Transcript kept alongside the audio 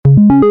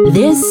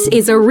This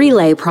is a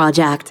relay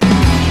project.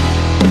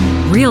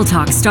 Real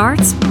Talk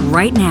starts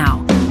right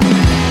now.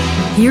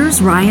 Here's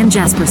Ryan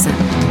Jesperson.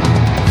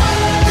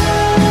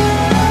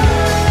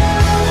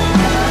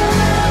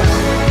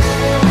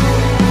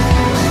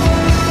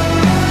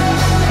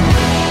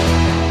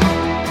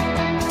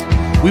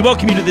 We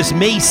welcome you to this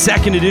May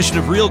 2nd edition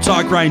of Real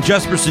Talk. Ryan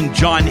Jesperson,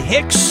 John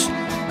Hicks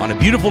on a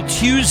beautiful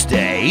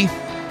Tuesday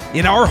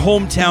in our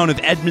hometown of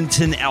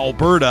Edmonton,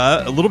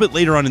 Alberta. A little bit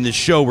later on in this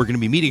show, we're going to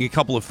be meeting a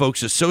couple of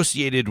folks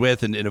associated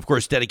with and of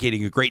course,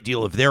 dedicating a great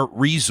deal of their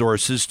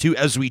resources to,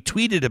 as we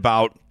tweeted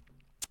about,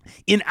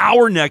 in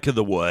our neck of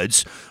the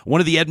woods,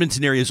 one of the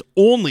Edmonton area's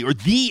only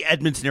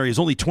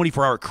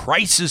 24-hour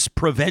crisis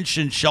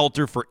prevention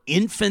shelter for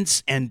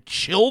infants and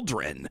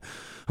children.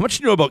 How much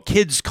do you know about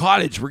Kids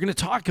Cottage? We're going to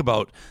talk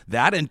about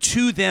that and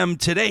to them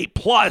today.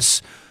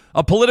 Plus,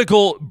 a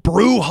political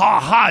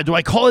brouhaha. Do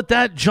I call it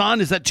that,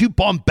 John? Is that too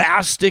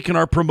bombastic in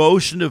our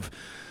promotion of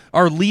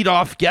our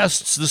leadoff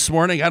guests this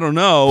morning? I don't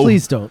know.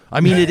 Please don't.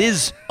 I mean, it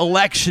is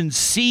election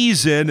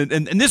season,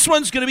 and this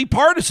one's going to be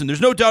partisan.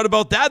 There's no doubt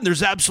about that, and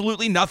there's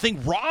absolutely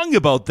nothing wrong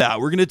about that.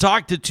 We're going to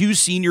talk to two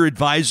senior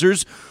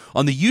advisors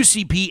on the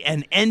UCP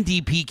and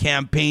NDP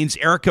campaigns.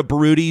 Erica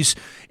Barutis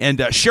and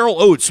Cheryl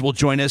Oates will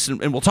join us,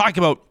 and we'll talk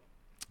about,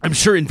 I'm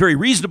sure in very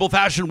reasonable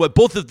fashion, what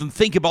both of them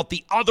think about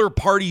the other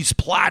party's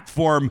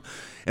platform.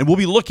 And we'll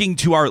be looking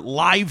to our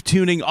live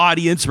tuning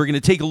audience. We're going to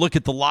take a look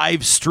at the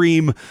live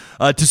stream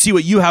to see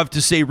what you have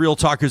to say, Real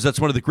Talkers. That's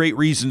one of the great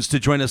reasons to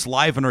join us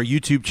live on our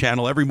YouTube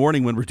channel every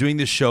morning when we're doing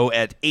this show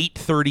at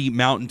 8:30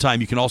 Mountain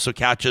Time. You can also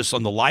catch us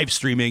on the live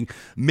streaming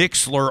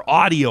Mixlr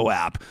audio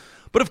app.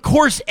 But of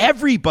course,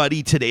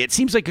 everybody today, it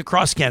seems like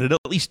across Canada,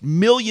 at least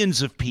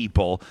millions of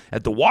people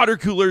at the water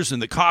coolers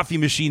and the coffee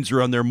machines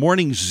or on their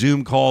morning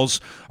Zoom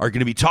calls are going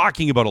to be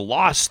talking about a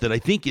loss that I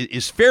think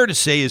is fair to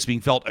say is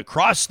being felt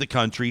across the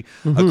country,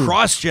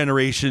 across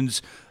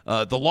generations.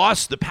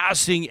 The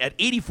passing at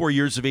 84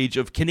 years of age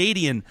of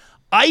Canadian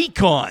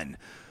icon,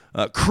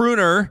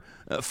 crooner,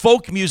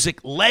 folk music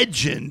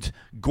legend,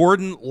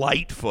 Gordon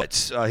Lightfoot.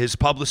 His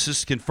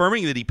publicist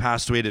confirming that he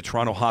passed away at a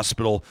Toronto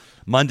hospital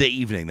Monday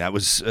evening. That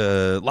was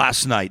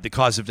last night. The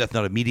cause of death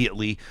not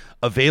immediately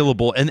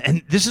available.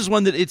 And this is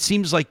one that it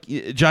seems like,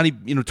 Johnny,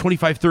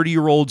 25,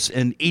 30-year-olds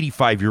and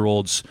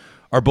 85-year-olds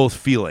are both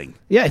feeling.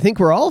 Yeah, I think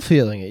we're all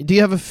feeling it. Do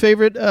you have a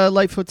favorite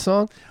Lightfoot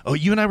song? Oh,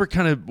 you and I were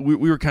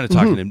we were kind of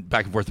talking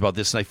back and forth about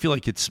this, and I feel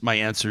like my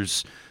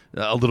answer's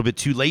a little bit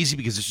too lazy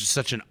because it's just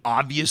such an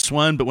obvious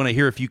one. But when I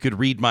hear If You Could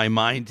Read My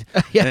Mind,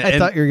 I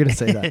thought you were going to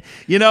say that.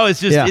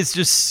 It's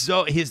just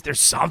so there's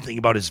something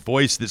about his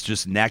voice that's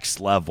just next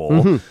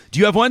level. Do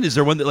you have one? Is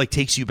there one that like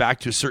takes you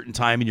back to a certain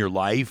time in your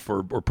life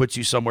or puts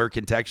you somewhere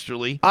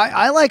contextually?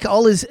 I like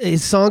all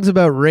his songs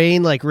about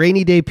rain, like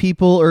Rainy Day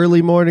People,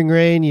 Early Morning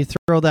Rain. You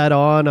throw that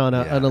on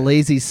a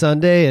lazy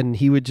Sunday, and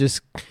he would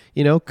just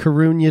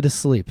caroon you to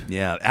sleep.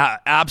 Yeah,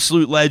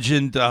 absolute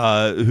legend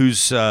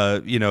whose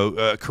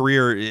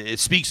career it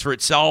speaks for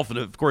itself, and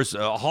of course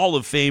a Hall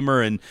of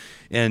Famer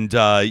and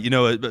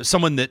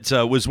someone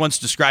that was once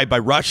described by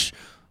Rush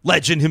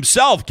legend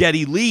himself,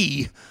 Geddy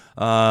Lee.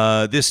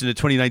 This in a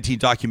 2019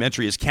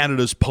 documentary as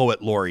Canada's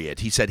poet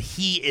laureate. He said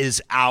he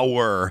is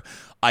our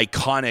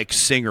iconic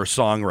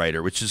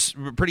singer-songwriter, which is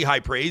pretty high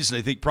praise, and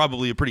I think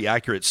probably a pretty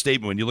accurate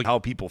statement when you look at how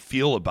people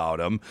feel about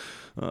him.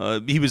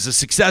 He was a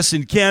success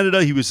in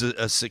Canada. He was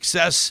a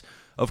success,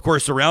 of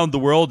course, around the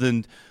world.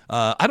 And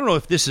I don't know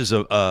if this is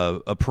sort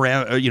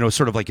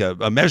of like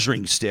a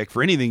measuring stick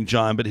for anything,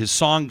 John, but his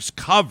songs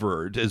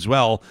covered as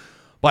well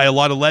by a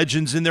lot of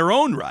legends in their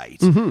own right.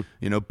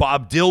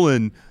 Bob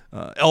Dylan,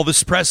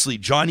 Elvis Presley,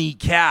 Johnny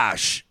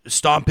Cash,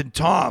 Stompin'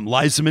 Tom,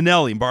 Liza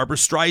Minnelli, Barbara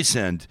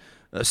Streisand,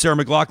 Sarah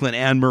McLachlan,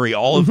 Anne Murray,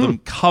 all of them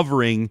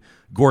covering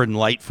Gordon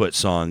Lightfoot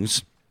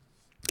songs.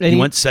 And he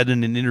once said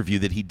in an interview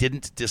that he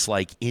didn't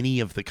dislike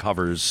any of the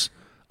covers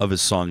of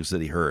his songs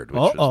that he heard.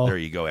 There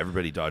you go.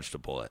 Everybody dodged a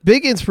bullet.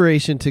 Big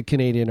inspiration to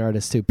Canadian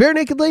artists, too. Bare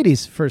Naked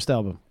Ladies, first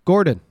album.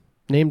 Gordon,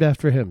 named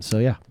after him. So,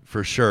 yeah.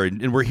 For sure.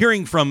 And we're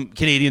hearing from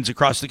Canadians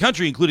across the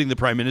country, including the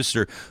Prime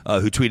Minister,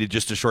 who tweeted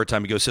just a short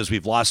time ago, says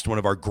we've lost one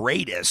of our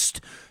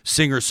greatest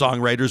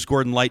singer-songwriters.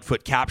 Gordon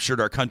Lightfoot captured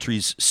our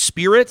country's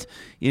spirit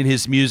in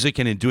his music,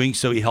 and in doing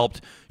so, he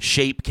helped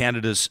shape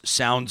Canada's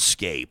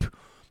soundscape.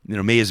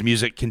 May his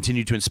music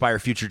continue to inspire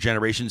future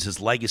generations, his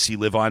legacy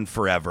live on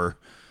forever.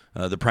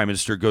 The Prime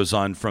Minister goes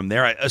on from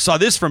there. I saw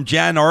this from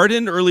Jan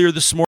Arden earlier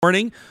this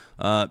morning.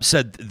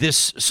 Said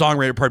this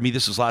songwriter,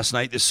 this was last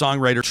night, this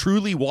songwriter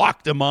truly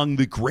walked among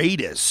the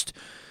greatest.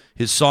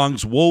 His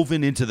songs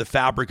woven into the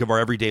fabric of our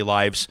everyday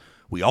lives.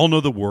 We all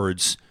know the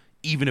words,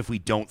 even if we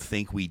don't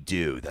think we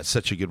do. That's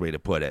such a good way to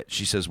put it.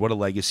 She says, what a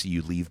legacy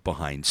you leave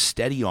behind.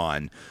 Steady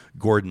on,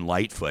 Gordon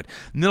Lightfoot.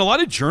 And then a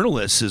lot of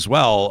journalists as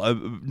well,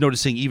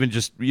 noticing even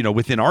just,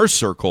 within our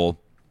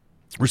circle,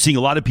 We're seeing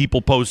a lot of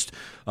people post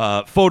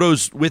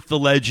photos with the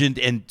legend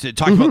and to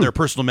talk about their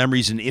personal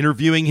memories and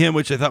interviewing him,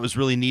 which I thought was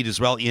really neat as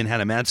well. Ian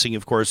Hannah-Mansing,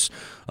 of course,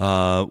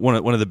 one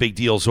of the big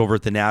deals over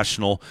at the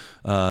National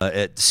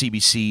at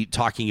CBC,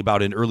 talking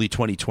about in early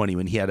 2020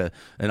 when he had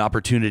an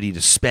opportunity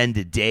to spend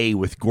a day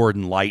with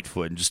Gordon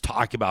Lightfoot and just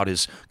talk about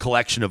his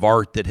collection of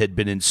art that had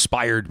been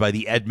inspired by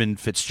the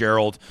Edmund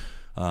Fitzgerald.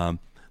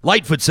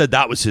 Lightfoot said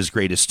that was his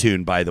greatest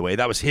tune, by the way.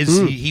 That was his.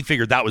 He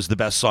figured that was the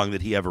best song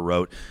that he ever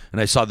wrote.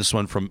 And I saw this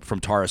one from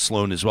Tara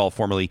Sloan as well,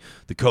 formerly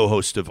the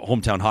co-host of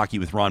Hometown Hockey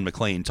with Ron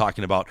McLean,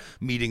 talking about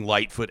meeting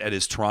Lightfoot at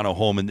his Toronto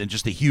home and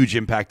just the huge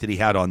impact that he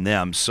had on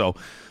them. So,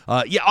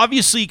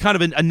 obviously kind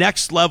of a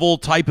next level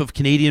type of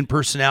Canadian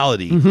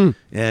personality.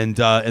 And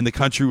the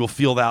country will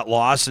feel that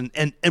loss.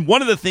 And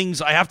one of the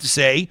things I have to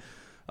say,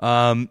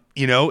 in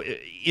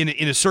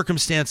a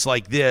circumstance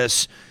like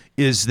this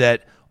is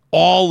that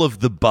all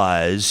of the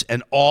buzz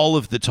and all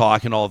of the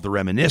talk and all of the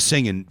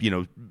reminiscing and,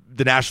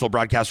 the national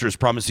broadcaster is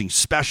promising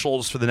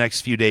specials for the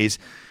next few days.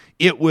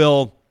 It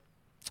will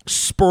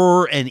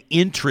spur an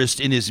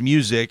interest in his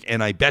music.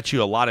 And I bet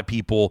you a lot of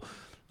people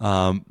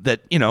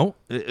that,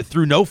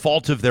 through no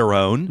fault of their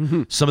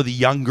own, some of the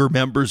younger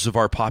members of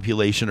our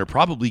population are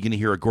probably going to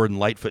hear a Gordon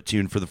Lightfoot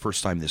tune for the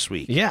first time this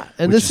week. Yeah.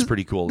 And this is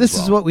pretty cool. This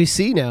is what we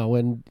see now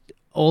when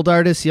old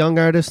artists, young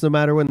artists, no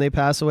matter when they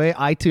pass away,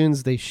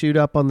 iTunes, they shoot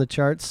up on the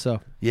charts.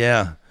 So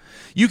yeah,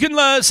 you can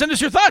send us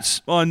your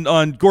thoughts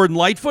on Gordon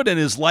Lightfoot and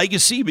his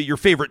legacy, but your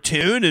favorite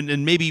tune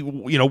and maybe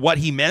what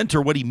he meant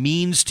or what he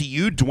means to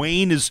you.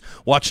 Dwayne is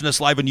watching us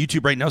live on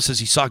YouTube right now. Says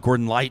he saw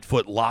Gordon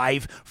Lightfoot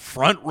live,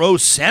 front row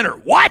center.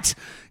 What?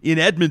 In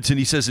Edmonton,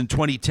 he says in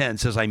 2010.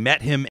 Says I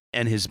met him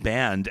and his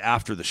band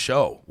after the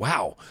show.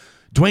 Wow,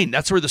 Dwayne,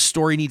 that's where the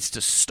story needs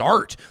to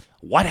start.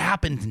 What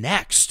happened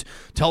next?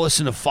 Tell us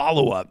in a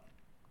follow-up.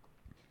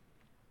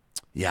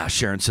 Yeah,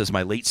 Sharon says,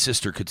 my late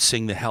sister could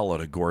sing the hell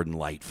out of Gordon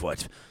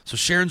Lightfoot. So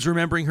Sharon's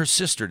remembering her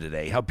sister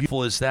today. How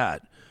beautiful is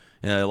that?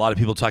 A lot of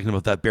people talking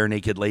about that Bare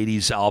Naked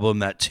Ladies album,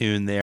 that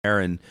tune there.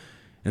 And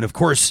of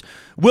course,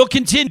 we'll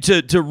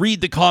continue to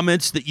read the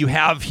comments that you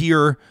have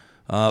here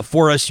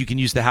for us. You can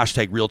use the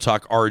hashtag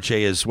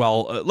RealTalkRJ as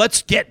well.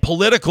 Let's get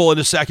political in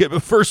a second,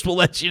 but first we'll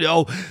let you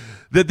know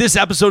that this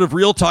episode of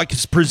Real Talk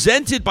is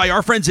presented by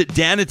our friends at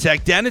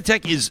Danatech.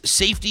 Danatech is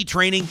safety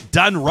training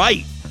done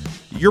right.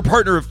 Your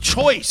partner of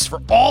choice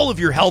for all of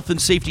your health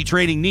and safety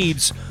training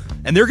needs.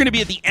 And they're going to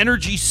be at the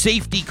Energy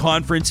Safety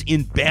Conference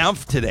in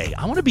Banff today.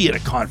 I want to be at a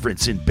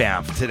conference in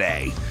Banff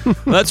today. Well,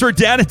 that's where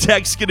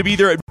Danatech's going to be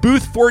there at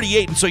booth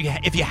 48. And so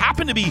if you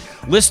happen to be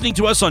listening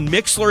to us on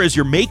Mixlr as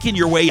you're making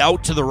your way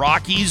out to the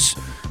Rockies,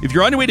 if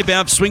you're on your way to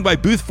Banff, swing by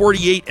booth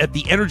 48 at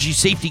the Energy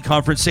Safety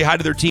Conference, say hi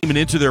to their team and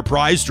enter their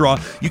prize draw.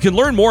 You can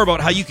learn more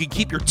about how you can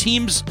keep your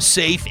teams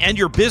safe and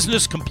your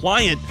business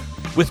compliant.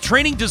 With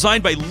training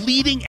designed by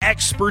leading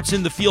experts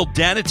in the field,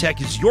 Danatech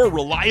is your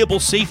reliable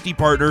safety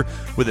partner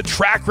with a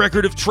track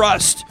record of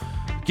trust.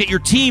 Get your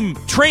team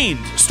trained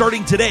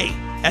starting today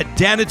at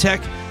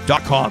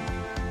danatech.com.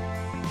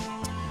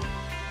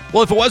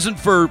 Well, if it wasn't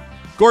for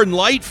Gordon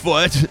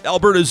Lightfoot,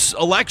 Alberta's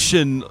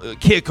election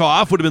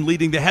kickoff would have been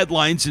leading the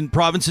headlines in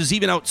provinces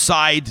even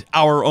outside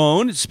our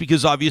own. It's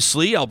because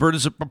obviously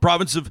Alberta's a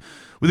province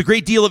with a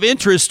great deal of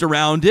interest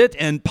around it,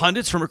 and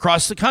pundits from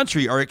across the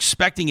country are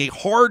expecting a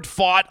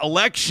hard-fought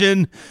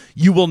election.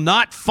 You will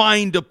not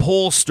find a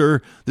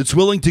pollster that's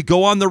willing to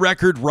go on the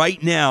record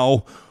right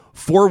now,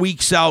 4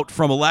 weeks out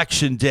from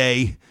Election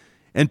Day,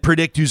 and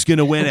predict who's going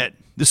to win it.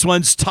 This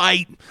one's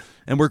tight.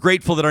 And we're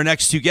grateful that our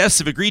next two guests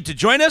have agreed to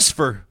join us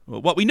for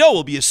what we know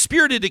will be a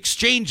spirited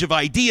exchange of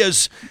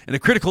ideas and a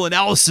critical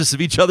analysis of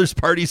each other's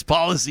party's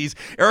policies.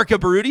 Erica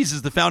Barudis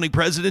is the founding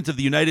president of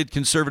the United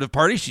Conservative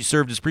Party. She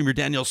served as Premier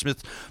Danielle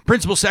Smith's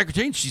principal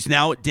secretary, and she's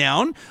now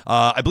down,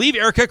 I believe,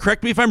 Erica,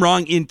 correct me if I'm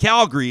wrong, in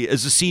Calgary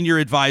as a senior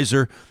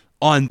advisor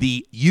on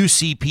the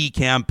UCP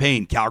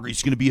campaign.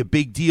 Calgary's going to be a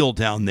big deal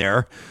down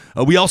there.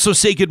 We also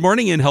say good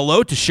morning and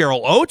hello to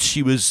Cheryl Oates.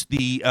 She was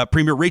the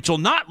Premier Rachel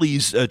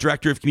Notley's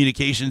director of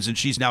communications, and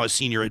she's now a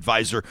senior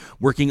advisor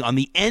working on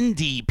the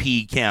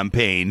NDP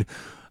campaign.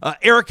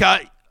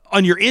 Erica,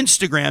 on your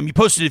Instagram, you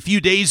posted a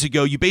few days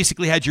ago, you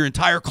basically had your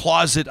entire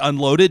closet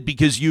unloaded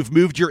because you've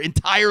moved your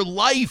entire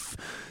life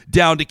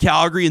down to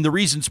Calgary, and the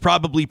reason's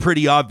probably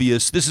pretty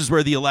obvious. This is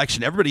where the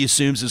election, everybody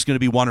assumes, is going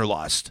to be won or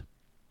lost.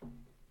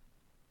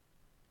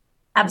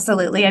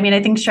 Absolutely. I mean,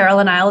 I think Cheryl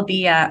and I will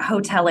be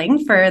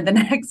hoteling for the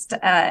next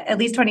at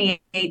least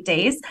 28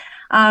 days.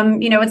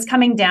 It's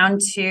coming down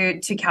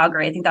to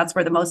Calgary. I think that's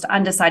where the most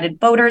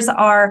undecided voters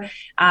are.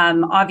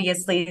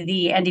 Obviously,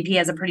 the NDP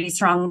has a pretty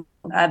strong,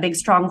 big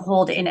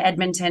stronghold in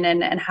Edmonton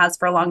and has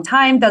for a long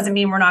time. Doesn't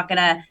mean we're not going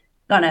to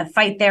gonna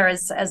fight there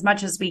as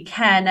much as we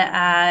can,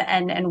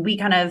 and we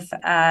kind of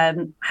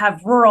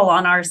have rural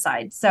on our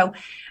side. So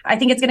I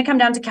think it's going to come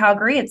down to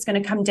Calgary. It's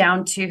going to come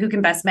down to who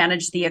can best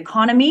manage the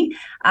economy,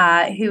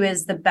 who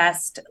is the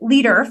best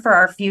leader for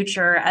our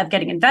future of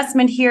getting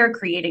investment here,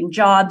 creating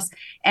jobs.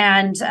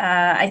 And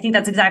I think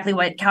that's exactly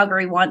what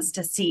Calgary wants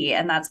to see.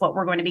 And that's what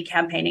we're going to be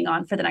campaigning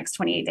on for the next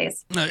 28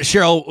 days.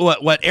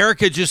 Cheryl, what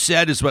Erica just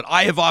said is what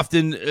I have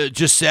often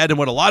just said and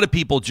what a lot of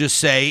people just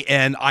say.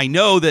 And I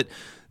know that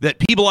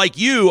people like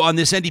you on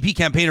this NDP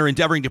campaign are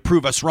endeavoring to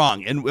prove us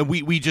wrong. And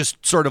we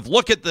just sort of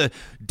look at the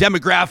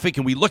demographic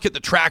and we look at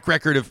the track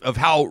record of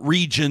how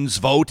regions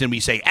vote, and we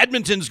say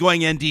Edmonton's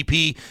going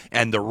NDP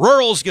and the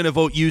rural's going to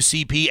vote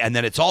UCP, and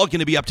then it's all going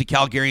to be up to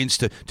Calgarians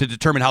to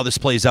determine how this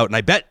plays out. And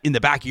I bet in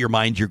the back of your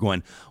mind you're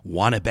going,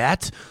 want to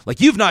bet?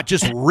 Like, you've not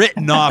just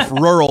written off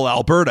rural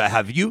Alberta,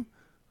 have you?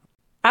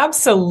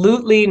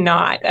 Absolutely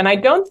not. And I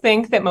don't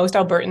think that most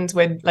Albertans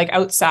would, like,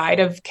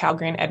 outside of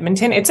Calgary and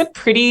Edmonton. It's a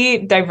pretty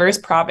diverse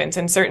province.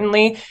 And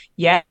certainly,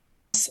 yes,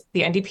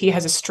 the NDP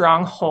has a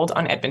strong hold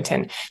on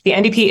Edmonton. The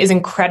NDP is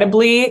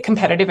incredibly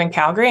competitive in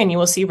Calgary, and you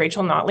will see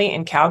Rachel Notley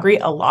in Calgary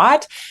a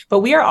lot. But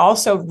we are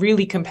also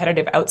really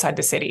competitive outside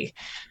the city.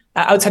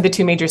 Outside the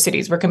two major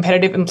cities. We're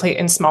competitive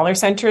in smaller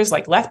centers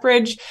like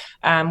Lethbridge.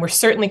 We're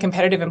certainly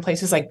competitive in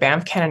places like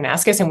Banff,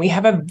 Kananaskis, and we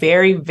have a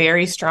very,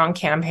 very strong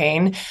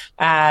campaign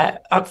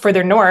up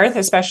further north,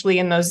 especially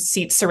in those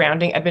seats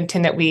surrounding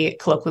Edmonton that we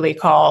colloquially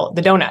call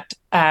the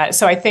donut.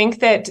 So I think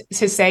that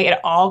to say it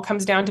all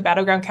comes down to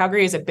Battleground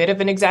Calgary is a bit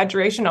of an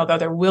exaggeration, although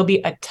there will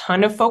be a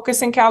ton of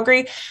focus in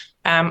Calgary.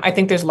 I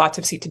think there's lots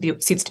of seats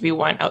to be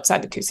won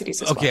outside the two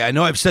cities as well. Okay, I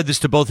know I've said this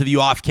to both of you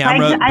off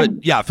camera,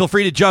 but yeah, feel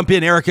free to jump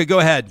in. Erica, go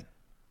ahead.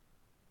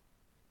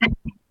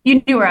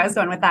 You knew where I was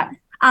going with that.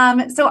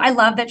 So I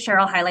love that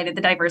Cheryl highlighted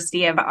the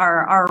diversity of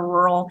our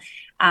rural,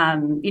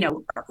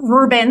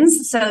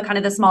 urbans, so kind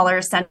of the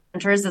smaller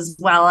centers, as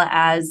well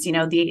as,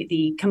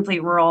 the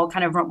complete rural,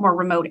 kind of more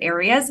remote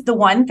areas. The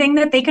one thing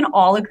that they can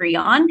all agree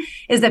on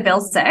is that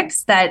Bill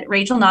 6, that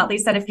Rachel Notley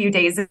said a few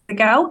days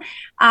ago,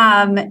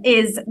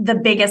 is the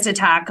biggest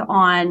attack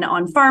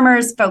on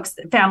farmers, folks,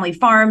 family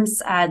farms,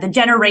 the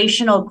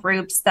generational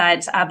groups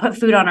that put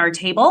food on our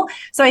table.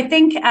 So I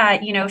think,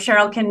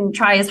 Cheryl can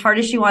try as hard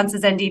as she wants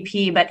as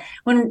NDP, but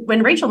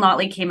when Rachel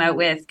Notley came out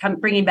with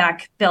bringing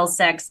back Bill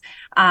 6,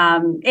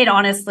 it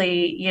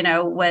honestly,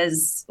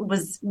 was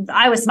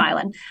I was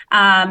smiling.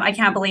 I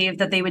can't believe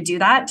that they would do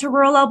that to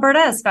rural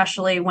Alberta,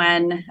 especially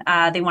when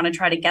they want to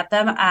try to get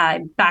them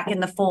back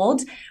in the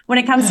fold. When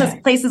it comes to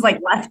places like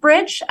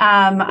Lethbridge,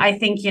 I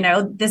think,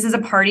 this is a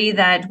party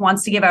that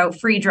wants to give out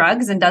free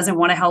drugs and doesn't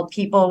want to help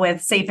people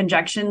with safe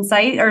injection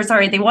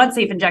they want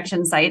safe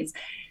injection sites.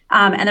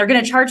 And they're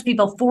going to charge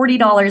people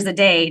 $40 a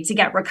day to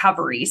get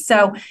recovery.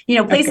 So,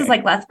 places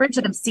like Lethbridge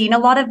that have seen a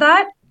lot of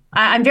that,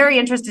 I'm very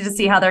interested to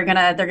see how they're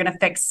gonna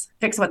fix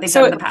what they've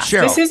done in the past.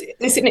 Cheryl. This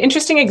is an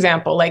interesting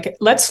example. Like,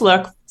 let's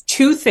look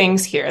two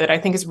things here that I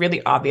think is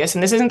really obvious.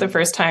 And this isn't the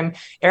first time.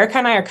 Erica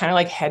and I are kind of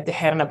like head to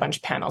head on a bunch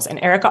of panels,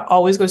 and Erica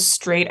always goes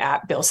straight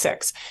at Bill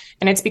 6.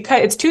 And it's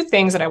because it's two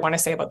things that I want to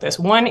say about this.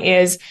 One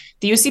is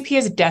the UCP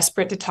is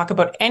desperate to talk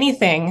about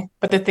anything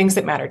but the things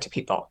that matter to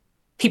people.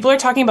 People are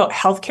talking about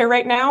healthcare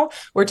right now.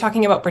 We're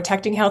talking about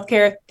protecting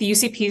healthcare. The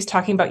UCP is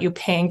talking about you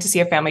paying to see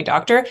a family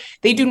doctor.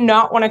 They do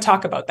not want to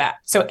talk about that.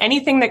 So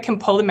anything that can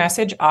pull the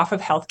message off of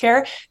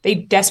healthcare, they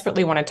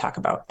desperately want to talk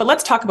about. But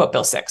let's talk about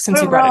Bill 6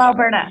 since you brought it up.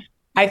 Alberta.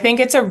 I think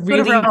it's a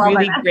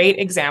really great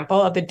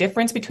example of the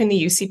difference between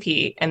the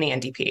UCP and the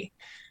NDP.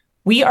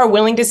 We are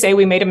willing to say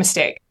we made a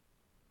mistake.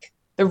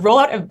 The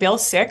rollout of Bill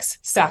 6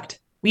 sucked.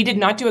 We did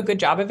not do a good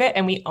job of it,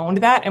 and we owned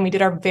that, and we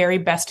did our very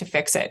best to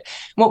fix it.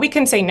 What we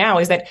can say now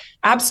is that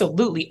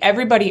absolutely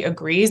everybody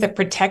agrees that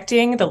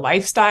protecting the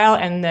lifestyle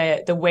and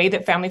the way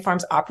that family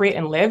farms operate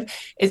and live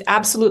is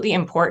absolutely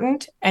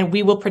important, and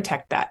we will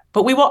protect that.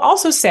 But we will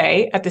also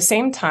say at the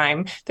same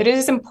time that it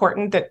is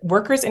important that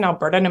workers in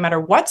Alberta, no matter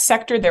what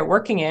sector they're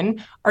working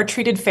in, are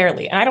treated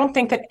fairly. And I don't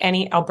think that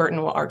any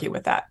Albertan will argue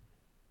with that.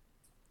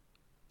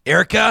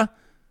 Erica?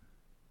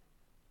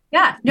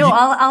 Yeah, no,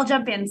 I'll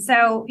jump in.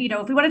 So,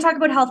 if we want to talk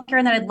about healthcare,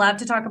 and then I'd love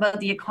to talk about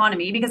the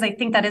economy, because I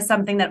think that is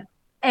something that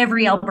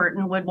every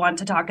Albertan would want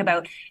to talk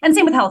about. And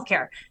same with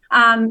healthcare.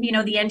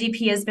 The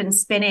NDP has been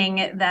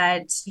spinning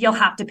that you'll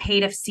have to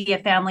pay to see a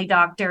family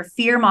doctor,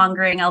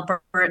 fear-mongering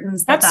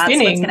Albertans that's what's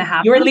going to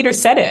happen. Your leader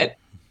said it.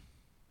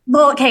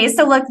 Well, okay,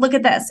 so look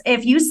at this.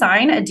 If you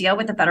sign a deal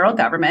with the federal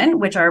government,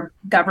 which our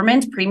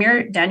government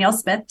Premier Danielle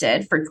Smith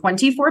did for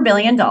 $24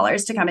 billion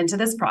to come into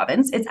this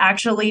province, it's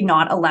actually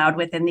not allowed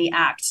within the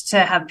act to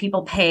have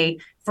people pay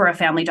for a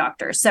family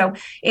doctor. So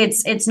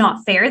it's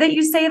not fair that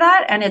you say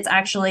that, and it's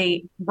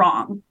actually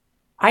wrong.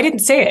 I didn't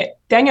say it.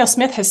 Danielle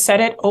Smith has said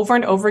it over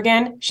and over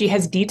again. She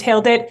has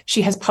detailed it.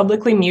 She has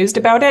publicly mused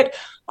about it.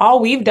 All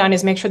we've done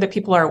is make sure that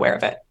people are aware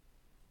of it.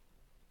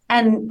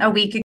 And a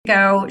week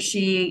ago,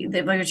 she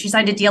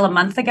signed a deal a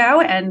month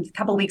ago, and a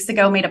couple of weeks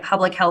ago made a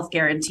public health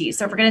guarantee.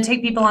 So if we're going to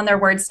take people on their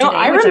words today,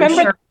 I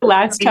remember the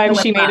last time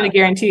she made a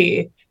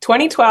guarantee.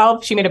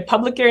 2012, she made a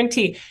public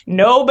guarantee.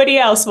 Nobody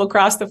else will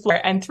cross the floor.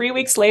 And 3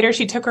 weeks later,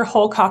 she took her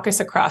whole caucus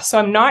across. So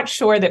I'm not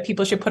sure that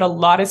people should put a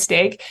lot of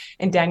stake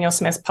in Danielle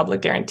Smith's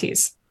public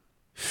guarantees.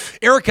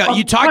 Erica,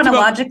 you talked about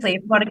chronologically.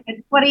 What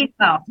do you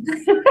know?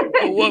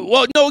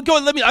 well, no, go.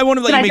 I want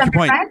to let you make your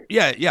point.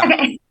 Yeah.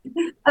 Okay.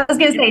 I was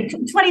going to say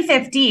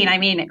 2015. I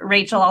mean,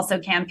 Rachel also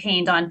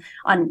campaigned on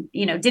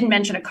didn't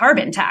mention a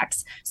carbon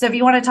tax. So if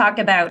you want to talk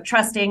about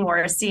trusting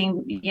or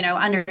seeing,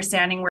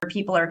 understanding where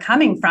people are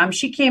coming from,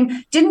 she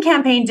didn't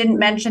campaign, didn't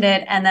mention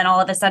it, and then all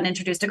of a sudden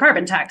introduced a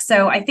carbon tax.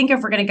 So I think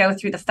if we're going to go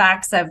through the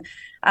facts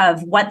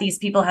of what these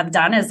people have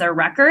done as their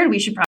record, we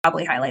should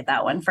probably highlight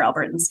that one for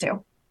Albertans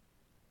too.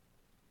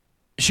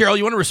 Cheryl,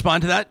 you want to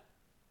respond to that?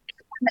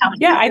 No.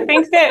 Yeah, I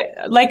think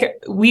that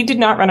we did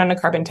not run on a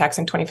carbon tax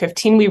in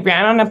 2015. We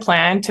ran on a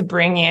plan to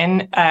bring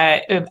in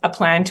a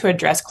plan to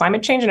address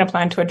climate change and a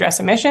plan to address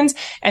emissions.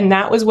 And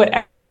that was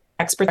what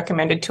experts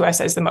recommended to us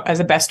as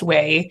the best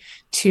way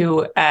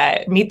to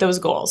meet those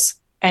goals.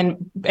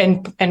 And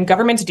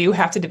governments do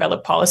have to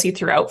develop policy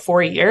throughout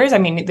 4 years. I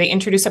mean, they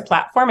introduce a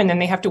platform and then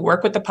they have to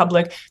work with the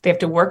public. They have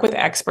to work with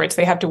experts.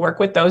 They have to work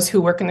with those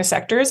who work in the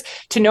sectors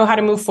to know how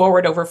to move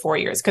forward over 4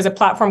 years, because a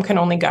platform can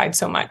only guide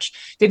so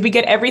much. Did we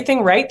get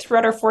everything right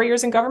throughout our 4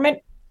 years in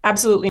government?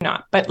 Absolutely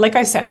not. But like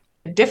I said,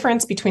 the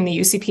difference between the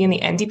UCP and the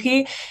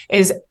NDP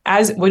is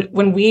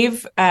when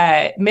we've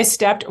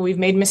misstepped or we've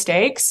made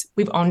mistakes,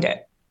 we've owned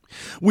it.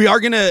 We are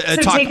going to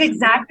talk. Take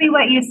exactly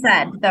what you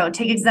said, though.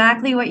 Take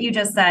exactly what you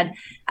just said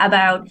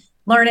about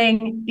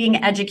learning, being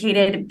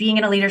educated, being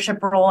in a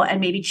leadership role, and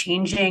maybe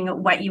changing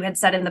what you had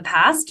said in the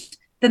past.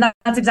 Then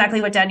that's exactly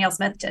what Danielle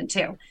Smith did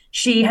too.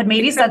 She had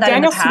maybe said that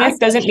Danielle in the past. Smith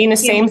doesn't mean the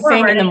same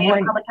thing in the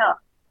morning.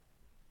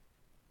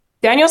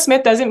 Danielle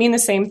Smith doesn't mean the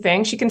same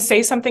thing. She can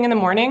say something in the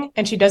morning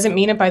and she doesn't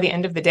mean it by the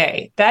end of the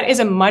day. That is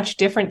a much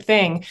different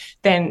thing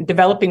than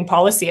developing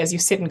policy as you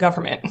sit in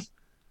government.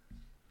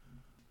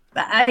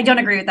 I don't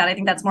agree with that. I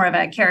think that's more of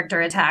a character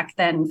attack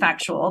than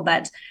factual.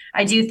 But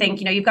I do think,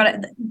 you've got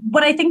to,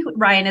 what I think,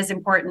 Ryan, is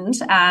important.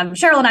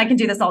 Cheryl and I can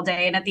do this all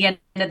day. And at the end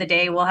of the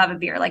day, we'll have a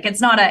beer. It's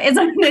not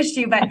an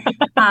issue. But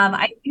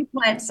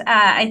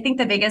I think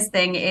the biggest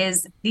thing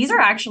is these are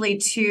actually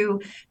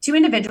two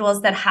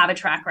individuals that have a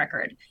track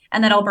record,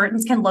 and that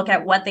Albertans can look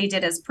at what they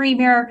did as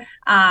premier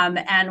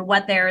and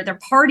what their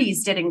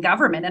parties did in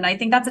government. And I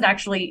think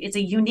it's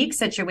a unique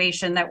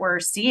situation that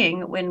we're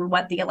seeing when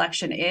what the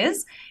election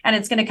is. And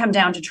it's going to come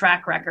down to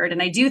track record.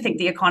 And I do think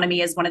the economy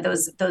is one of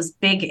those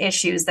big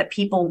issues that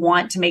people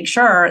want to make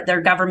sure their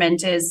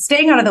government is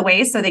staying out of the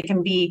way so they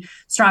can be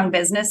strong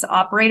business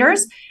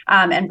operators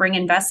and bring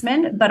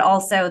investment, but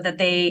also that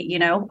they,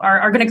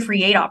 are going to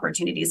create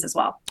opportunities as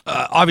well.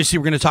 Obviously,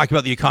 we're going to talk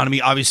about the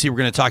economy. Obviously, we're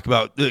going to talk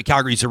about the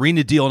Calgary's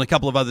arena deal and a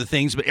couple of other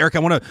things. But Eric, I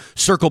want to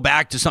circle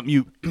back to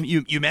something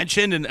you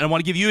mentioned, and I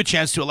want to give you a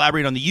chance to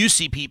elaborate on the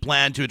UCP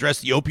plan to address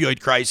the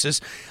opioid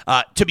crisis.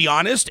 To be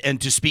honest, and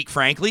to speak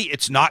frankly,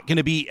 it's not going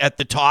to be at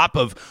the top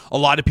of a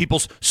lot of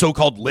people's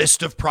so-called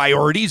list of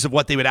priorities of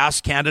what they would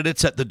ask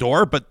candidates at the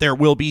door, but there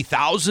will be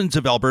thousands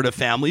of Alberta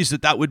families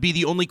that would be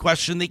the only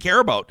question they care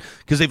about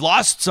because they've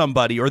lost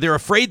somebody or they're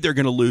afraid they're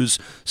going to lose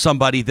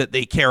somebody that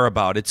they care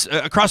about. It's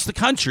across the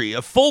country,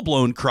 a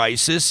full-blown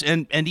crisis,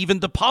 and even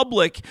the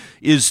public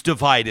is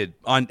divided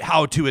on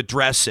how to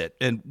address it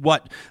and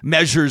what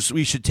measures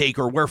we should take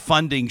or where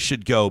funding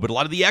should go. But a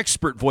lot of the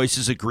expert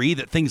voices agree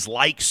that things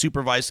like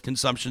supervised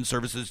consumption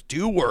services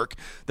do work,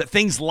 that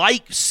things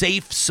like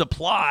safe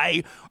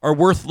supply are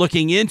worth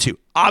looking into.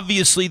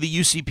 Obviously, the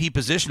UCP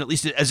position, at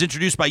least as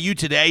introduced by you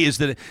today, is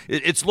that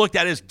it's looked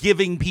at as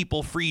giving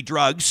people free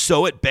drugs.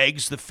 So it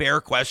begs the fair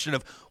question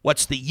of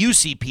what's the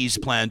UCP's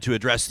plan to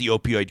address the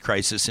opioid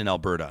crisis in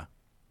Alberta?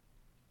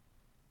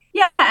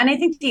 Yeah, and I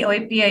think the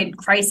opioid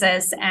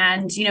crisis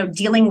and,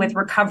 dealing with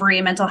recovery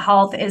and mental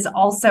health is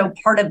also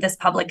part of this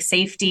public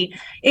safety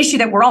issue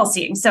that we're all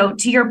seeing. So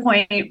to your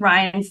point,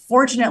 Ryan,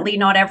 fortunately,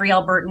 not every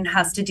Albertan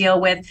has to deal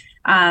with,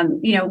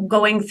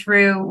 going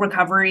through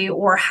recovery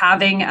or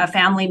having a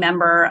family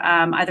member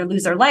either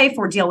lose their life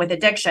or deal with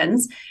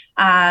addictions.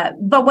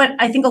 But what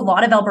I think a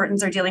lot of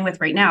Albertans are dealing with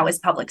right now is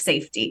public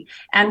safety.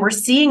 And we're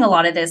seeing a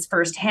lot of this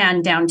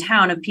firsthand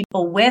downtown of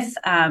people with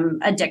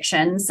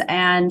addictions.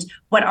 And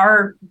what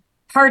our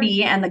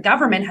party and the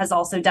government has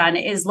also done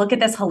is look at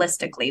this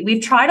holistically. We've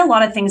tried a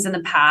lot of things in the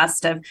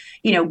past of,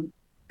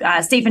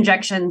 safe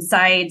injection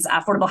sites,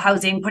 affordable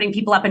housing, putting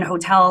people up in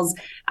hotels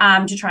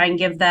to try and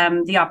give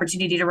them the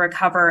opportunity to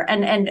recover.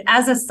 And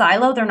as a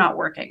silo, they're not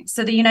working.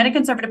 So the United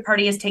Conservative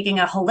Party is taking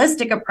a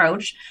holistic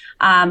approach,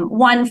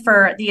 one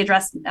for the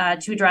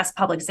to address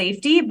public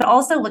safety, but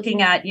also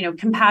looking at,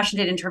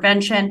 compassionate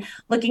intervention,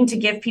 looking to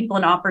give people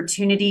an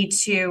opportunity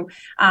to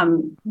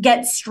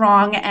get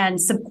strong and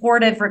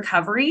supportive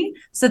recovery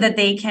so that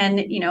they can,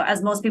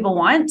 as most people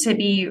want, to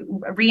be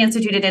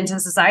reinstituted into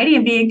society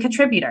and be a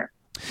contributor.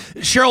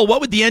 Cheryl,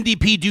 what would the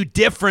NDP do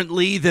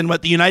differently than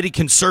what the United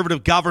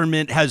Conservative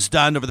government has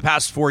done over the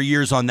past 4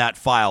 years on that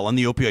file, on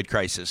the opioid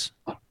crisis?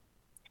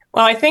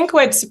 Well, I think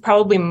what's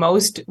probably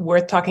most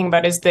worth talking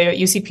about is the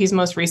UCP's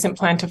most recent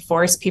plan to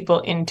force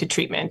people into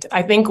treatment.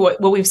 I think what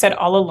we've said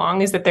all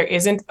along is that there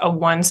isn't a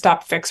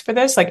one-stop fix for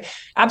this. Like,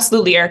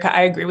 absolutely, Erica,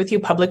 I agree with you.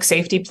 Public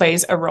safety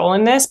plays a role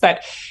in this,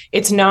 but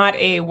it's not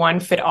a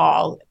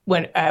one-fit-all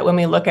when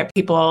we look at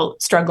people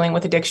struggling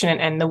with addiction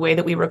and the way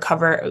that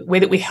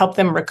we help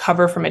them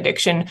recover from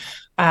addiction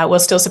while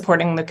still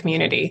supporting the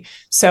community.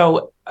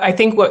 So I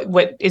think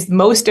what is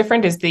most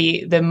different is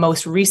the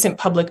most recent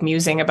public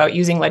musing about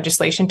using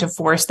legislation to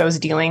force those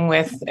dealing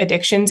with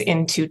addictions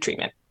into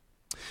treatment.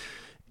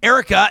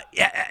 Erica,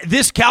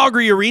 this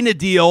Calgary Arena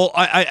deal,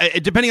 I,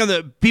 depending on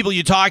the people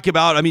you talk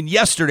about, I mean,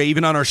 yesterday,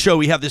 even on our show,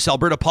 we have this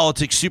Alberta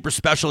Politics Super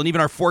Special, and even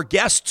our four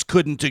guests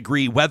couldn't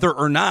agree whether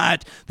or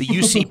not the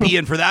UCP,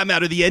 and for that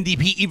matter, the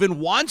NDP, even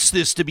wants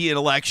this to be an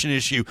election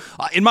issue.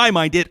 In my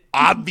mind, it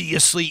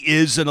obviously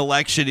is an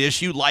election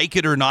issue, like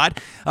it or not.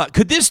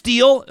 Could this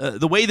deal,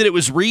 the way that it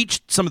was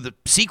reached, some of the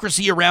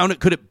secrecy around it,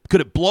 could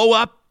it blow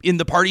up in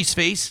the party's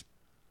face?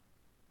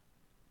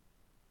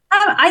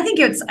 I think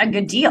it's a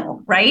good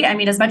deal, right? I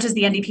mean, as much as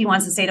the NDP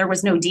wants to say there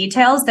was no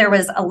details, there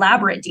was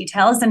elaborate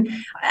details. And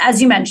as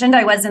you mentioned,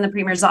 I was in the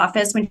Premier's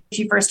office when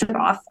she first took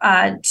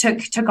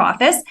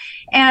office.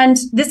 And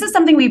this is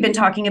something we've been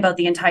talking about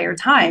the entire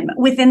time.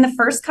 Within the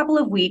first couple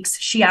of weeks,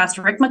 she asked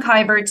Rick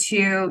McIver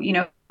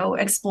to,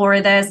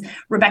 explore this.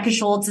 Rebecca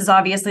Schultz is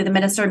obviously the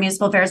Minister of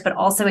Municipal Affairs, but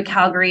also a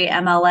Calgary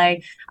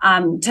MLA,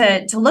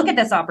 to look at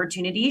this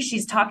opportunity.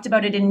 She's talked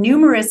about it in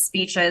numerous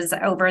speeches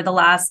over the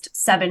last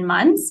 7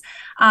 months,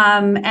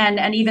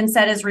 and even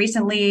said as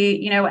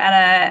recently,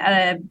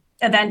 at a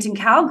event in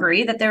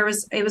Calgary that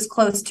it was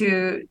close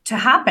to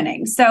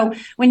happening. So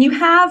when you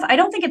have, I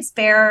don't think it's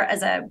fair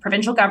as a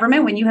provincial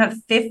government when you have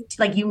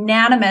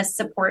unanimous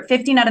support,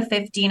 15 out of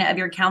 15 of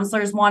your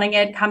councillors wanting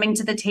it, coming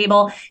to the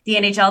table, the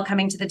NHL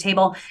coming to the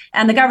table,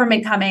 and the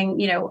government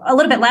coming, a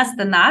little bit less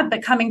than that,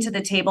 but coming to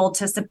the table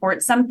to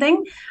support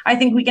something. I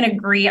think we can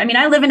agree. I mean,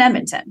 I live in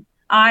Edmonton.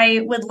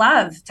 I would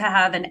love to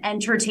have an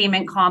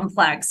entertainment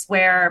complex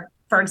where,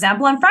 for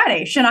example, on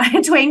Friday,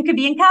 Shania Twain could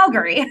be in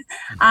Calgary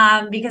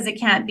because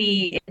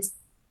it's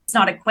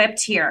not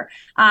equipped here.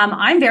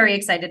 I'm very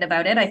excited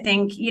about it. I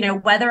think,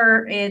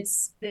 whether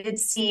it's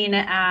seen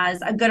as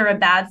a good or a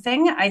bad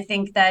thing, I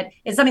think that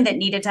it's something that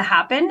needed to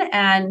happen.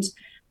 And,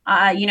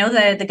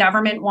 the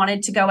government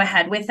wanted to go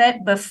ahead with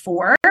it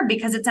before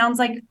because it sounds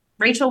like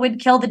Rachel would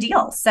kill the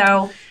deal.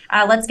 So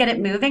let's get it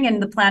moving and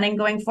the planning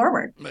going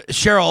forward.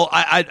 Cheryl,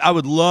 I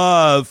would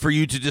love for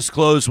you to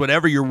disclose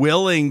whatever you're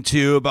willing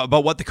to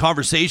about what the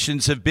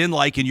conversations have been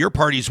like in your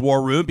party's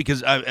war room,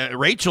 because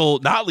Rachel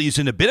Notley's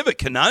in a bit of a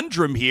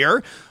conundrum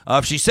here.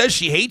 If she says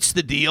she hates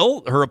the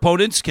deal, her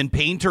opponents can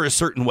paint her a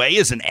certain way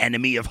as an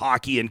enemy of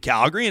hockey in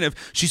Calgary. And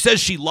if she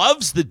says she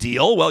loves the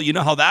deal, well, you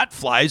know how that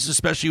flies,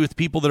 especially with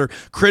people that are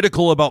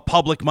critical about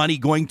public money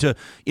going to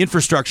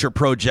infrastructure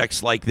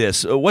projects like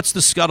this. What's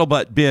the scuttlebutt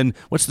been?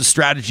 What's the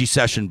strategy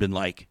session been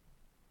like?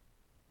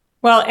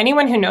 Well,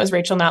 anyone who knows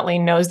Rachel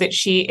Notley knows that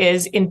she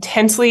is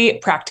intensely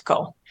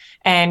practical.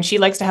 And she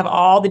likes to have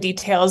all the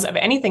details of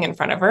anything in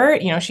front of her.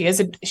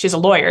 She's a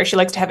lawyer. She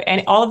likes to have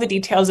all of the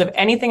details of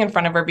anything in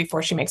front of her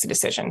before she makes a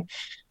decision.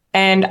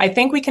 And I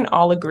think we can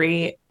all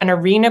agree an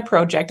arena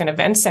project, an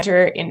event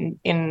center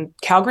in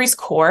Calgary's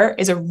core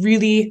is a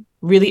really,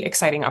 really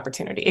exciting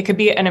opportunity. It could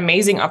be an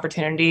amazing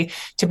opportunity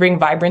to bring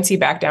vibrancy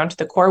back down to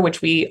the core,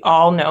 which we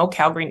all know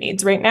Calgary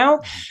needs right now.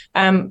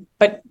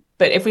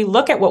 But if we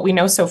look at what we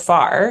know so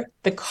far,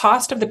 the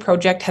cost of the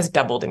project has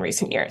doubled in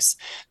recent years.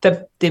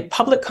 The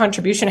public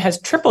contribution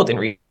has tripled in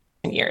recent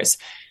years.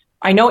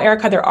 I know,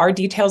 Erica, there are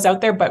details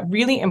out there, but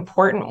really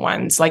important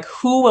ones, like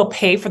who will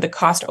pay for the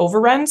cost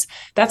overruns,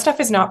 that stuff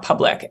is not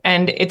public.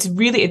 And it's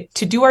really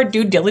to do our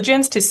due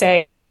diligence to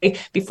say,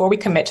 before we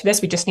commit to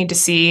this, we just need to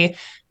see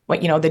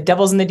what, the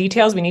devil's in the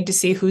details. We need to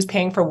see who's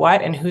paying for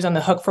what and who's on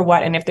the hook for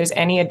what. And if there's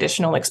any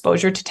additional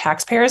exposure to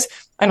taxpayers,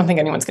 I don't think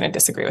anyone's going to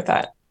disagree with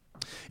that.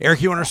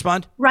 Eric, you want to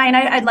respond? Ryan,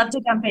 I'd love to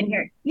jump in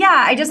here.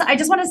 Yeah, I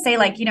just want to say,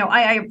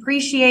 I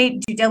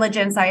appreciate due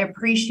diligence. I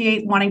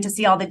appreciate wanting to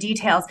see all the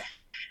details.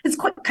 It's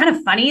kind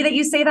of funny that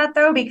you say that,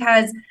 though,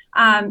 because,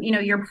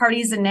 your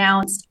party's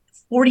announced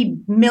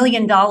 $40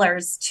 million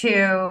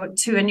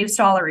to a new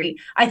stollery.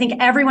 I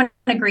think everyone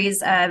agrees,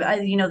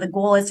 the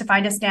goal is to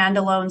find a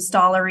standalone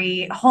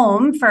stollery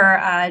home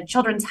for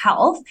children's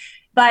health.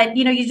 But,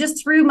 you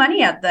just threw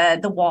money at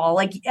the wall,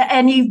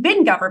 and you've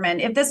been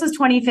government. If this was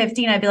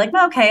 2015, I'd be like,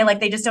 well, okay,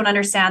 they just don't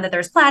understand that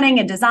there's planning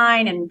and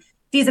design and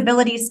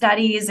feasibility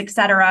studies, et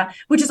cetera,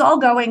 which is all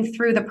going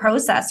through the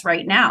process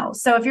right now.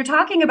 So if you're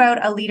talking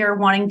about a leader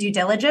wanting due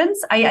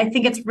diligence, I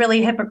think it's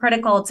really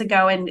hypocritical to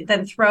go and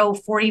then throw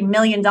 $40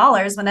 million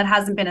when that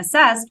hasn't been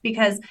assessed,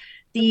 because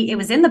it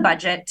was in the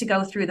budget to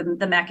go through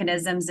the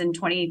mechanisms in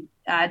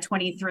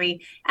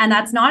 2023. And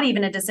that's not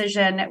even a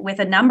decision with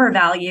a number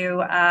value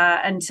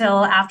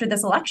until after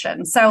this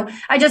election. So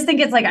I just think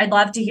it's I'd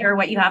love to hear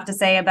what you have to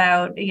say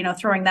about,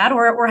 throwing that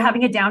or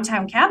having a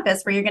downtown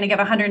campus where you're going to give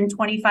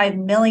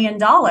 $125 million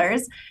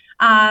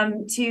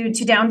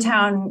to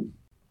downtown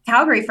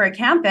Calgary for a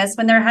campus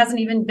when there hasn't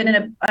even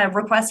been a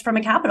request from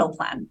a capital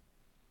plan.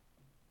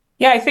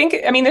 Yeah,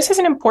 I mean, this is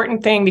an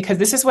important thing because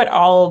this is what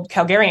all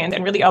Calgarians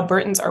and really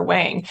Albertans are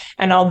weighing.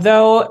 And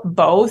although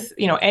both,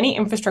 any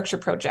infrastructure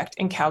project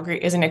in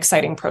Calgary is an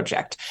exciting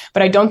project,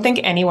 but I don't think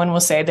anyone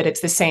will say that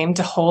it's the same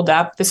to hold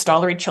up the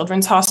Stollery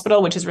Children's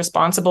Hospital, which is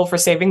responsible for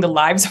saving the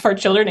lives of our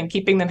children and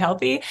keeping them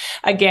healthy,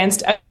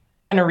 against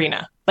an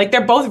arena. Like,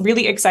 they're both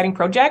really exciting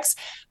projects,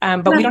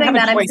 but we don't have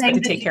a choice but to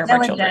take care of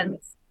our children.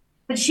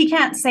 But she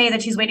can't say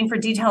that she's waiting for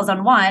details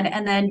on one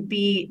and then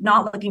be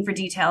not looking for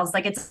details.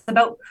 Like, it's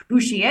about who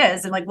she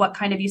is and like what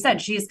kind of, you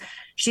said she's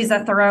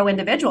a thorough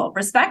individual,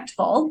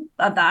 respectful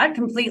of that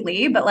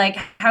completely. But like,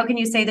 how can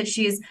you say that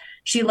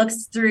she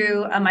looks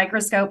through a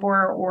microscope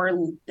or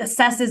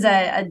assesses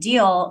a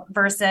deal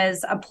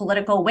versus a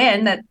political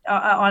win that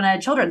on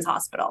a children's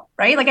hospital,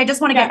 right? Like, I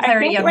just want to get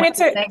clarity on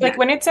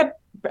when it's a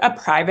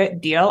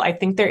private deal. I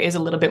think there is a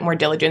little bit more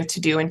diligence to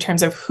do in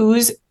terms of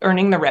who's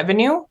earning the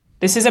revenue.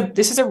 This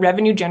is a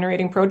revenue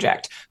generating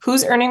project.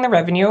 Who's earning the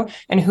revenue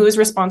and who is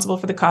responsible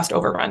for the cost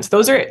overruns?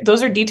 Those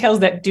are details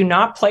that do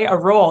not play a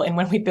role in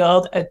when we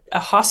build a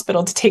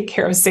hospital to take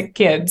care of sick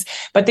kids,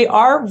 but they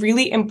are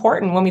really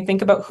important when we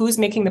think about who's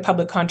making the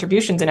public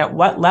contributions and at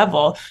what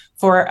level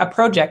for a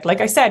project. Like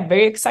I said,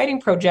 very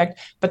exciting project,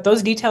 but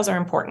those details are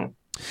important.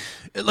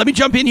 Let me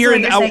jump in here. So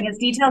what you're saying is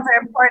details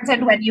are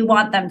important when you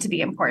want them to be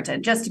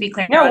important, just to be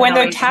clear. No, when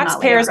they're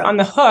taxpayers on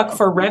the hook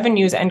for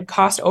revenues and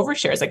cost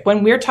overshares, like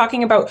when we're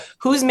talking about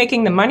who's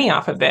making the money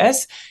off of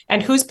this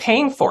and who's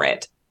paying for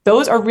it,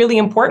 those are really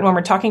important when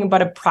we're talking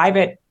about a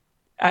private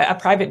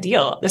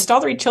deal. The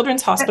Stollery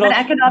Children's Hospital is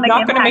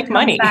not going to make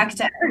money. Back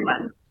to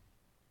everyone.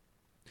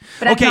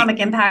 But economic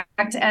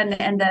impact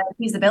and the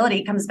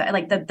feasibility comes back,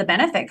 like the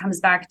benefit comes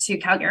back to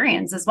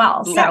Calgarians as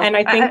well. So and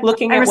I think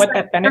looking at what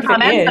that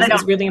benefit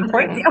is really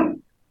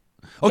important.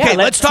 Okay,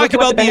 let's talk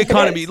about the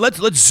economy. Let's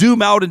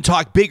zoom out and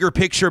talk bigger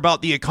picture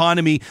about the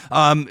economy.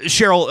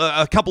 Cheryl,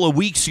 a couple of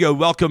weeks ago,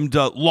 welcomed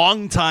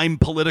longtime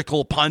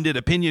political pundit,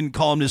 opinion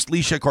columnist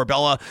Leisha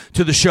Corbella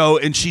to the show,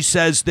 and she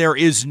says there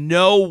is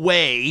no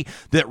way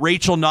that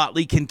Rachel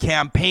Notley can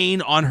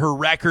campaign on her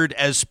record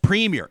as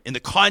premier in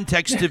the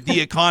context of the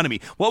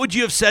economy. What would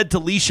you have said to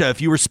Leisha if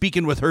you were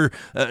speaking with her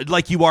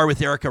like you are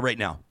with Erica right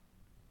now?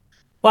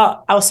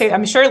 Well, I'll say,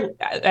 I'm sure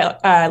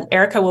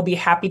Erica will be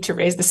happy to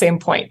raise the same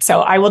point.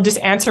 So I will just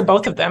answer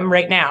both of them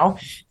right now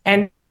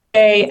and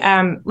say,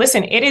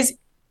 listen, it's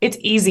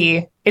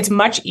easy. It's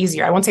much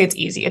easier. I won't say it's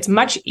easy. It's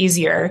much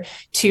easier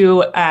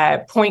to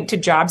point to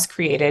jobs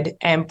created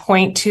and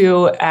point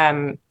to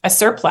a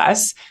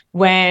surplus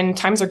when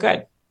times are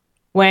good.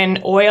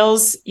 When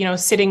oil's,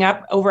 sitting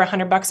up over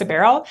 $100 a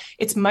barrel,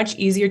 it's much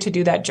easier to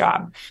do that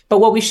job. But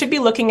what we should be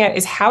looking at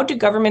is how do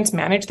governments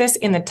manage this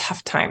in the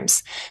tough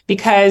times?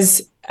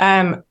 Because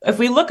if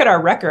we look at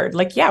our record,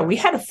 we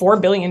had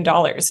 $4 billion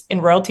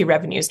in royalty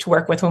revenues to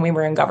work with when we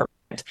were in government.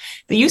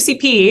 The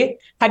UCP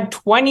had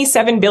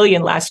 $27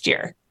 billion last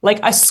year. Like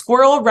a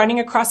squirrel running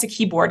across a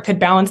keyboard could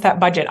balance that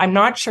budget. I'm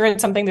not sure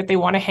it's something that they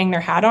want to hang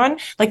their hat on.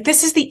 Like,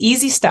 this is the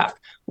easy stuff.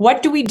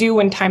 What do we do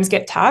when times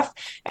get tough?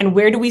 And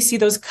where do we see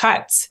those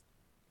cuts?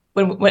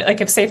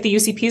 If the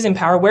UCP is in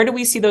power, where do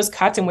we see those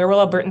cuts and where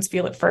will Albertans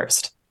feel it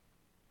first?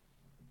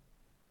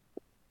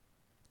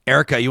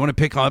 Erica, you want to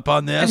pick up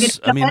on this?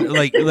 I mean,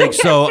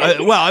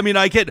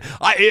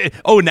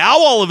 now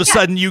all of a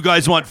sudden you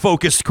guys want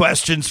focused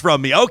questions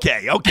from me.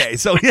 Okay.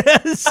 So,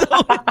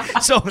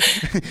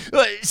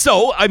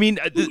 I mean,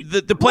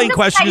 the plain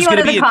question is going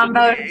to be,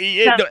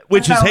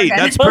 which is, hey,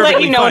 that's perfectly fine. We'll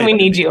let you know when we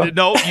need you.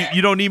 No,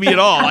 you don't need me at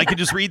all. I can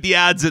just read the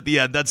ads at the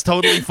end. That's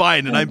totally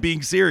fine, and I'm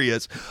being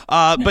serious.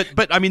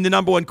 But I mean, the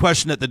number one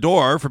question at the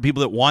door for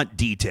people that want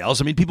details,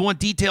 I mean, people want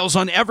details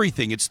on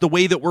everything. It's the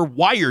way that we're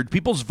wired.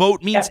 People's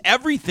vote means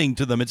everything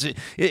to them.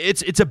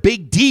 It's a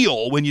big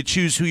deal when you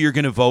choose who you're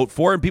going to vote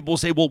for, and people will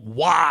say, well,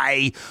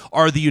 why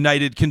are the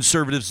United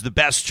Conservatives the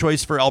best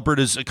choice for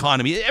Alberta's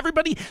economy?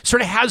 Everybody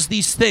sort of has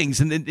these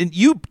things, and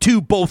you two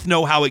both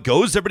know how it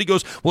goes. Everybody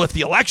goes, well, if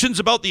the election's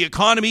about the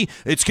economy,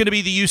 it's going to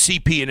be the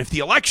UCP, and if the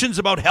election's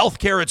about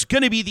healthcare, it's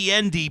going to be the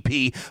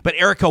NDP. But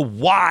Erica,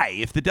 why?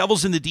 If the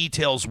devil's in the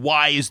details,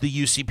 why is the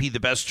UCP the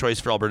best choice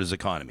for Alberta's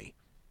economy?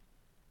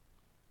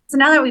 So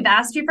now that we've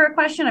asked you for a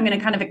question, I'm going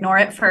to kind of ignore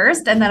it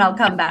first, and then I'll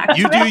come back.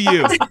 You do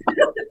you.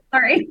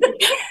 Sorry.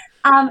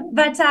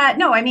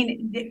 No, I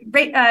mean,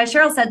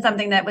 Cheryl said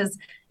something that was,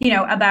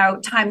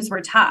 about times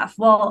were tough.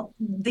 Well,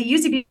 the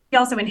UCP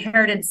also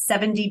inherited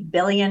 $70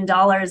 billion of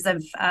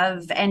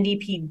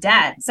NDP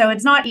debt. So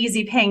it's not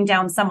easy paying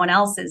down someone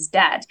else's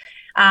debt.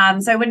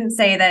 So I wouldn't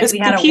say that we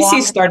had the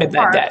PC started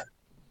that debt.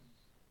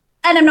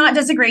 And I'm not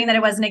disagreeing that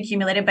it wasn't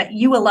accumulated, but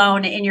you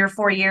alone in your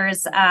 4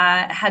 years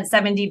had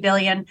 $70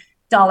 billion,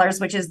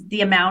 which is the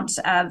amount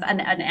of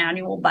an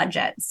annual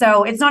budget.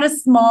 So it's not a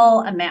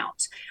small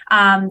amount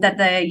that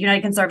the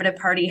United Conservative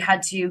Party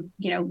had to,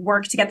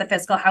 work to get the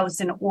fiscal house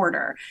in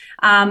order.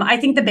 I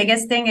think the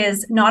biggest thing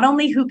is not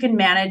only who can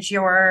manage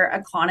your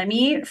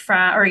economy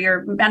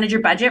manage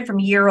your budget from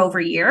year over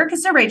year,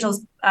 because to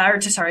Rachel's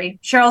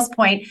Cheryl's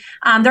point,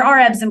 there are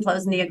ebbs and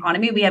flows in the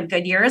economy. We have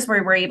good years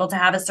where we're able to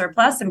have a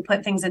surplus and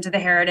put things into the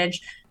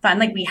Heritage Fund,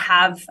 like we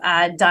have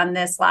done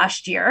this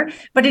last year.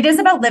 But it is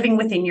about living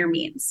within your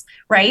means,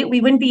 right?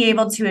 We wouldn't be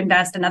able to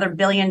invest another $1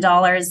 billion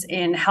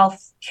in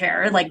health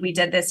care like we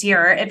did this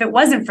year if it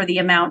wasn't for the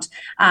amount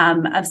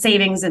of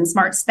savings and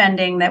smart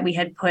spending that we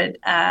had put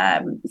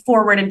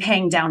forward in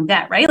paying down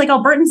debt, right? Like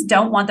Albertans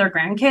don't want their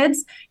grandkids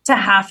to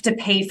have to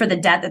pay for the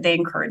debt that they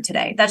incurred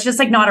today. That's just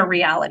like not a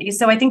reality.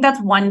 So I think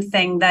that's one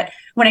thing that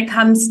when it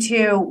comes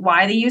to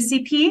why the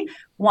UCP,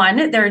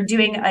 one, they're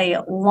doing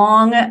a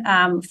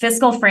long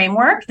fiscal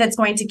framework that's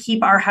going to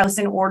keep our house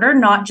in order,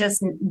 not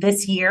just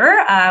this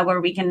year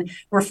where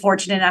we're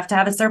fortunate enough to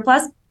have a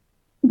surplus,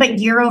 but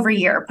year over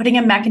year, putting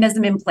a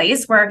mechanism in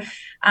place where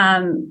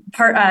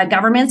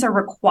governments are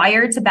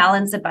required to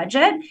balance a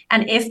budget.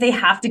 And if they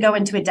have to go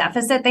into a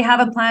deficit, they have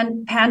a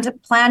plan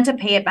to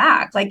pay it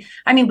back. Like,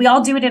 I mean, we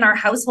all do it in our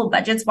household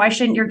budgets. Why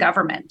shouldn't your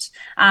government?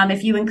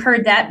 If you incur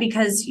debt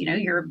because,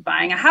 you're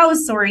buying a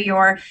house or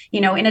you're,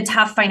 in a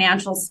tough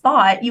financial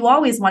spot, you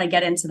always want to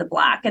get into the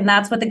black. And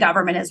that's what the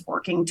government is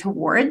working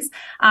towards.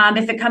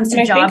 If it comes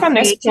to job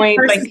creation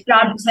versus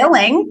job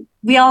killing,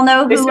 we all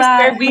know who.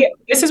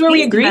 This is where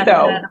we agree,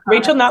 though.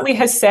 Rachel Notley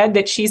has said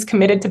that she's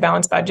committed to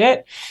balanced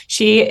budget.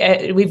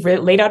 We've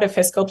laid out a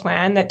fiscal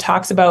plan that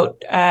talks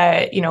about,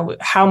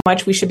 how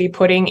much we should be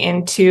putting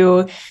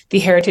into the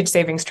Heritage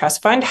Savings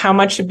Trust Fund, how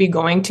much should be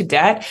going to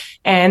debt,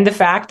 and the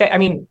fact that,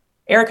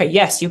 Erica,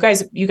 yes, you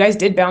guys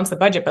did balance the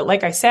budget, but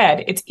like I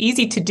said, it's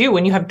easy to do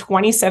when you have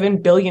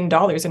 $27 billion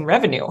in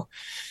revenue.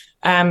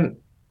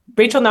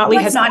 Rachel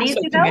Notley has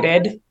also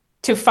committed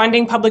to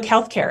funding public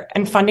health care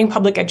and funding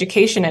public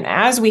education. And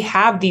as we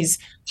have these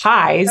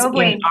highs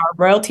in our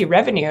royalty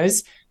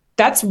revenues,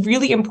 that's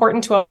really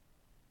important to us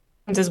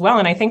as well.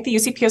 And I think the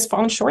UCP has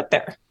fallen short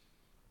there.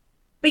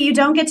 But you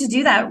don't get to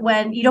do that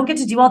when you don't get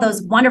to do all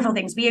those wonderful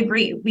things. We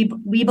agree.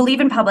 We believe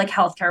in public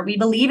health care. We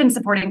believe in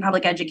supporting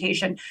public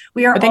education.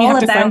 We are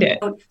all about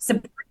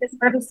supportive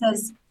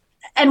services.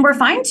 And we're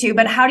fine too,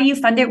 but how do you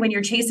fund it when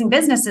you're chasing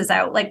businesses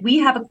out? Like we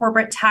have a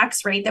corporate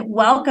tax rate that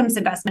welcomes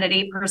investment at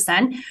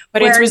 8%.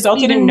 But it's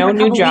resulted in no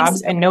new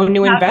jobs and no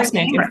new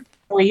investment in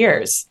 4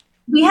 years.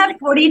 We have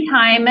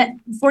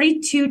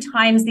 42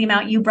 times the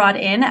amount you brought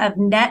in of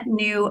net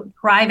new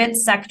private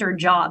sector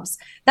jobs.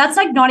 That's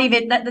like not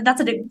even,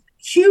 that's a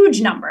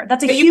huge number.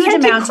 That's a huge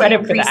amount to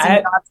increase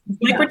in jobs.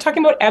 Like we're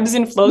talking about ebbs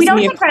and flows. We don't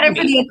take credit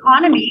for the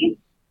economy.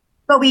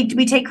 But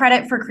we take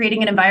credit for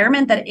creating an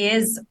environment that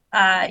is,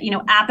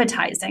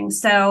 appetizing.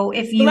 So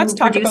if you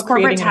reduce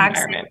corporate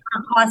tax and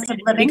cost of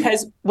living,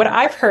 because what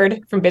I've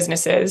heard from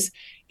businesses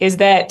is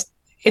that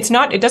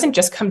it doesn't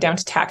just come down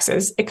to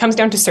taxes. It comes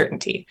down to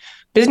certainty.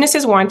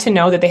 Businesses want to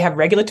know that they have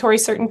regulatory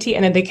certainty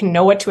and that they can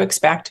know what to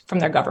expect from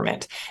their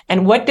government.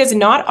 And what does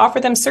not offer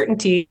them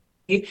certainty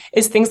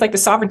is things like the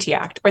Sovereignty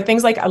Act, or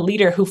things like a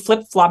leader who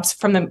flip-flops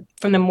from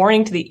the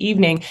morning to the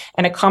evening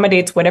and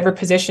accommodates whatever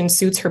position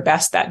suits her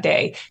best that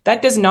day.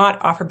 That does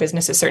not offer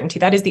businesses certainty.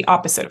 That is the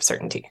opposite of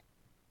certainty.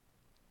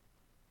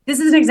 This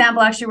is an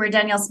example actually where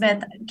Danielle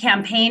Smith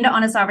campaigned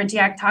on a Sovereignty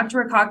Act, talked to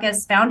her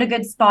caucus, found a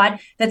good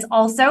spot. That's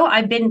also,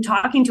 I've been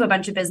talking to a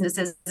bunch of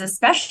businesses,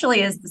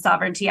 especially as the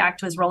Sovereignty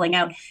Act was rolling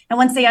out. And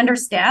once they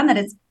understand that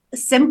it's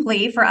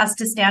simply for us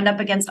to stand up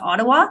against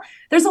Ottawa,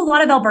 there's a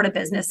lot of Alberta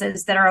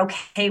businesses that are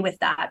okay with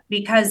that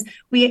because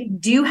we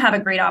do have a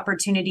great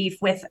opportunity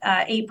with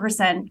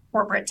 8%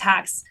 corporate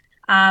tax.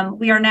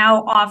 We are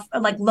now off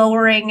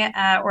lowering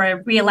or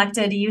a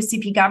re-elected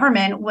UCP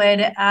government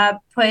would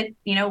put,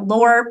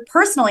 lower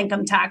personal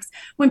income tax.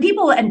 When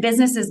people and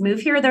businesses move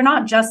here, they're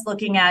not just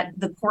looking at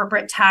the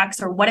corporate tax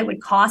or what it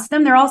would cost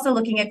them. They're also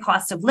looking at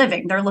cost of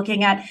living. They're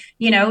looking at,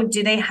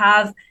 do they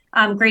have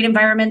great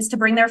environments to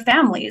bring their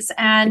families.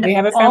 And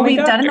all we've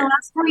done in the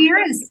last 4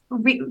 years,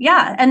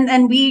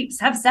 and we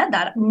have said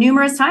that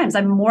numerous times.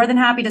 I'm more than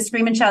happy to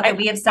scream and shout that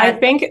we have said I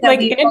think that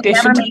we in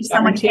addition never to make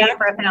someone pay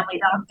for a family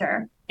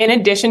doctor. In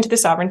addition to the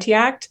Sovereignty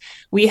Act,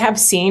 we have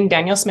seen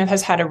Danielle Smith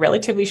has had a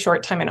relatively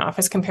short time in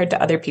office compared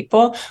to other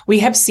people. We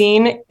have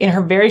seen in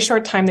her very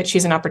short time that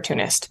she's an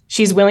opportunist.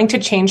 She's willing to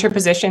change her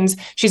positions.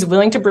 She's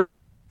willing to break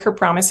her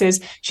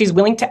promises. She's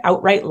willing to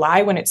outright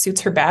lie when it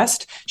suits her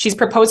best. She's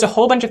proposed a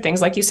whole bunch of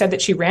things, like you said,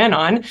 that she ran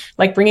on,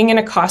 like bringing in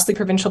a costly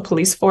provincial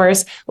police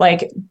force,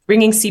 like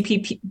bringing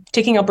CPP,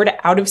 taking Alberta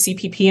out of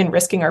CPP and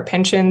risking our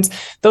pensions.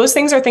 Those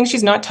things are things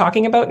she's not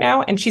talking about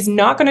now, and she's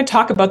not going to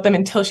talk about them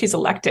until she's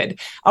elected.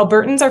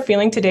 Albertans are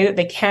feeling today that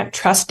they can't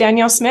trust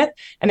Danielle Smith,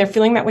 and they're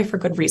feeling that way for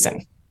good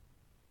reason.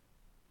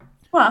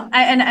 Well,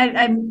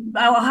 I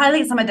will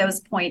highlight some of those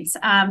points.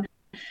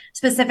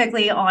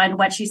 specifically on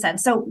what she said.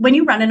 So when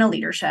you run in a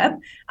leadership,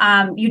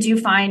 you do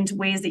find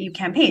ways that you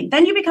campaign.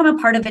 Then you become a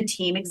part of a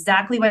team,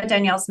 exactly what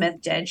Danielle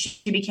Smith did.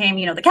 She became,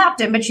 the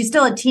captain, but she's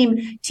still a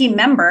team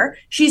member.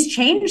 She's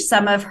changed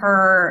some of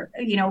her,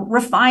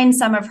 refined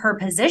some of her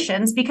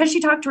positions because she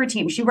talked to her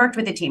team. She worked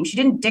with the team. She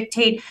didn't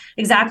dictate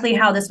exactly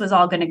how this was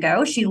all going to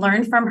go. She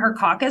learned from her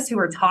caucus who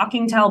were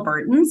talking to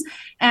Albertans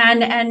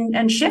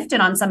and shifted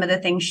on some of the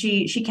things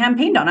she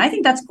campaigned on. I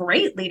think that's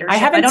great leadership. I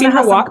haven't seen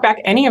her walk back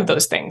any of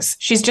those things.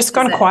 She's just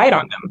gone quiet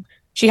on them.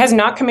 She has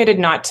not committed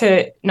not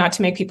to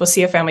make people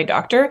see a family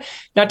doctor,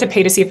 not to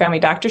pay to see a family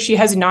doctor. She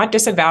has not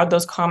disavowed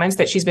those comments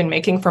that she's been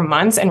making for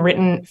months and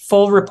written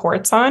full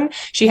reports on.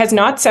 She has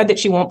not said that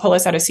she won't pull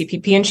us out of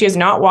CPP, and she has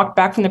not walked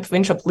back from the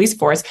provincial police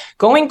force.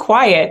 Going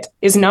quiet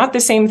is not the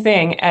same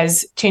thing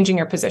as changing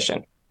your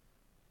position.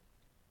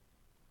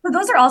 Well,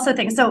 those are also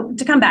things. So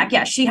to come back,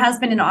 yes, she has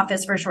been in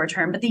office for a short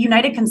term, but the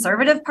United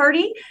Conservative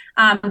Party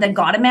that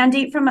got a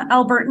mandate from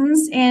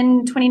Albertans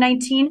in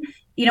 2019,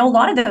 a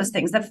lot of those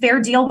things, the Fair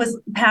Deal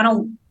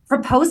panel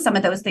proposed some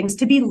of those things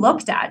to be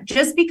looked at.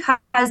 Just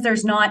because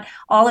there's not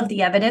all of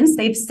the evidence,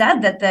 they've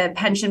said that the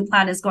pension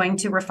plan is going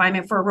to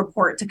refinement for a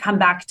report to come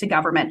back to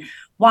government.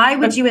 Why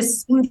would you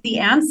assume the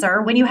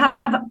answer when you have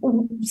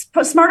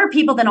smarter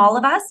people than all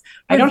of us?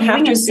 I don't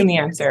have to assume the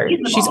answer.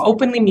 She's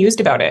openly mused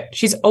about it.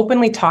 She's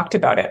openly talked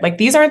about it. Like,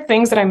 these aren't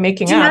things that I'm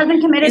making up. She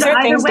hasn't committed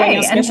either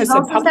way, and she's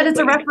also said it's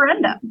a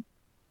referendum.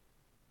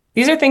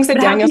 These are things that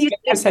Danielle Smith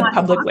has said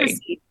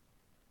publicly,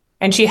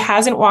 and she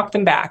hasn't walked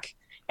them back.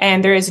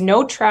 And there is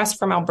no trust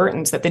from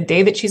Albertans that the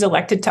day that she's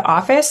elected to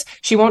office,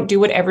 she won't do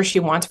whatever she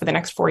wants for the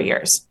next 4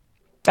 years.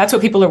 That's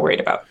what people are worried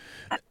about.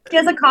 She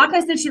has a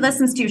caucus that she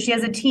listens to. She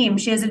has a team.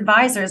 She has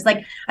advisors.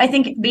 Like, I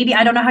think maybe,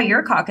 I don't know how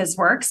your caucus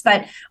works,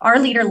 but our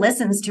leader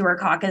listens to her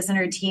caucus and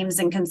her teams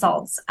and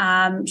consults.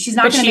 She's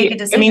not going to make a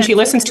decision. I mean, she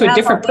listens to a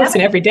different person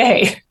every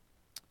day.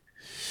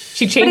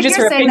 She changes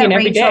her opinion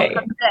every day.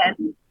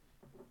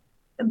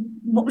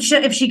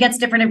 If she gets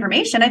different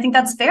information, I think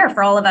that's fair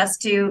for all of us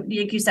to,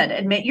 like you said,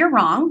 admit you're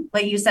wrong.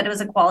 Like you said, it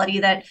was a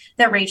quality that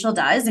Rachel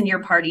does and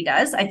your party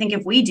does. I think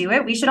if we do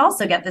it, we should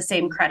also get the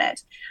same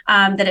credit,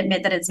 that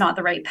admit that it's not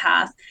the right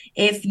path.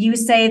 If you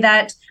say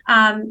that,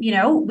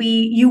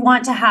 you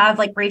want to have,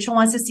 like Rachel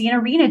wants to see an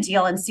arena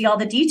deal and see all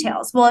the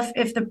details. Well,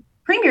 if the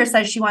Premier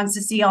says she wants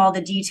to see all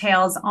the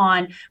details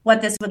on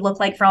what this would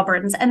look like for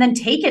Albertans and then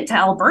take it to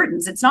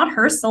Albertans. It's not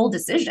her sole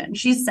decision.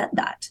 She said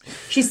that.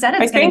 She said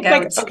it's going to go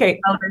to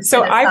Albertans.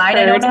 So I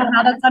don't know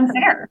how that's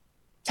unfair.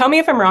 Tell me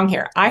if I'm wrong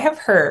here. I have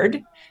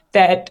heard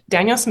that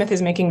Danielle Smith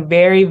is making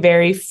very,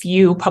 very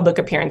few public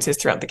appearances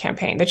throughout the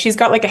campaign, that she's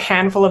got like a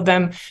handful of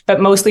them, but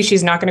mostly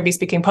she's not going to be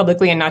speaking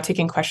publicly and not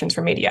taking questions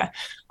from media.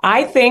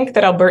 I think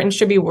that Albertans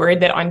should be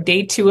worried that on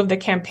day 2 of the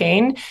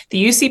campaign,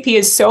 the UCP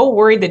is so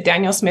worried that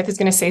Danielle Smith is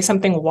going to say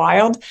something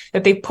wild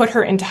that they put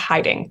her into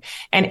hiding.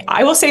 And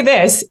I will say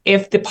this,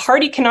 if the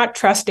party cannot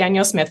trust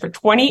Danielle Smith for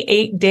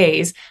 28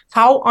 days,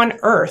 how on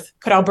earth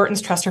could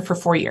Albertans trust her for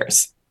 4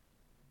 years?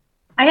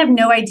 I have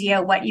no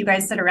idea what you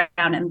guys sit around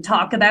and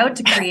talk about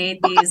to create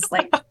these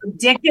like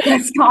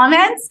ridiculous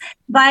comments.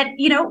 But,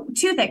 2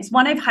 things.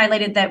 One, I've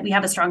highlighted that we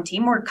have a strong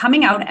team. We're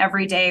coming out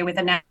every day with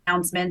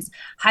announcements,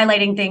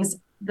 highlighting things.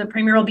 The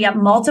Premier will be up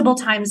multiple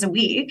times a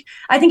week.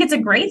 I think it's a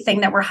great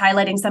thing that we're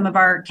highlighting some of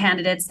our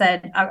candidates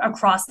that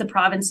across the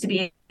province to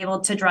be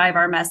able to drive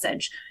our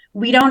message.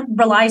 We don't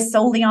rely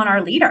solely on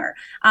our leader.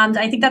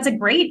 I think that's a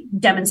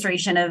great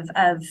demonstration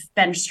of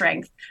bench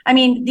strength. I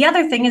mean, the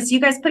other thing is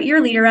you guys put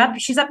your leader up.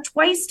 She's up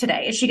twice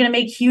today. Is she going to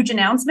make huge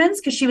announcements?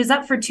 Because she was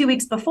up for 2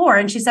 weeks before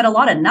and she said a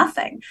lot of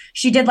nothing.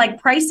 She did like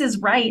Price is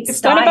Right.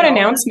 It's not about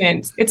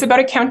announcements. It's about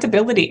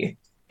accountability.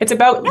 It's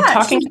about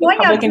talking to the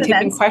public and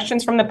taking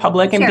questions from the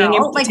public and being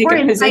able to take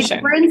a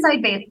position. We're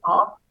inside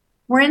baseball.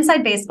 We're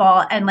inside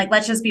baseball, and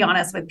let's just be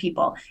honest with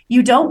people.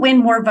 You don't win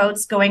more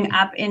votes going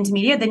up into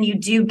media than you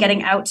do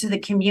getting out to the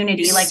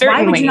community.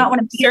 Why would you not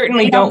want to be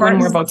certainly don't win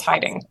more votes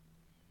hiding?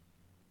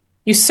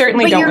 You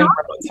certainly don't win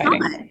more votes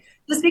hiding.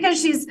 Just because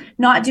she's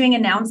not doing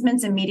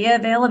announcements and media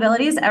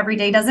availabilities every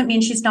day doesn't mean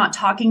she's not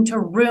talking to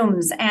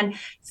rooms and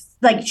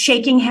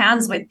shaking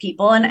hands with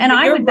people. And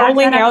I would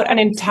rolling out an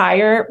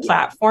entire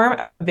platform,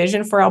 a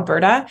vision for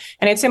Alberta.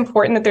 And it's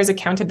important that there's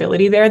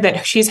accountability there,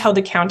 that she's held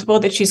accountable,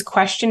 that she's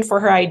questioned for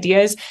her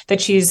ideas, that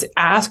she's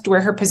asked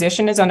where her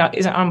position is on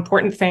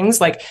important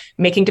things like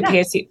making to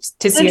pay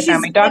to see a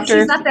family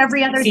doctor,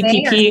 every other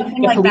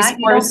CPP, the police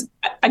force.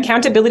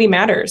 Accountability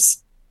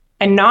matters.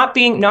 And not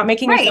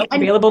making yourself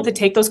available to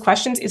take those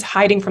questions is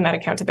hiding from that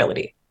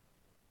accountability.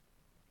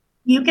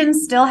 You can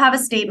still have a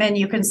statement.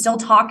 You can still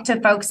talk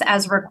to folks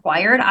as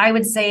required. I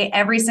would say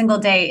every single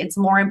day, it's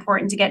more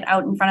important to get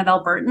out in front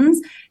of Albertans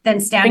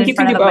than stand in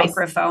front of a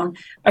microphone.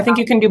 I think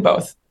you can do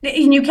both.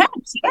 And you can.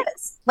 She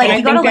is.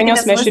 I think Danielle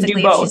Smith should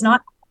do both. She's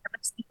not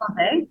every single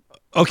day.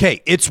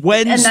 Okay, it's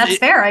Wednesday, and that's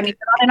fair. I mean,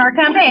 you're not in our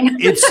campaign.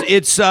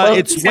 It's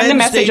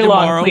Wednesday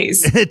tomorrow.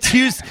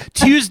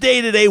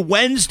 Tuesday today,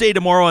 Wednesday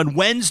tomorrow, on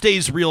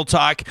Wednesday's Real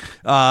Talk.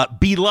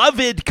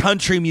 Beloved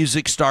country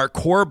music star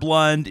Corb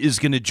Lund is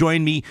going to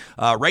join me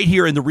right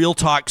here in the Real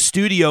Talk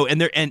studio,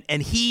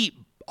 and he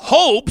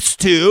hopes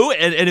to,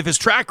 and if his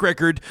track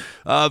record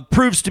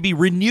proves to be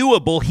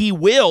renewable, he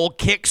will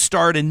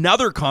kickstart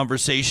another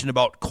conversation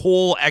about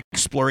coal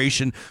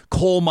exploration,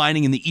 coal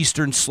mining in the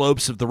eastern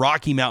slopes of the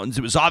Rocky Mountains.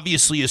 It was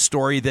obviously a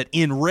story that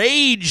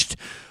enraged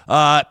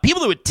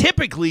people that would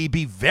typically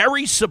be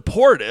very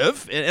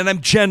supportive, and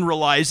I'm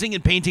generalizing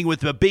and painting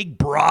with a big,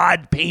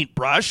 broad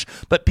paintbrush,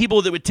 but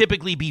people that would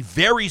typically be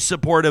very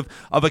supportive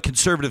of a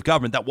conservative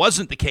government. That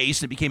wasn't the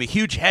case, and it became a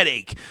huge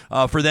headache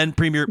for then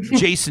Premier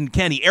Jason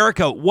Kenney.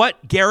 Erica,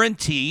 what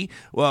guarantee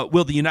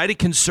will the United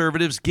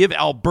Conservatives give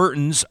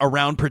Albertans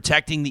around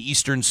protecting the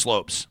eastern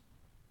slopes?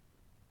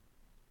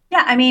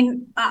 Yeah, I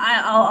mean,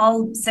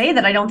 I'll say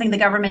that I don't think the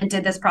government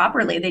did this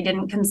properly. They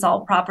didn't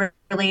consult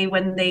properly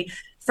when they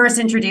first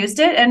introduced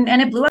it, and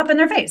it blew up in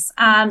their face.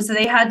 So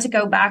they had to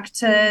go back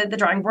to the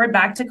drawing board,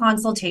 back to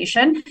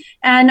consultation.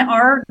 And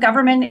our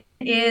government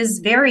is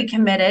very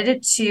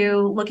committed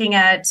to looking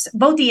at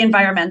both the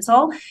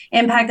environmental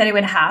impact that it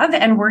would have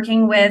and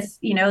working with,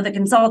 the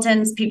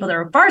consultants, people that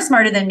are far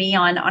smarter than me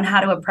on how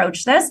to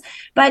approach this.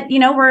 But,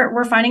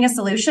 we're finding a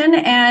solution.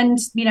 And,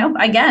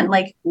 again,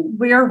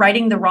 we're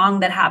righting the wrong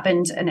that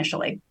happened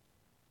initially.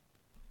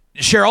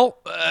 Cheryl,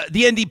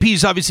 the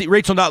NDP's obviously,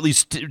 Rachel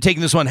Notley's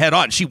taking this one head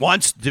on. She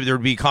wants there to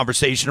be a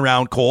conversation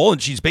around coal,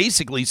 and she's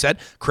basically said,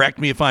 correct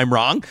me if I'm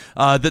wrong,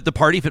 that the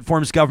party, if it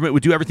forms government,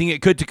 would do everything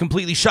it could to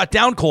completely shut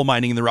down coal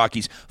mining in the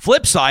Rockies.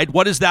 Flip side,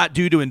 what does that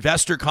do to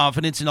investor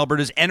confidence in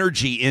Alberta's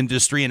energy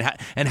industry,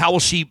 and how will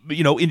she,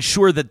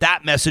 ensure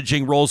that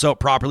messaging rolls out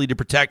properly to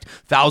protect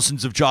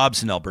thousands of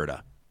jobs in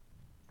Alberta?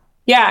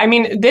 Yeah, I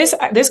mean,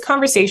 this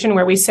conversation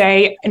where we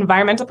say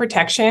environmental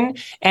protection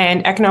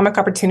and economic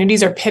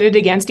opportunities are pitted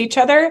against each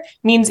other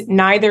means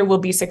neither will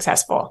be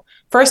successful.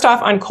 First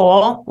off, on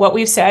coal, what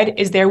we've said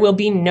is there will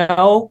be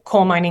no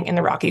coal mining in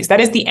the Rockies.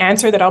 That is the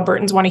answer that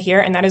Albertans want to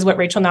hear, and that is what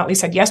Rachel Notley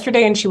said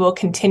yesterday, and she will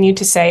continue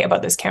to say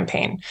about this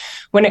campaign.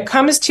 When it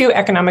comes to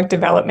economic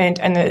development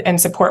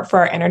and support for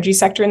our energy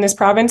sector in this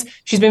province,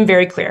 she's been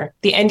very clear.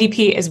 The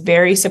NDP is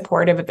very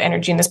supportive of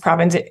energy in this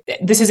province.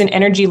 This is an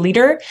energy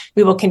leader.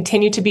 We will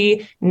continue to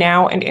be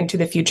now and into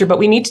the future, but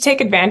we need to take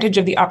advantage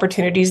of the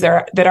opportunities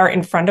that are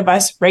in front of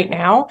us right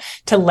now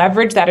to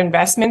leverage that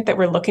investment that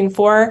we're looking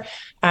for.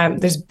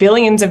 There's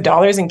billions of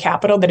dollars in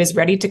capital that is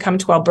ready to come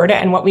to Alberta,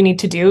 and what we need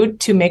to do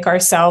to make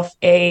ourselves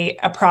a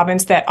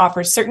province that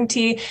offers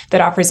certainty,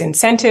 that offers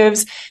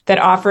incentives, that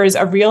offers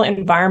a real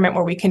environment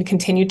where we can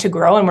continue to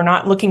grow, and we're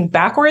not looking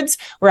backwards,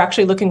 we're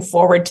actually looking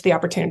forward to the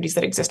opportunities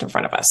that exist in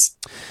front of us.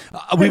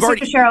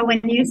 Cheryl,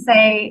 when you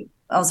say,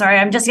 oh, sorry,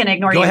 I'm just going to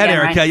ignore you. Go ahead,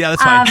 again, Erica. Ryan. Yeah,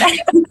 that's fine.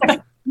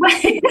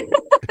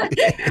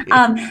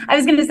 I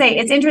was going to say,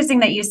 it's interesting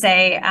that you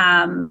say,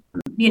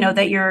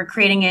 that you're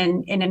creating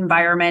an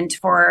environment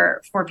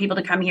for people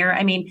to come here.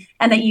 I mean,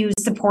 and that you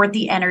support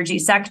the energy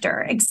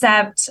sector.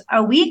 Except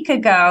a week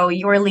ago,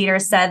 your leader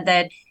said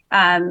that,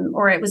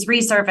 or it was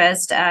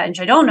resurfaced, and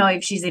I don't know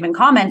if she's even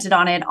commented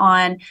on it,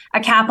 on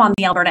a cap on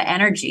the Alberta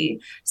energy.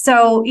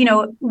 So,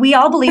 we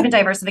all believe in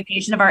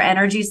diversification of our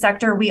energy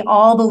sector. We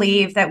all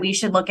believe that we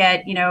should look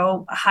at,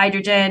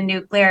 hydrogen,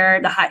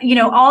 nuclear,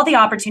 all the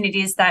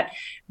opportunities that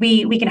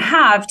we can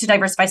have to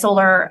diversify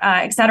solar,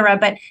 et cetera.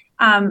 But,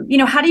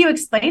 how do you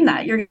explain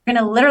that? You're going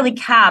to literally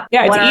cap.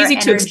 Yeah, it's easy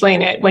to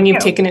explain it when you've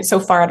taken it so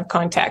far out of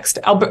context.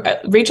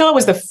 Rachel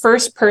was the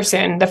first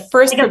person, the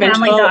first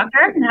provincial family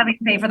doctor and having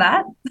to pay for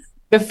that.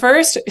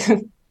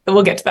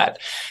 We'll get to that.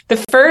 The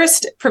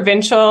first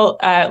provincial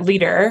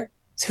leader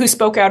who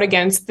spoke out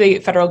against the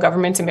federal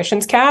government's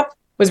emissions cap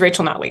was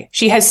Rachel Notley.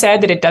 She has said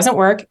that it doesn't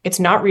work. It's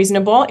not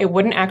reasonable. It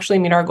wouldn't actually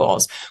meet our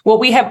goals. What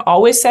we have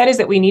always said is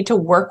that we need to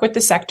work with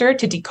the sector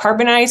to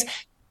decarbonize,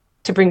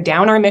 to bring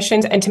down our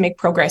emissions, and to make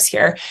progress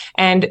here.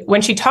 And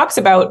when she talks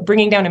about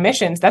bringing down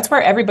emissions, that's where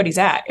everybody's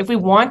at. If we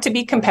want to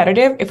be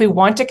competitive, if we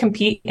want to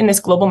compete in this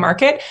global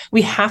market,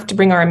 we have to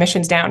bring our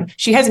emissions down.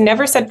 She has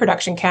never said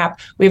production cap.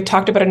 We have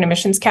talked about an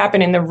emissions cap,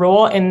 and in the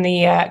role in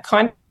the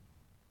context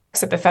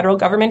that the federal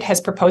government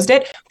has proposed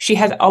it, she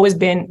has always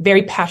been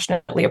very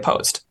passionately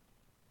opposed.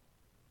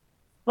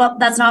 Well,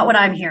 that's not what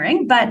I'm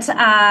hearing, but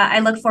I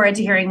look forward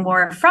to hearing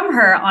more from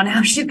her on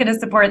how she's going to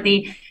support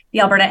the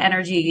Alberta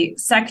energy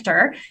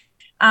sector.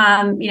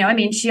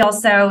 She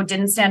also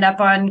didn't stand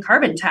up on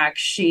carbon tax.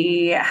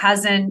 She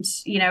hasn't,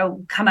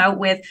 come out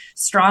with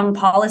strong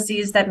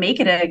policies that make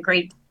it a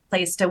great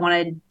place to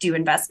want to do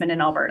investment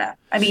in Alberta.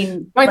 I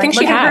think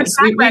she has.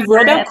 We've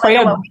rolled out we've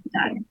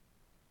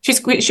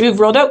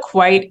rolled out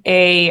quite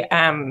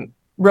a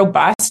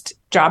robust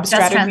job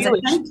strategy,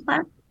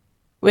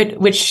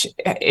 which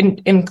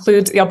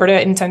includes the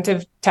Alberta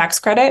Incentive tax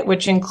credit,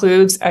 which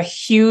includes a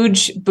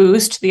huge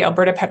boost to the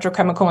Alberta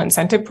Petrochemical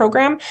Incentive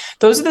Program.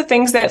 Those are the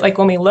things that, like,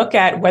 when we look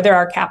at whether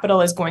our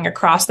capital is going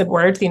across the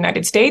border to the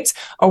United States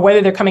or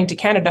whether they're coming to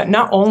Canada,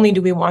 not only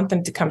do we want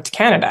them to come to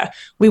Canada,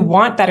 we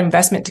want that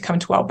investment to come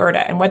to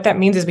Alberta. And what that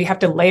means is we have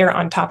to layer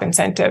on top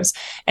incentives.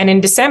 And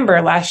in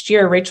December last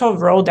year, Rachel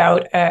rolled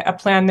out a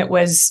plan that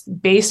was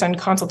based on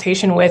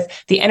consultation with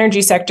the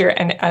energy sector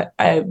and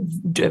a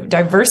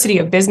diversity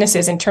of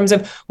businesses in terms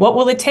of what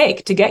will it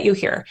take to get you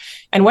here.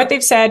 And what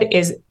they've said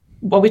is,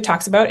 what we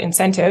talks about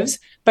incentives,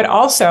 but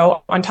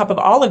also on top of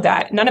all of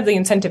that, none of the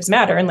incentives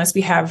matter unless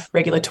we have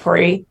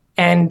regulatory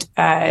and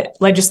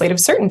legislative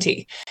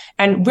certainty.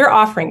 And we're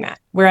offering that.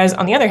 Whereas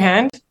on the other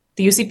hand,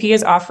 the UCP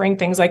is offering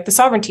things like the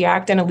Sovereignty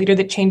Act and a leader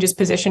that changes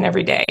position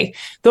every day.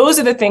 Those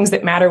are the things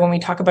that matter when we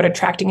talk about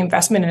attracting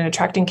investment and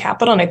attracting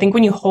capital. And I think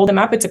when you hold them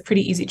up, it's a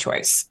pretty easy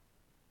choice.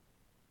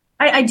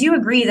 I do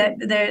agree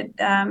that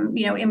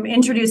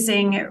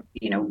introducing,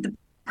 the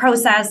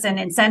process and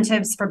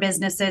incentives for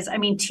businesses. I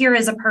mean, TIER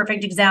is a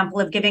perfect example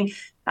of giving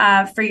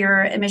for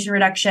your emission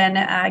reduction,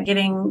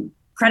 giving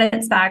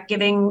credits back,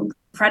 giving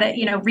credit,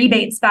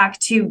 rebates back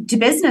to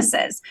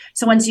businesses.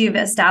 So once you've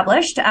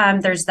established,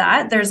 there's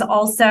that. There's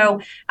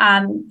also,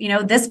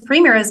 this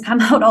premier has come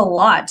out a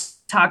lot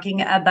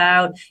talking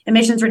about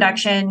emissions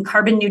reduction,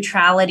 carbon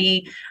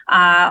neutrality,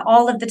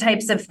 all of the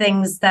types of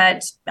things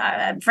that,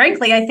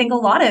 frankly, I think a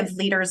lot of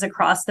leaders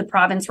across the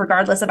province,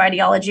 regardless of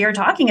ideology, are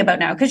talking about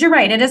now. Because you're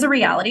right, it is a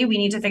reality. We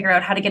need to figure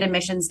out how to get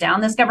emissions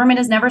down. This government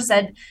has never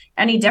said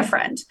any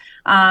different.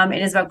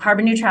 It is about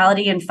carbon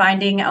neutrality and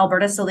finding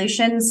Alberta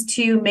solutions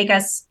to make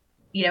us,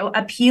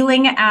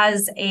 appealing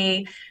as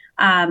a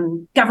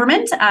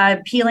government,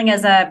 appealing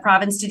as a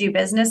province to do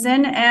business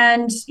in,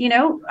 and,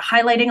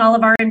 highlighting all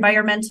of our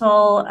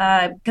environmental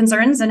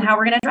concerns and how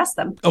we're going to address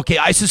them. Okay,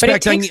 I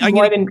suspect Sorry,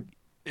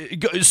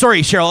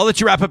 Cheryl, I'll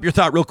let you wrap up your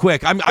thought real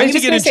quick. I'm going to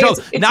get in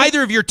trouble.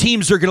 Neither of your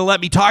teams are going to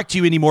let me talk to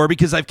you anymore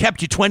because I've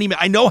kept you 20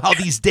 minutes. I know how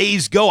these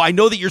days go. I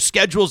know that your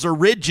schedules are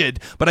rigid,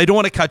 but I don't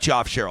want to cut you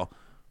off, Cheryl.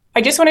 I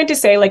just wanted to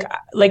say, like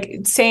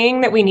saying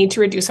that we need to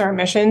reduce our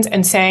emissions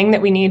and saying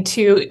that we need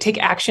to take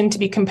action to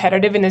be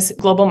competitive in this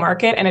global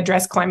market and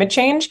address climate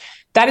change,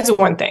 that is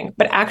one thing.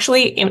 But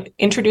actually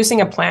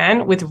introducing a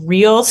plan with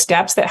real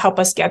steps that help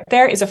us get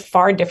there is a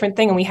far different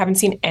thing. And we haven't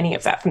seen any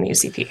of that from the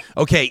UCP.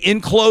 Okay,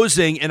 in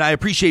closing, and I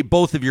appreciate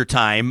both of your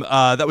time.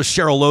 That was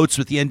Cheryl Oates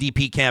with the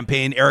NDP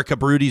campaign, Erica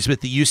Baroudis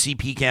with the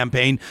UCP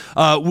campaign.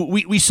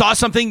 We saw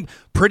something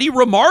pretty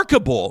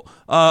remarkable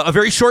a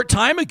very short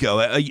time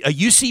ago. A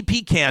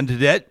UCP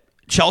candidate,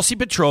 Chelsea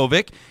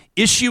Petrovic,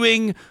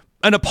 issuing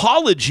an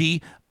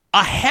apology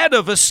ahead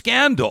of a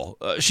scandal.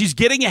 She's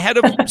getting ahead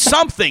of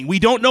something. We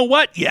don't know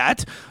what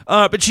yet.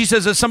 But she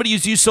says, as somebody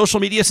who's used social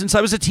media since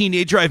I was a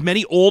teenager, I have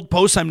many old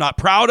posts I'm not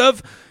proud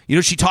of.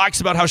 She talks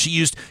about how she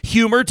used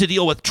humor to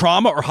deal with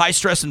trauma or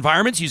high-stress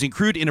environments, using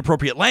crude,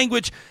 inappropriate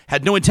language,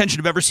 had no intention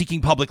of ever seeking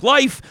public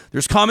life.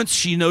 There's comments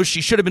she knows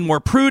she should have been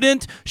more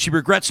prudent. She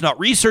regrets not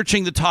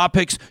researching the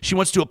topics. She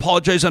wants to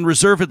apologize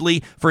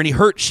unreservedly for any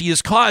hurt she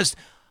has caused.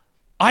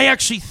 I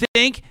actually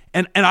think,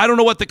 and I don't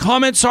know what the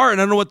comments are, and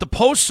I don't know what the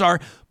posts are,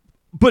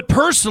 but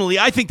personally,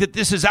 I think that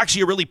this is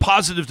actually a really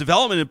positive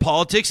development in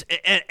politics,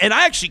 and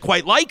I actually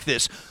quite like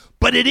this.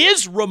 But it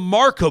is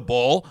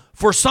remarkable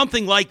for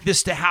something like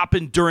this to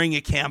happen during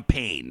a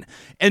campaign.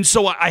 And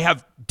so I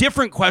have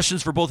different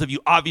questions for both of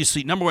you.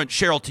 Obviously, number one,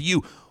 Cheryl, to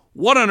you,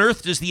 what on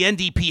earth does the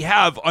NDP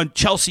have on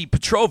Chelsea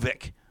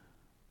Petrovic?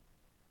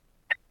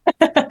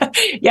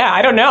 Yeah,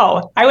 I don't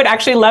know. I would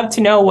actually love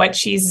to know what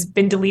she's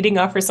been deleting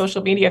off her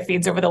social media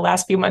feeds over the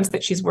last few months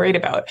that she's worried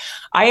about.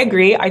 I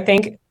agree. I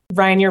think,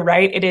 Ryan, you're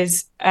right. It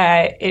is.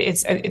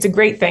 It's a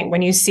great thing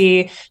when you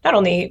see not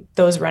only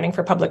those running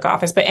for public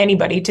office, but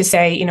anybody to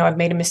say, I've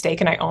made a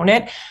mistake and I own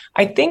it.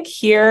 I think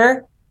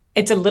here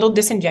it's a little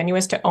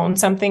disingenuous to own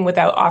something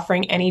without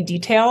offering any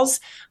details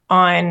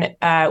on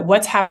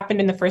what's happened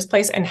in the first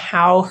place and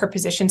how her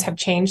positions have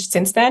changed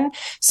since then.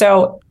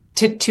 So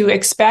to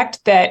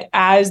expect that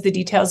as the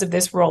details of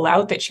this roll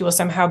out, that she will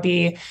somehow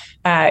be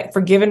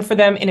forgiven for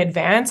them in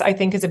advance, I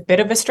think is a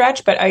bit of a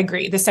stretch. But I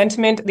agree. The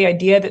sentiment, the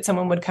idea that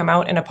someone would come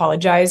out and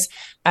apologize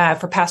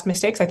for past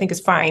mistakes, I think is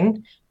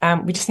fine.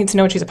 We just need to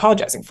know what she's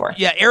apologizing for.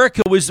 Yeah,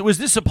 Erica, was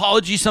this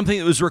apology something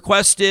that was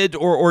requested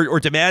or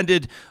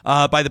demanded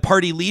by the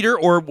party leader,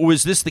 or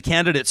was this the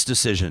candidate's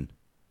decision?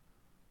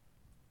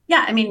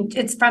 Yeah, I mean,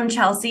 it's from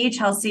Chelsea.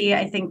 Chelsea,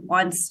 I think,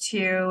 wants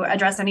to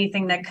address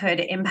anything that could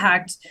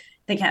impact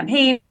the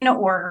campaign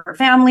or her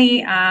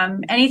family,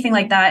 anything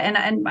like that.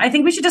 And I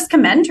think we should just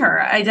commend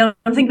her. I don't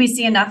think we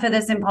see enough of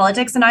this in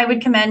politics. And I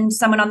would commend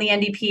someone on the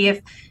NDP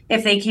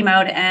if they came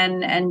out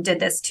and did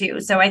this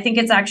too. So I think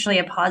it's actually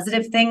a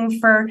positive thing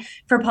for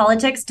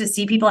politics to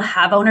see people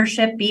have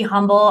ownership, be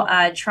humble,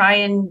 try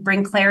and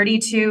bring clarity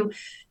to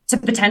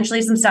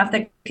potentially some stuff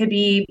that could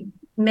be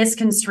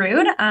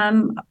misconstrued.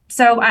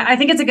 So I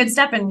think it's a good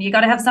step, and you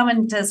got to have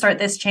someone to start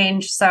this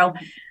change. So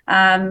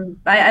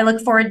I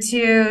look forward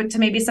to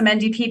maybe some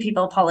NDP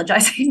people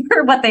apologizing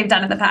for what they've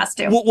done in the past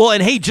too. Well,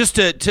 and hey, just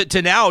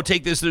to now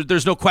take this,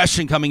 there's no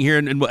question coming here,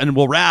 and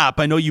we'll wrap.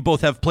 I know you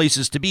both have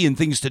places to be and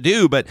things to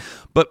do, but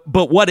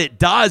what it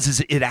does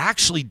is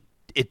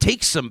it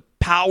takes some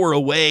power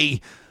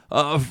away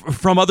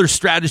from other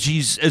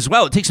strategies as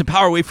well. It takes some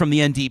power away from the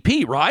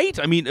NDP, right?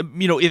 I mean,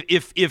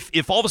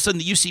 if all of a sudden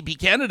the UCP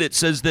candidate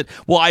says that,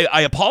 well,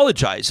 I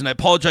apologize, and I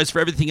apologize for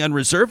everything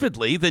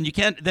unreservedly, then you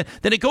can't. Then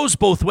it goes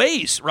both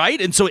ways,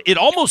 right? And so it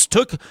almost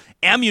took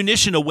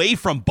ammunition away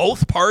from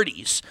both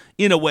parties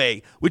in a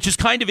way, which is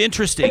kind of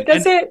interesting.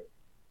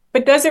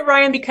 But does it,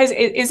 Ryan? Because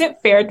is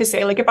it fair to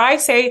say, like, if I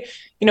say,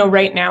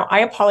 right now, I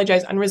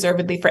apologize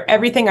unreservedly for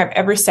everything I've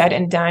ever said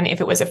and done,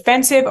 if it was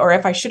offensive or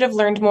if I should have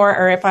learned more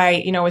or if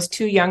I, was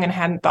too young and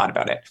hadn't thought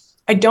about it.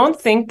 I don't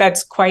think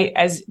that's quite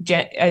as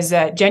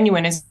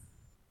genuine as it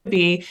would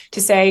be to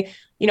say,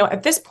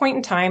 at this point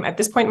in time, at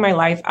this point in my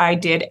life, I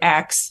did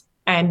X.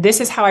 And this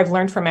is how I've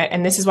learned from it,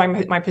 and this is why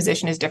my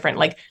position is different.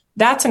 Like,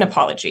 that's an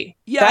apology.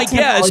 Yeah, I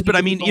guess, but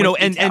I mean,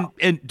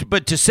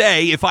 but to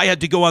say, if I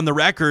had to go on the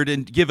record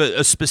and give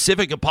a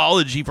specific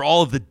apology for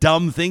all of the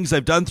dumb things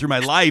I've done through my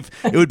life,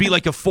 it would be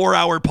like a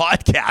 4-hour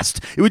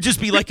podcast. It would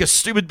just be like a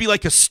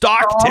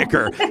stock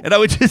ticker, and I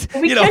would just,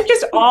 we can't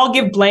just all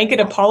give blanket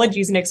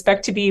apologies and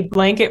expect to be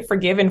blanket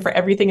forgiven for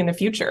everything in the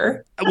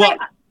future. Well.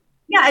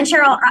 Yeah, and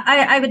Cheryl,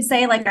 I would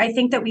say, I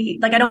think that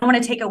I don't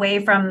want to take away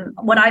from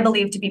what I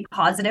believe to be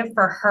positive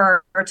for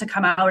her to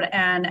come out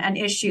and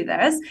issue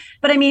this.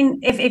 But I mean,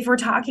 if we're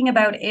talking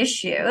about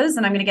issues,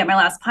 and I'm going to get my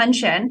last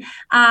punch in,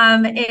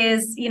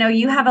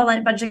 you have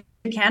a bunch of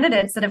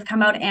candidates that have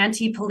come out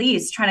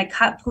anti-police, trying to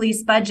cut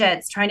police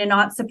budgets, trying to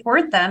not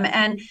support them.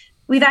 And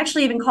we've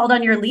actually even called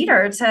on your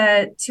leader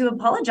to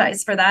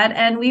apologize for that,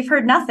 and we've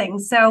heard nothing.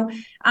 So,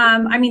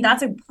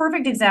 that's a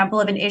perfect example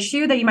of an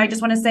issue that you might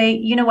just want to say,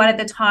 you know what, at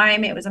the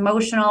time it was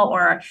emotional,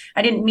 or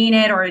I didn't mean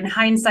it, or in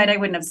hindsight I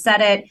wouldn't have said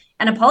it,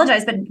 and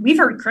apologize. But we've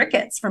heard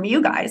crickets from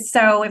you guys.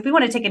 So if we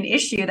want to take an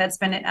issue that's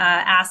been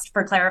asked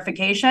for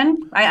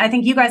clarification, I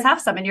think you guys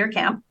have some in your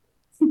camp.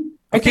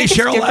 Okay,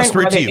 Cheryl, last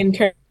word to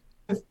you.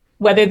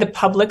 Whether the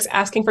public's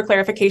asking for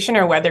clarification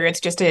or whether it's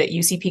just a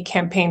UCP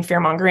campaign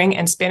fear-mongering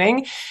and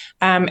spinning.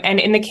 And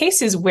in the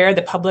cases where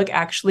the public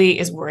actually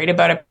is worried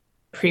about a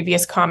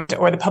previous comment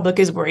or the public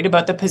is worried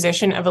about the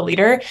position of a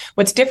leader,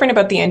 what's different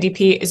about the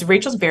NDP is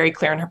Rachel's very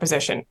clear on her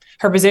position.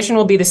 Her position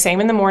will be the same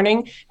in the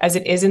morning as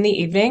it is in the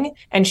evening,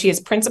 and she is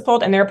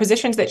principled, and there are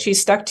positions that she's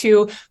stuck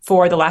to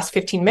for the last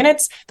 15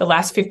 minutes, the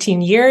last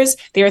 15 years.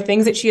 They are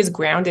things that she is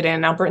grounded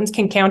in, and Albertans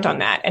can count on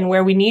that. And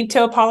where we need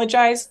to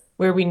apologize,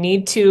 where we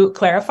need to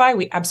clarify,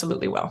 we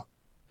absolutely will.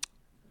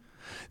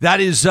 That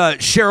is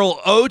Cheryl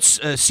Oates,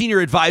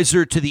 senior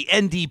advisor to the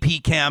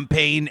NDP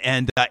campaign,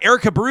 and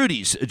Erica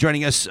Baruti's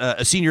joining us,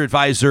 a senior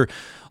advisor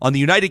on the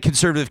United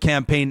Conservative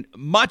campaign.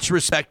 Much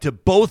respect to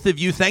both of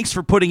you. Thanks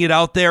for putting it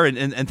out there,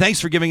 and thanks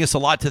for giving us a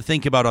lot to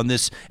think about on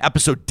this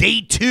episode, day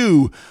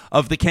 2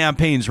 of the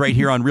campaigns right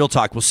here on Real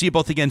Talk. We'll see you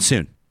both again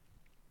soon.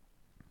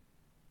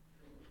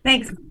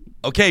 Thanks.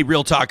 Okay,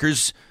 Real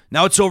Talkers.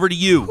 Now it's over to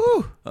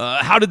you.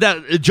 How did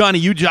that,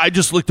 Johnny? I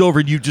just looked over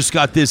and you just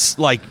got this.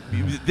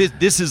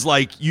 This is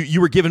like you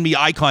were giving me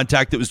eye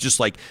contact. That was just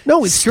like,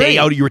 no, it's stay great.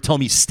 Out. You were telling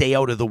me stay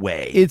out of the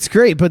way. It's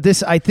great, but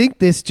I think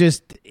this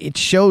it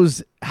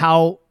shows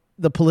how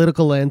the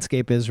political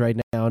landscape is right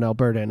now in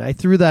Alberta. And I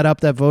threw that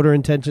up, that voter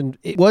intention.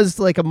 It was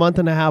like a month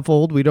and a half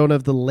old. We don't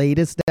have the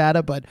latest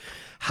data, but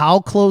how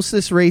close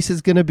this race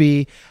is going to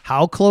be,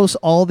 how close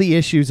all the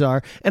issues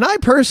are, and I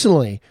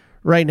personally,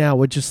 right now,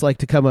 would just like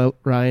to come out,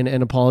 Ryan,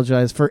 and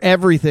apologize for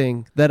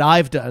everything that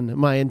I've done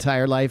my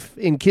entire life.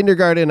 In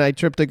kindergarten, I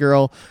tripped a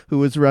girl who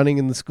was running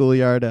in the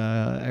schoolyard.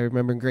 I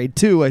remember in grade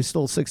 2, I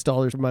stole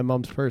 $6 from my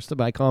mom's purse to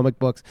buy comic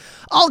books.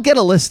 I'll get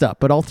a list up,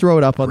 but I'll throw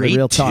it up on the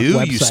Real Talk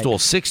website. You stole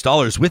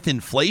 $6 with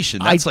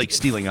inflation. That's like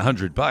stealing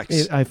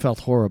 $100. I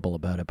felt horrible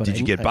about it. But did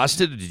you get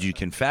busted? Did you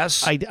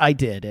confess? I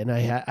did, and I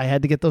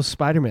had to get those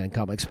Spider-Man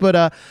comics. But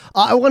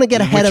I want to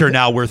get ahead of... Which are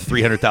now worth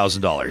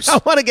 $300,000.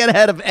 I want to get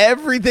ahead of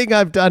everything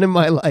I've done in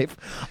my life.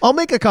 I'll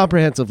make a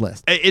comprehensive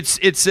list.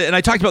 It's and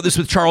I talked about this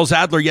with Charles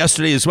Adler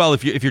yesterday as well.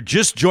 If you're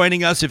just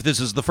joining us, if this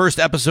is the first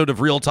episode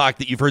of Real Talk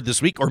that you've heard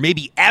this week, or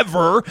maybe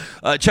ever,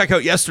 check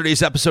out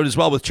yesterday's episode as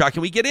well with Chuck,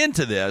 and we get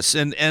into this.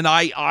 And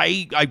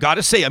I got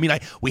to say,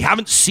 we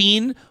haven't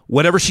seen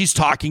whatever she's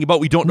talking about.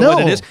 We don't know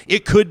what it is.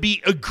 It could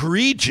be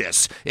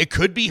egregious. It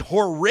could be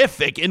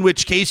horrific, in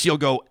which case you'll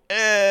go,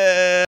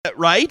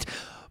 right?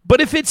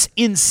 But if it's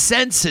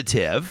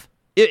insensitive,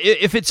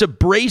 if it's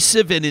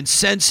abrasive and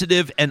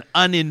insensitive and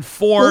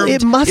uninformed,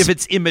 if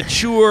it's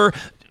immature,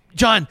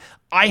 John,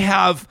 I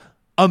have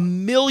a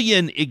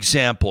million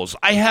examples.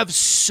 I have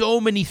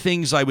so many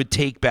things I would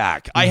take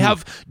back. I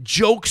have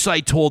jokes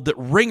I told that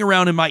ring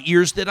around in my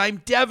ears that I'm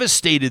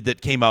devastated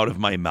that came out of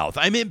my mouth.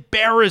 I'm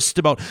embarrassed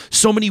about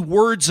so many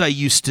words I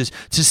used to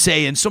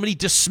say and so many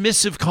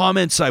dismissive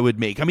comments I would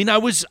make. I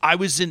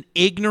was an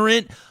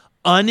ignorant,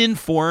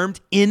 uninformed,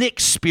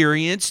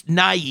 inexperienced,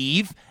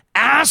 naive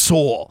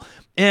asshole.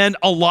 And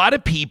a lot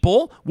of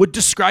people would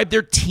describe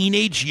their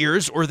teenage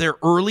years or their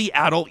early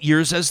adult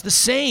years as the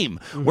same,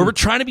 where we're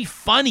trying to be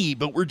funny,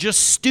 but we're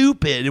just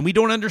stupid and we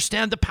don't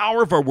understand the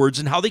power of our words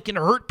and how they can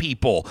hurt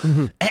people.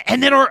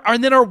 And then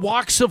our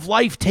walks of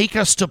life take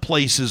us to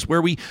places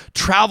where we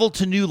travel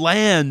to new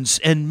lands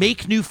and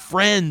make new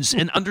friends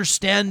and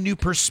understand new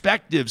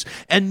perspectives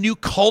and new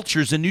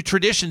cultures and new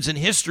traditions and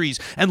histories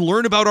and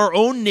learn about our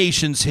own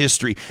nation's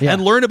history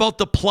and learn about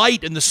the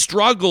plight and the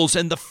struggles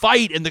and the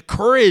fight and the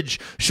courage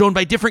shown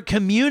by different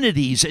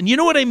communities. And you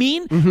know what I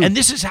mean? And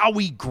this is how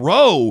we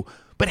grow.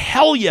 But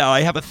hell yeah,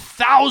 I have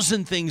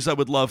 1,000 things I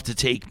would love to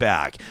take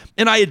back.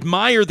 And I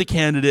admire the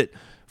candidate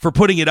for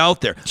putting it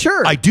out there.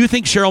 Sure. I do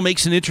think Cheryl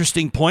makes an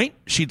interesting point.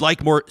 She'd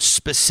like more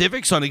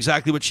specifics on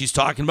exactly what she's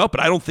talking about, but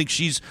I don't think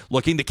she's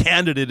looking. The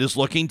candidate is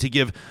looking to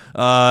give, the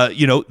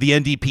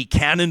NDP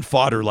cannon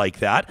fodder like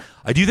that.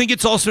 I do think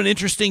it's also an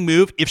interesting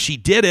move if she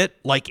did it,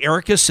 like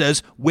Erica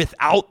says,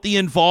 without the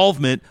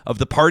involvement of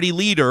the party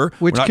leader.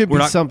 Which could be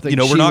something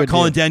we're she not would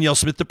calling do. Danielle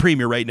Smith the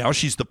premier right now.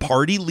 She's the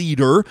party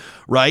leader,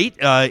 right?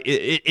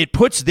 It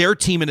puts their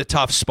team in a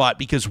tough spot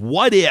because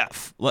what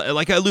if,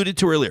 like I alluded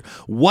to earlier,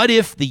 what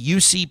if the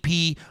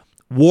UCP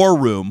war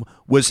room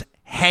was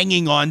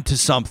hanging on to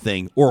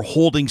something or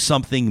holding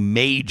something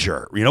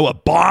major, a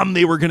bomb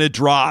they were going to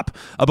drop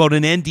about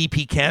an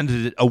NDP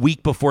candidate a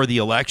week before the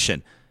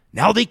election?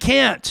 Now they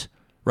can't,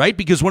 right?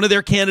 Because one of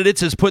their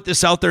candidates has put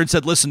this out there and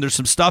said, listen, there's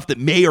some stuff that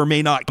may or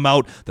may not come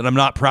out that I'm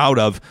not proud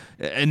of.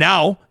 And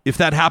now, if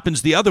that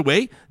happens the other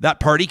way, that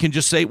party can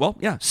just say, well,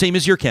 yeah, same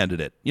as your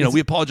candidate. We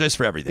apologize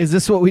for everything. Is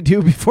this what we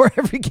do before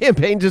every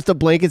campaign? Just a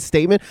blanket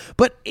statement?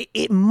 But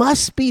it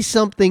must be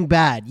something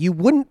bad. You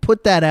wouldn't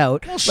put that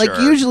out. Well, like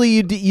sure. usually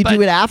you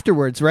do it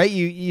afterwards, right?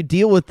 You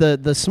deal with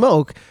the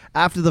smoke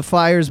after the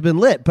fire's been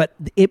lit. But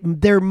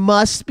there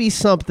must be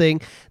something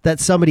that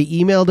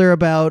somebody emailed her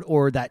about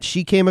or that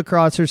she came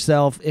across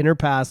herself in her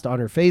past on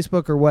her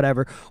Facebook or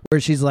whatever, where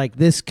she's like,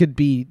 this could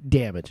be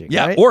damaging.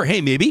 Yeah, right? or hey,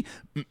 maybe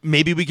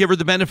we give her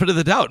the benefit of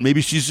the doubt.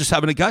 Maybe she's just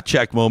having a gut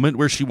check moment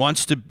where she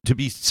wants to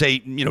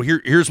say,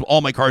 here's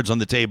all my cards on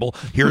the table.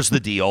 Here's the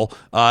deal,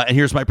 and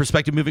here's my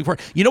perspective moving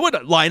forward. You know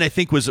what line I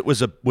think was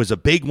a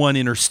big one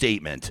in her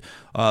statement,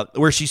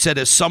 where she said,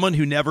 as someone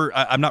who never,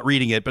 I'm not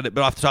reading it, but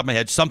off the top of my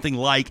head, something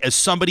like, as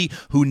somebody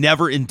who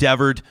never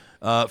endeavored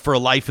for a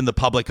life in the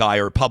public eye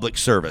or public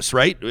service,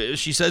 right?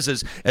 She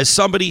says, as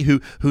somebody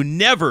who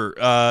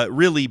never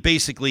really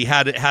basically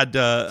had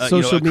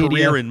a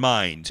career in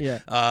mind,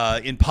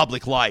 in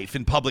public life,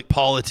 in public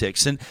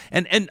politics, and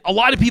a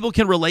lot of people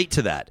can relate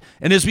to that.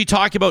 And as we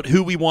talk about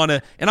who we want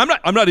to, and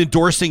I'm not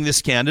endorsing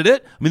this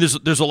candidate. I mean,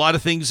 there's a lot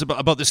of things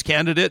about this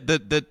candidate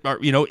that are,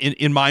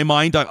 in my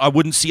mind, I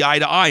wouldn't see eye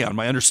to eye on.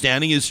 My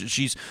understanding is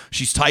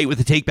she's tight with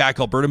the Take Back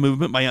Alberta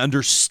movement. My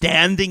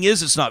understanding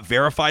is, it's not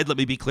verified, let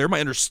me be clear,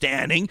 my understanding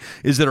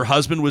is that her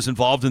husband was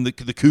involved in the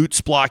Coots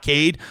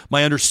blockade.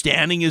 My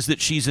understanding is that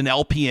she's an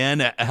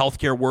LPN, a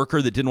healthcare worker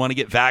that didn't want to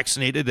get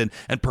vaccinated,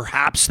 and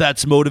perhaps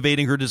that's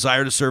motivating her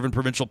desire to serve in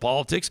provincial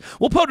politics.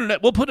 We'll put it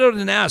out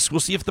and ask.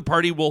 We'll see if the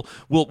party will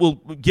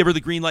give her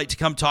the green light to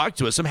come talk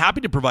to us. I'm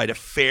happy to provide a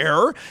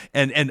fair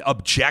and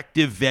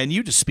objective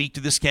venue to speak to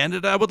this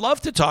candidate. I would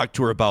love to talk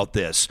to her about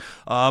this.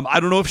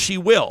 I don't know if she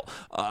will,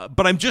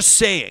 but I'm just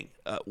saying,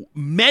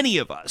 many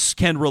of us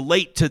can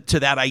relate to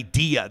that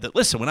idea that,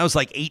 listen, when I was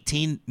like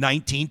 18,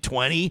 19,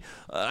 20,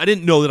 I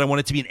didn't know that I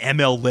wanted to be an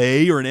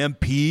MLA or an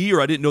MP, or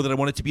I didn't know that I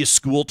wanted to be a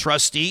school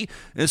trustee.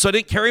 And so I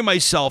didn't carry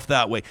myself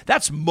that way.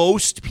 That's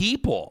most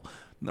people.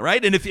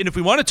 Right. And if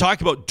we want to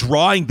talk about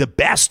drawing the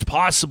best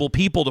possible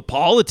people to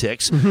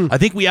politics, I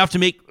think we have to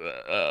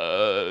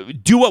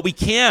do what we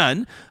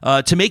can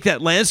to make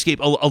that landscape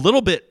a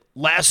little bit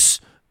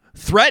less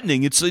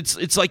threatening.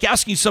 It's like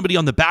asking somebody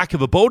on the back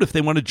of a boat if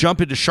they want to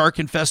jump into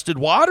shark-infested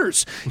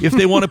waters, if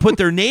they want to put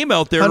their name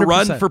out there and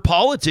run for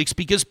politics,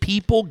 because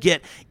people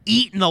get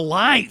eaten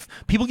alive.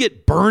 People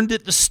get burned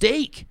at the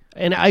stake.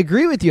 And I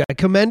agree with you. I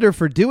commend her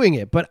for doing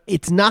it, but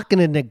it's not going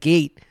to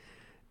negate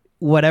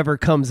whatever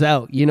comes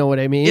out. You know what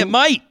I mean? It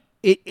might.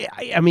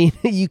 I mean,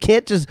 you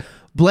can't just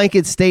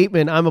blanket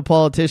statement, I'm a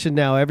politician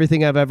now,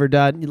 everything I've ever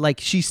done. Like,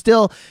 she's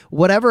still,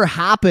 whatever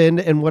happened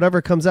and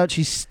whatever comes out,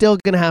 she's still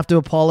going to have to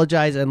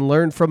apologize and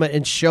learn from it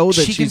and show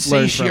that she's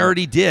learned from it. She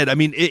already did. I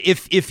mean,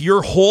 if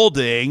you're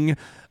holding...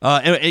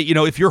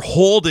 if you're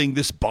holding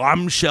this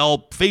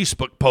bombshell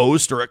Facebook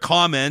post or a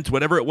comment,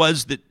 whatever it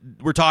was that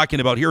we're talking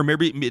about here,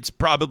 maybe it's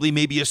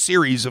maybe a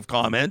series of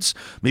comments.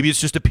 Maybe it's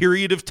just a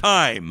period of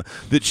time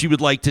that she would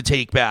like to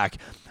take back.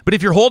 But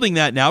if you're holding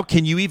that now,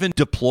 can you even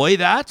deploy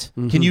that?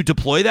 Can you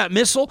deploy that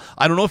missile?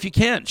 I don't know if you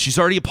can. She's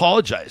already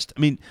apologized. I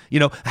mean,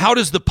 how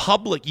does the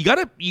public, you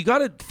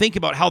gotta think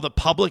about how the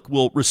public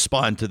will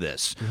respond to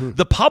this.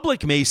 The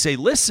public may say,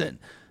 listen,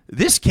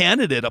 this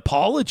candidate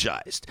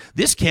apologized.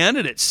 This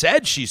candidate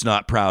said she's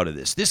not proud of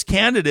this. This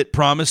candidate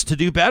promised to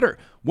do better.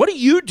 What are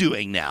you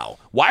doing now?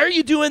 Why are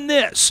you doing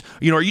this?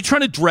 Are you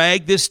trying to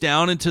drag this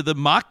down into the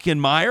muck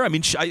and mire? I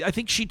mean, I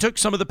think she took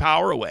some of the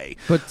power away.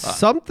 But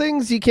some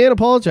things you can't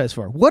apologize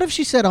for. What if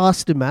she said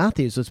Austin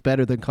Matthews was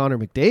better than Connor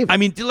McDavid? I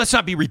mean, let's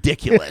not be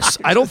ridiculous.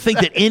 I don't think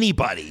that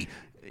anybody,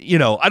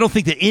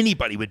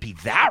 would be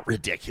that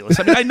ridiculous.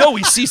 I mean, I know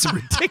we see some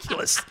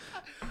ridiculous.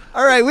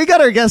 All right, we got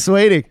our guests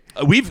waiting.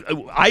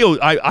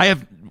 I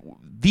have.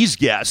 These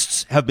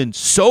guests have been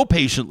so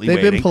patiently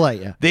waiting. They've been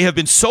polite, yeah. They have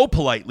been so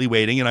politely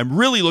waiting, and I'm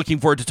really looking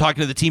forward to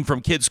talking to the team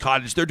from Kids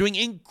Cottage. They're doing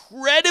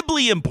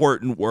incredibly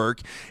important work,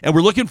 and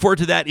we're looking forward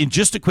to that in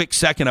just a quick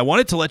second. I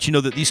wanted to let you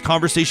know that these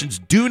conversations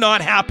do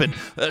not happen.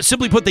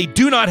 Simply put, they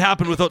do not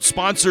happen without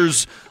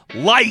sponsors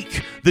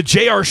like the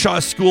J.R. Shaw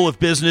School of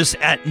Business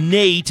at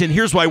NAIT, and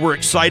here's why we're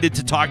excited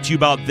to talk to you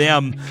about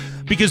them.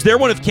 Because they're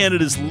one of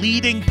Canada's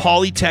leading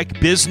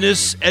polytech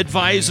business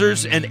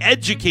advisors and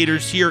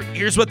educators here.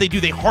 Here's what they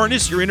do. They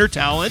harness your inner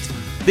talent.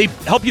 They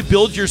help you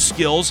build your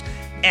skills,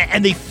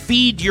 and they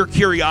feed your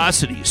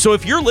curiosity. So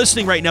if you're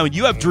listening right now and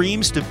you have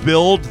dreams to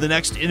build the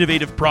next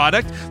innovative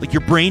product, like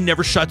your brain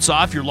never shuts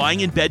off, you're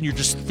lying in bed and you're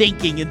just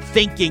thinking and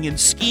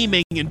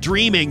scheming and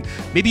dreaming.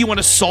 Maybe you want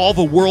to solve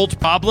a world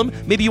problem.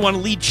 Maybe you want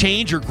to lead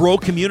change or grow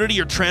community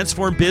or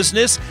transform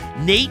business.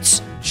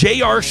 NAIT's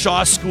J.R.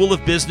 Shaw School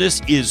of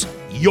Business is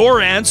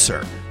your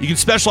answer. You can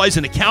specialize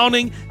in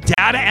accounting,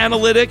 data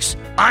analytics,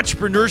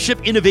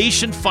 entrepreneurship,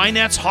 innovation,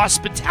 finance,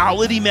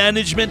 hospitality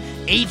management,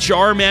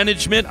 HR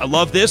management. I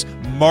love this.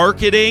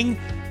 Marketing.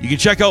 You can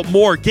check out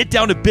more. Get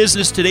down to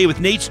business today with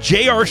NAIT's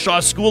J.R. Shaw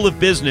School of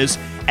Business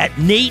at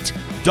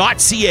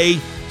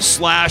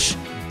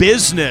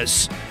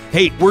nait.ca/business.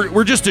 Hey,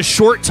 we're just a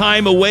short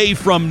time away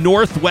from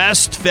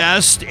Northwest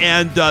Fest,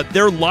 and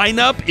their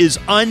lineup is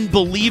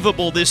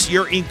unbelievable this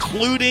year,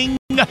 including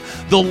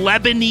the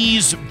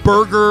Lebanese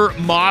Burger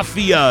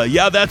Mafia.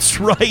 Yeah, that's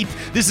right.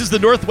 This is the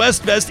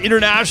Northwest Fest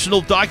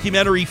International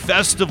Documentary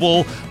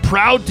Festival,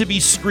 proud to be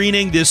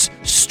screening this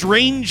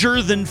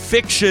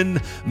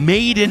stranger-than-fiction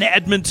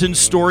made-in-Edmonton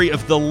story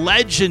of the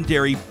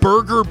legendary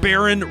Burger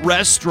Baron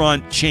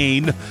restaurant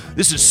chain.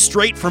 This is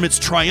straight from its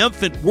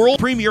triumphant world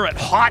premiere at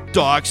Hot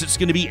Docs. It's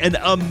going to be an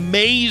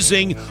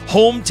amazing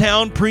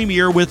hometown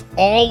premiere with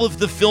all of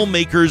the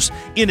filmmakers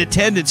in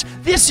attendance.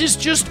 This is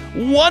just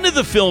one of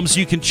the films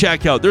you can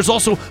check out. There's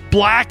also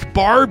Black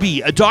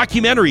Barbie, a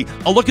documentary,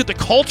 a look at the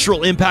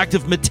cultural impact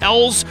of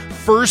Mattel's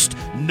first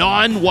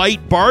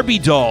non-white Barbie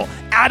doll.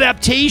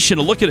 Adaptation,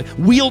 a look at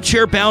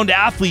wheelchair-bound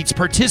athletes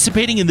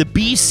participating in the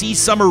BC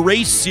Summer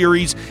Race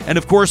Series, and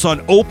of course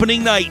on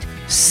opening night,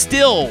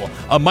 Still,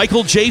 a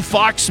Michael J.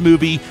 Fox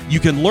movie. You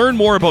can learn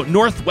more about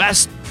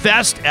Northwest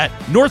Fest at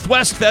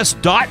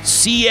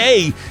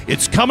northwestfest.ca.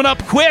 It's coming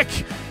up quick,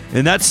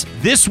 and that's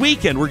this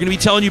weekend. We're going to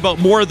be telling you about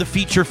more of the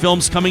feature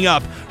films coming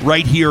up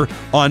right here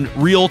on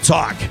Real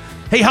Talk.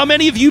 Hey, how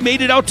many of you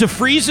made it out to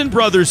Friesen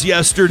Brothers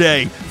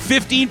yesterday?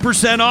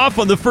 15% off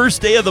on the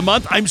first day of the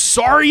month. I'm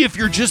sorry if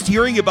you're just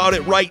hearing about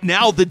it right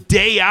now, the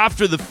day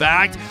after the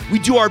fact. We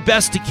do our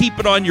best to keep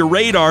it on your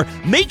radar.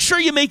 Make sure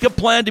you make a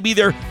plan to be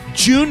there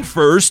June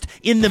 1st.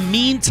 In the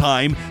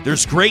meantime,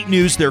 there's great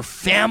news. Their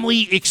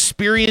Family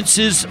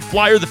Experiences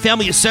flyer, the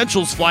Family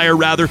Essentials flyer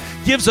rather,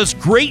 gives us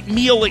great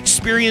meal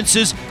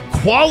experiences,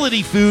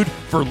 quality food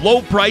for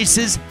low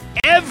prices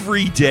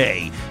every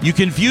day. You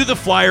can view the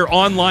flyer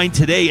online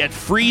today at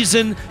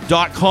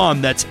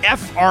friesen.com. That's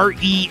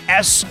FRESON.com.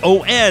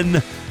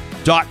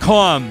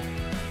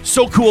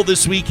 So cool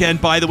this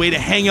weekend, by the way, to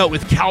hang out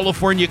with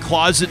California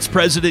Closets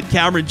President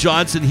Cameron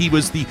Johnson. He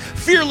was the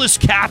fearless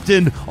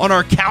captain on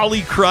our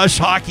Cali Crush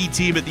hockey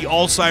team at the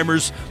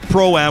Alzheimer's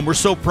Pro-Am. We're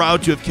so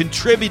proud to have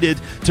contributed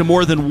to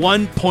more than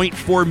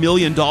 $1.4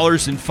 million in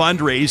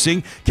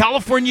fundraising.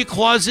 California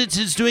Closets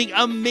is doing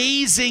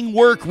amazing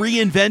work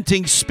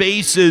reinventing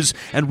spaces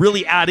and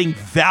really adding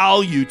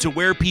value to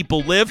where people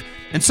live,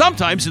 and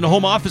sometimes in a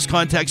home office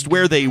context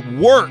where they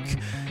work.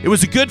 It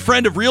was a good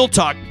friend of Real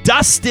Talk,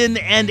 Dustin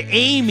and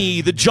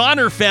Amy. The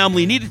Johnner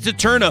family needed to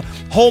turn a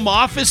home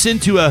office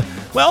into an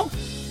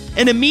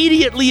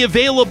immediately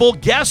available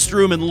guest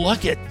room. And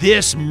look at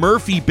this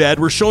Murphy bed.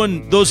 We're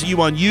showing those of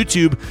you on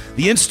YouTube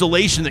the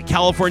installation that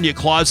California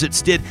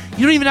Closets did.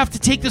 You don't even have to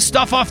take the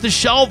stuff off the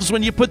shelves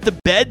when you put the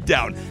bed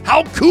down.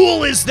 How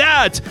cool is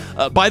that?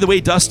 By the way,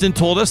 Dustin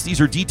told us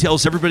these are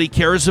details everybody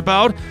cares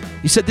about.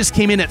 He said this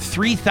came in at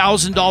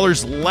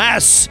 $3,000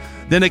 less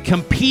than a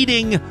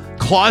competing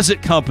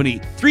closet company.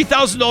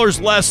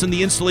 $3,000 less, and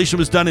the installation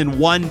was done in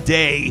one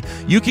day.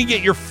 You can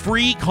get your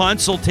free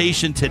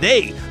consultation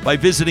today by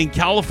visiting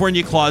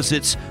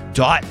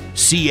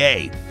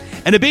californiaclosets.ca.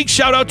 And a big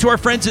shout out to our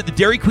friends at the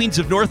Dairy Queens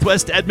of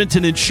Northwest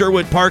Edmonton and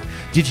Sherwood Park.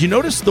 Did you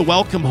notice the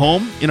welcome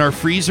home in our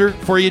freezer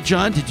for you,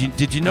 John?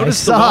 Did you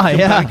notice the welcome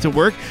back to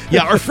work?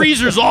 Yeah, our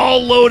freezer's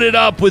all loaded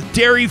up with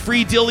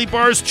dairy-free dilly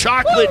bars,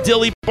 chocolate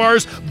dilly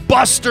bars,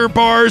 Buster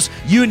bars,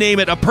 you name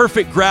it. A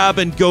perfect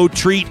grab-and-go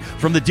treat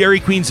from the Dairy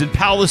Queens in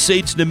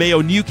Palisades,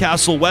 Nemeo,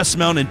 Newcastle,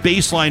 Westmount, and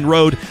Baseline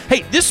Road.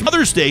 Hey, this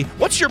Mother's Day,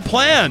 what's your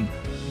plan?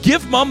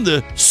 Give Mom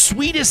the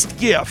sweetest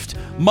gift.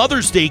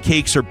 Mother's Day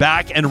cakes are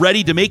back and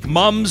ready to make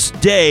Mom's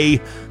Day.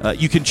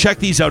 You can check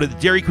these out at the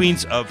Dairy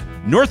Queens of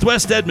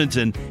Northwest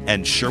Edmonton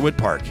and Sherwood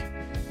Park.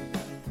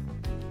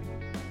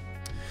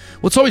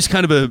 Well, it's always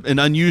kind of an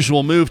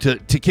unusual move to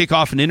kick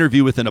off an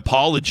interview with an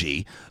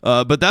apology,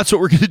 but that's what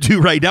we're going to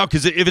do right now,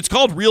 because if it's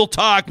called Real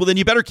Talk, well, then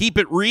you better keep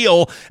it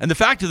real. And the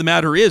fact of the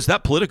matter is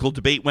that political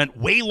debate went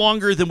way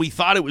longer than we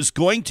thought it was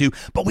going to,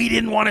 but we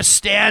didn't want to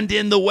stand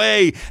in the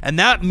way. And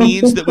that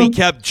means that we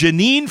kept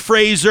Janine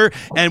Fraser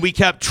and we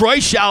kept Troy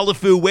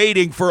Chalafu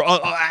waiting for a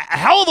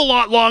hell of a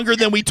lot longer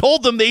than we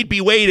told them they'd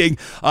be waiting.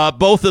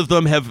 Both of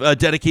them have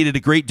dedicated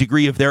a great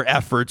degree of their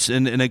efforts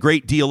and a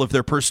great deal of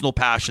their personal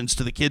passions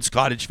to the Kids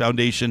Cottage Foundation,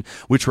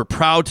 which we're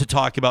proud to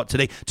talk about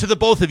today. To the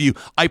both of you,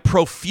 I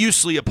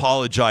profusely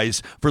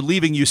apologize for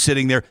leaving you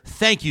sitting there.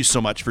 Thank you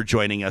so much for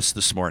joining us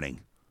this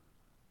morning.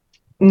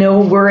 No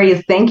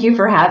worries. Thank you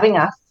for having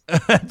us.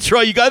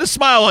 Troy, you got a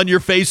smile on your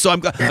face, so I'm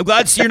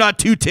glad to see you're not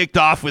too ticked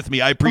off with me.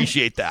 I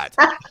appreciate that.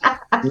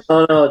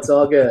 No, it's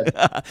all good.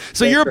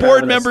 So you're a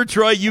board member,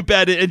 Troy, you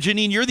bet. And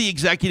Janine, you're the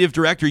executive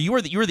director. You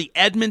are the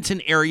Edmonton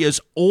area's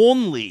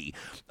only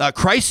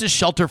crisis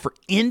shelter for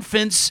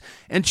infants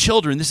and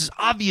children. This is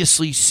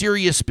obviously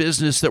serious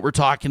business that we're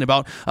talking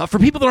about. For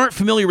people that aren't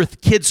familiar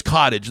with Kids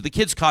Cottage, the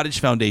Kids Cottage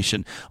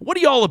Foundation, what are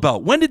you all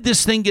about? When did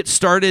this thing get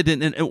started,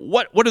 and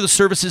what are the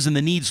services and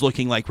the needs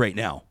looking like right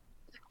now?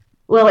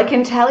 Well, I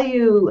can tell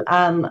you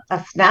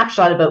a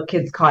snapshot about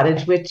Kids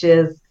Cottage, which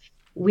is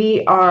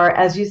we are,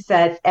 as you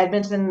said,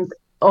 Edmonton's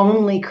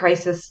only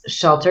crisis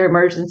shelter,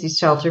 emergency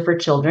shelter for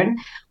children.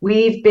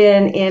 We've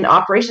been in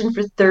operation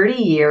for 30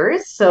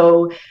 years,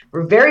 so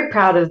we're very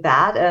proud of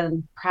that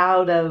and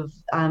proud of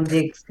the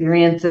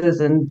experiences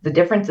and the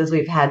differences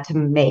we've had to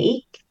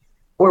make,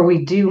 or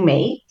we do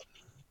make.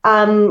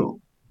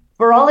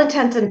 For all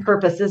intents and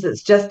purposes,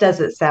 it's just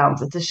as it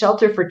sounds. It's a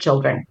shelter for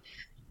children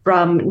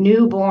from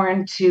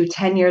newborn to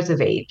 10 years of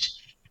age.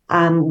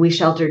 We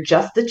shelter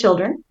just the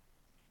children.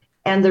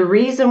 And the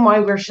reason why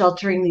we're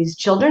sheltering these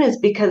children is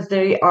because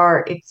they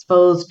are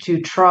exposed to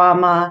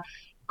trauma,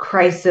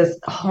 crisis,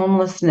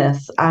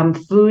 homelessness,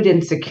 food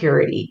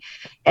insecurity,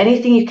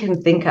 anything you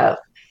can think of.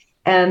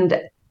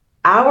 And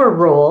our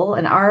role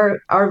and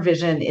our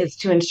vision is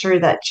to ensure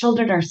that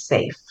children are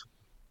safe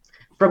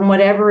from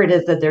whatever it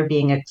is that they're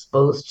being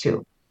exposed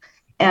to.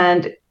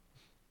 And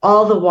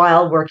all the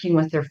while working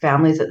with their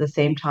families at the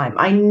same time.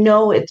 I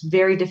know it's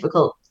very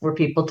difficult for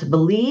people to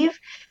believe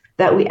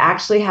that we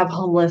actually have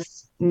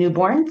homeless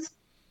newborns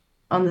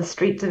on the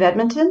streets of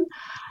Edmonton.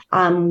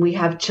 We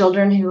have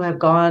children who have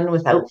gone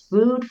without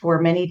food for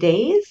many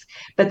days,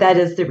 but that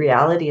is the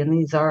reality, and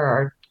these are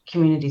our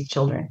community's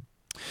children.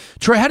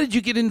 Troy, how did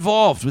you get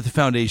involved with the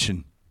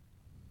foundation?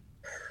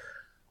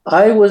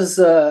 I was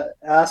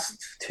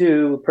asked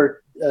to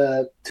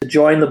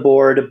join the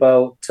board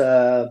about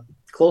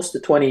close to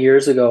 20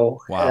 years ago.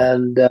 Wow.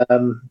 And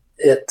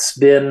it's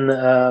been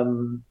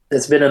an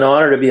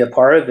honor to be a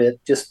part of it,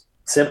 just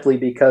simply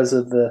because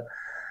of the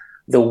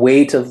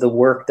weight of the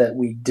work that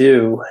we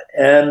do,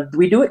 and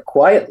we do it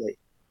quietly.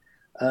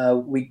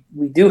 We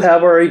do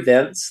have our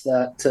events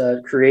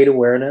that create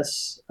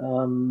awareness,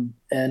 and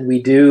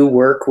we do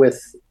work with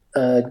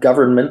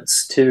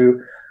governments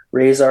to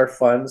raise our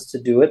funds to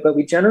do it, but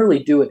we generally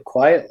do it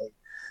quietly.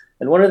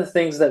 And one of the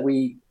things that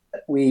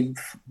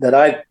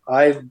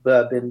I've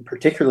been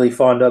particularly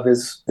fond of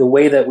is the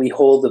way that we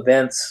hold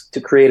events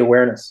to create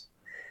awareness.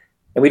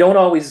 And we don't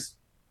always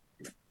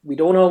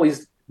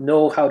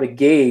know how to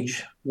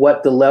gauge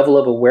what the level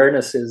of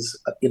awareness is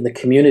in the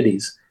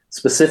communities,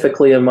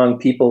 specifically among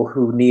people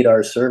who need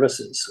our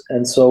services.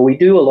 And so we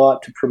do a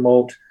lot to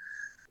promote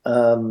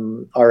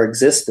our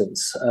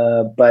existence,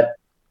 but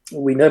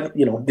we never,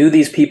 do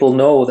these people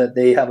know that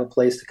they have a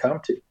place to come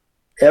to?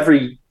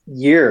 Every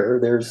year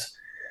there's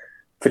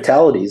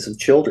fatalities of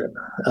children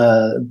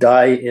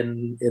die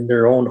in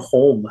their own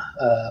home,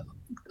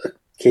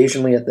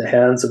 occasionally at the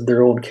hands of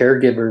their own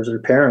caregivers or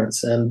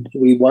parents. And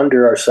we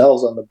wonder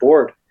ourselves on the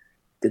board,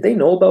 did they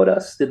know about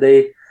us? Did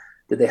they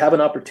have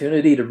an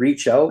opportunity to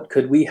reach out?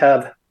 Could we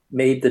have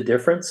made the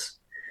difference?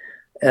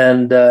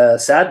 And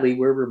sadly,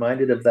 we're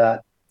reminded of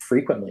that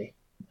frequently.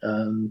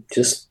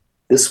 Just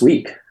this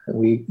week,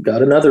 we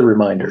got another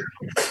reminder.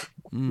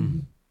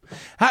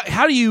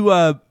 How do you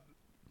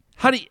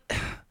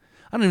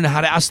I don't even know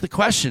how to ask the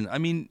question. I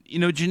mean,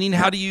 Janine,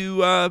 how do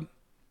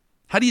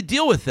you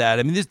deal with that?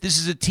 I mean, this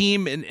is a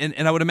team,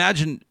 and I would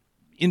imagine,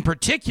 in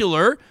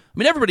particular,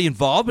 everybody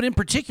involved, but in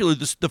particular,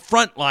 the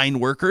frontline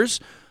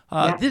workers.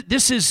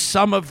 This is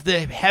some of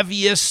the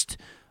heaviest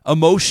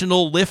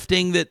emotional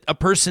lifting that a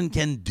person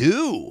can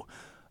do.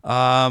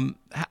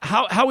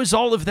 How is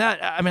all of that?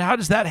 I mean, how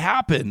does that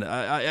happen?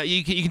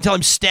 You can tell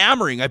I'm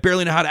stammering. I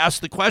barely know how to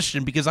ask the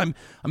question because I'm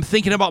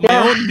thinking about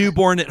my own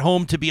newborn at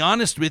home. To be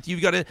honest with you,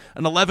 you've got an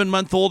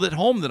 11-month-old at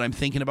home that I'm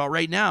thinking about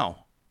right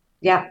now.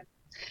 Yeah.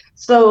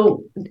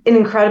 So an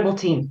incredible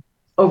team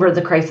over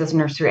the crisis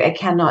nursery. I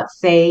cannot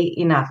say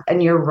enough.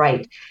 And you're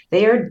right.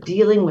 They are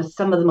dealing with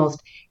some of the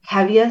most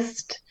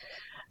heaviest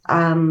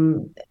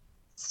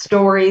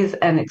stories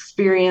and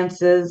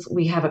experiences.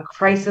 We have a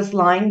crisis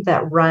line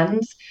that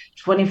runs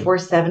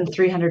 24/7,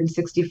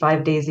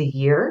 365 days a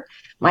year.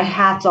 My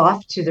hat's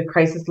off to the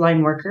crisis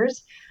line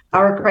workers.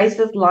 Our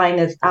crisis line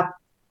is up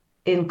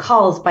in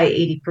calls by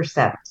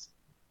 80%.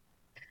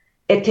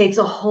 It takes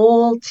a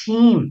whole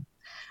team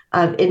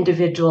of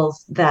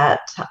individuals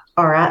that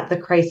are at the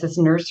crisis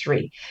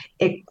nursery.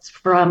 It's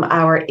from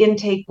our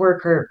intake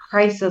worker,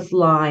 crisis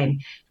line,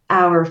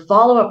 our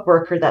follow-up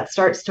worker that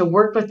starts to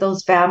work with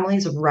those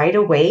families right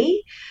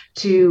away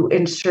to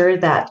ensure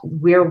that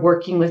we're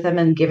working with them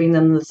and giving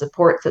them the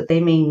supports that they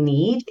may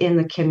need in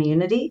the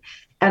community,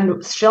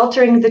 and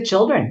sheltering the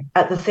children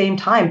at the same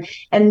time,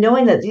 and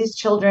knowing that these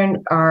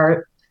children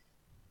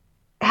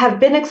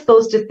have been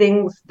exposed to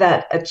things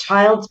that a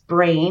child's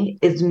brain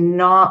is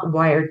not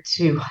wired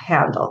to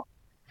handle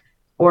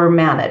or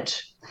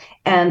manage.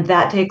 And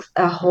that takes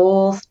a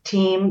whole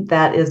team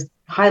that is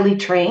highly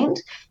trained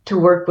to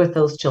work with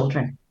those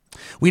children.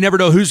 We never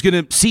know who's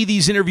going to see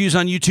these interviews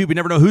on YouTube. We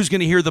never know who's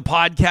going to hear the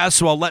podcast.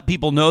 So I'll let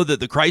people know that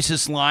the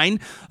crisis line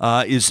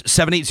is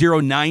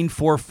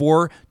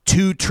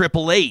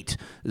 780-944-2888.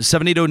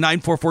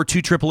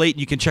 780-944-2888. And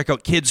you can check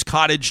out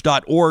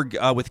kidscottage.org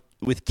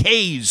with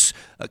K's,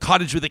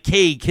 cottage with a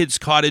K,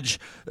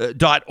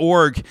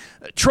 kidscottage.org.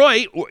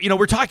 Troy,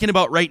 we're talking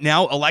about right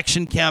now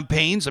election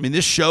campaigns. I mean,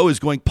 this show is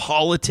going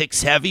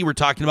politics heavy. We're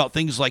talking about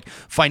things like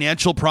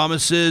financial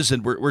promises,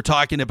 and we're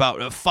talking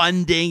about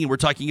funding, and we're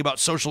talking about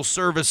social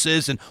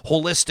services and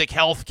holistic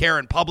health care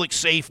and public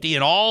safety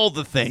and all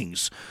the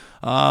things.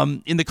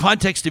 In the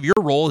context of your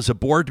role as a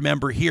board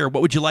member here,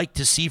 what would you like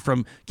to see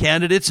from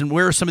candidates, and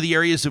where are some of the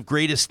areas of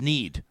greatest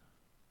need?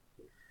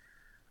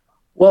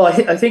 Well,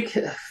 I think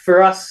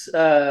for us,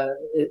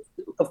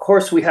 of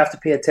course, we have to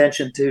pay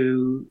attention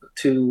to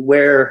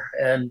where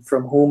and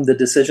from whom the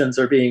decisions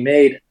are being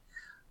made.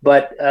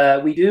 But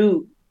we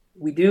do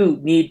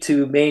need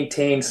to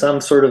maintain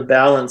some sort of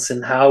balance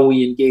in how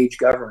we engage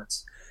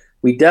governments.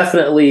 We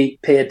definitely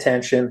pay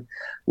attention.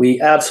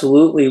 We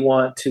absolutely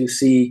want to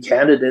see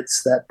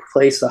candidates that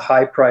place a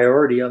high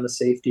priority on the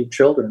safety of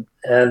children.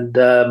 And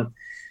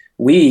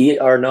we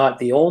are not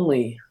the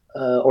only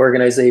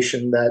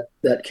organization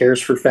that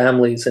cares for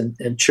families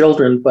and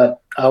children, but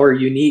our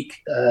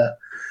unique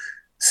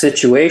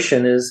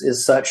situation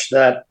is such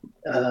that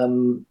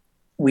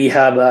we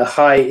have a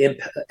high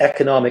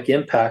economic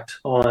impact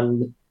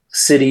on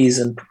cities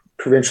and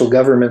provincial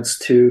governments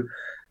to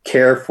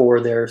care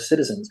for their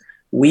citizens.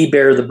 We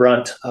bear the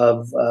brunt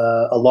of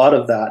a lot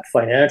of that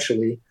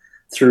financially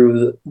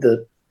through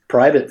the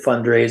private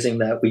fundraising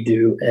that we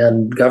do,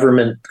 and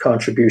government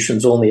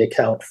contributions only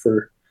account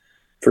for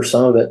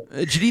some of it.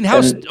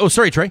 Janine,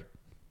 sorry, Trey.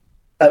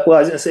 Well, I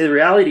was going to say the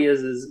reality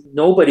is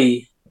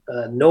nobody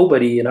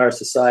in our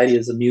society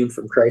is immune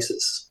from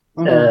crisis.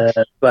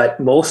 Mm-hmm. But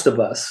most of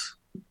us,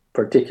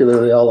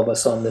 particularly all of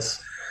us on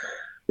this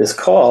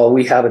call,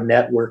 we have a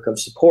network of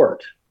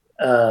support.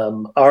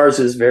 Ours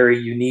is very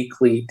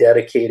uniquely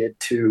dedicated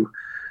to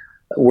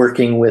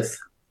working with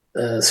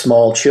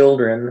small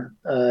children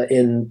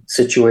in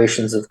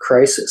situations of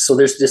crisis. So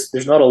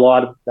there's not a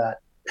lot of that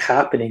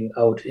happening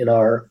out in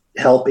our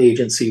help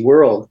agency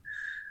world.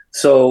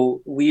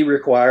 So we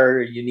require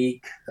a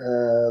unique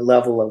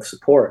level of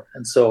support.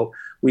 And so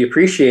we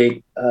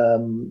appreciate,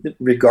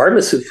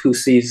 regardless of who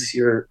sees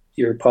your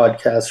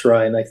podcast,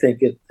 Ryan, I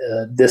think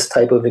this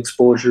type of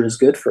exposure is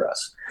good for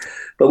us.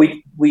 But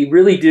we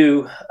really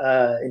do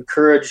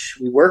encourage,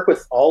 we work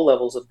with all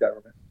levels of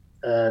government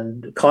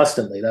and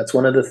constantly. That's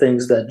one of the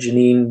things that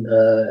Janine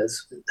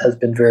has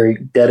been very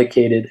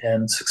dedicated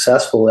and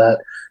successful at,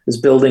 is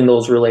building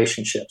those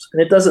relationships.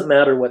 And it doesn't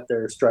matter what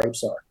their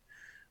stripes are.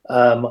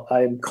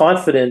 I'm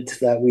confident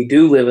that we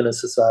do live in a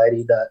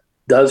society that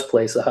does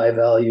place a high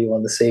value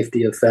on the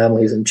safety of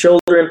families and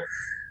children,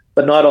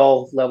 but not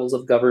all levels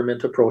of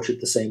government approach it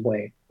the same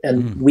way.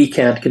 And we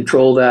can't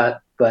control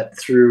that, but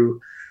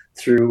through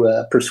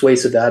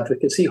persuasive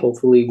advocacy,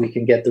 hopefully we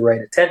can get the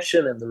right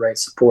attention and the right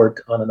support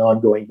on an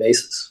ongoing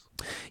basis.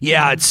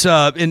 Yeah, it's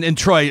and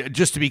Troy,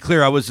 just to be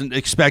clear, I wasn't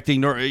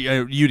expecting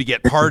you to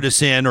get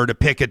partisan or to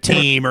pick a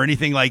team or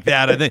anything like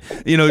that. I think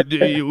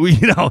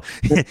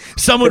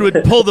someone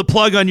would pull the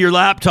plug on your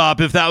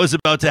laptop if that was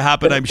about to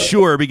happen, I'm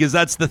sure, because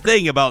that's the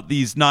thing about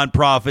these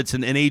nonprofits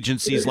and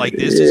agencies like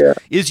this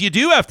is you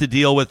do have to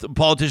deal with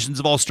politicians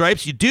of all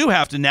stripes. You do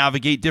have to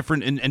navigate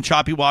different and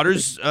choppy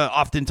waters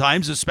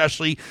oftentimes,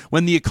 especially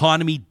when the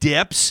economy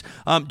dips.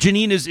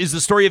 Janine, is the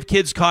story of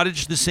Kids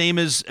Cottage the same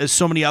as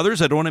so many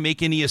others? I don't want to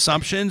make any assumptions,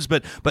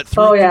 but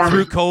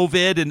through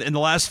COVID and in the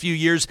last few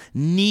years,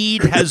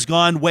 need has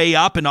gone way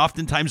up, and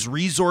oftentimes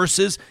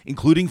resources,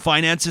 including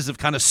finances, have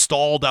kind of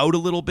stalled out a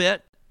little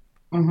bit.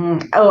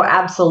 Mm-hmm. Oh,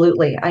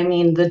 absolutely. I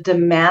mean, the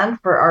demand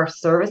for our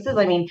services,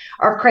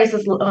 our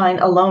crisis line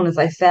alone, as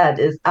I said,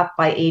 is up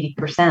by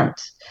 80%.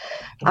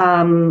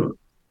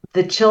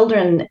 The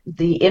children,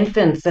 the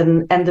infants,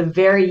 and the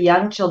very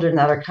young children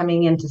that are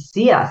coming in to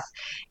see us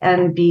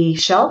and be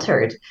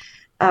sheltered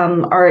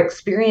are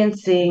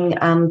experiencing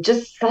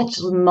just such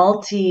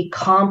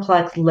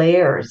multi-complex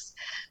layers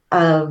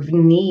of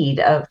need,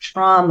 of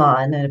trauma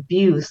and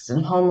abuse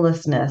and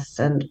homelessness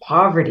and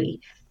poverty.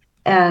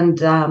 And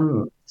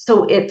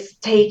so it's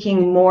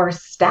taking more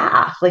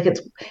staff, like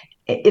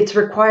it's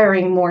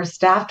requiring more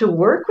staff to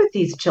work with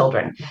these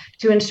children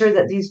to ensure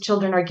that these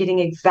children are getting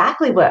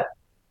exactly what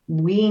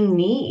we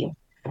need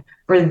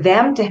for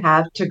them to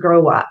have to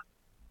grow up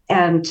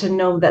and to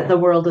know that the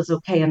world is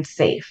okay and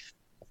safe.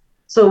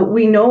 So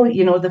we know,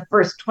 the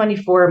first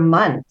 24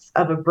 months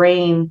of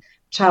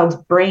child's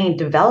brain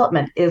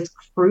development is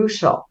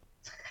crucial.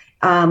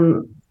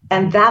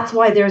 And that's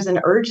why there's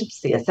an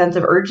urgency, a sense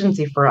of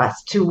urgency for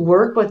us to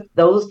work with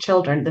those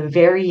children, the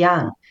very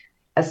young,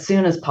 as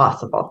soon as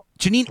possible.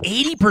 Janine,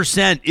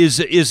 80%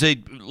 is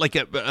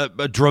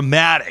a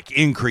dramatic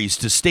increase,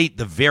 to state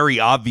the very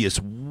obvious.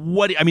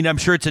 I'm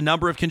sure it's a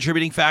number of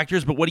contributing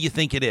factors, but what do you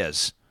think it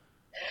is?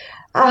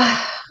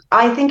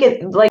 I think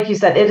like you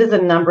said, it is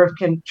a number of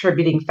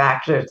contributing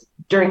factors.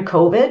 During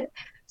COVID,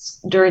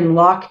 during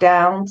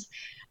lockdowns,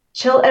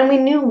 and we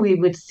knew we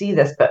would see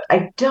this, but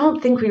I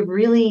don't think we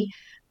really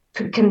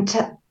could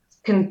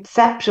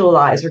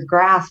conceptualize or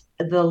grasp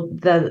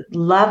the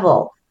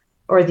level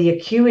or the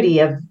acuity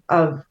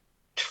of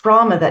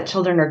trauma that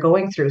children are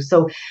going through.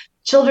 So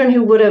children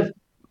who would have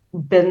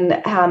been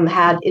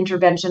had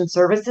intervention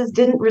services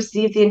didn't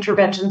receive the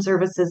intervention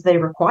services they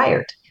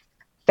required.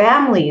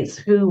 Families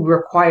who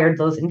required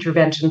those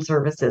intervention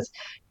services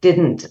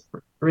didn't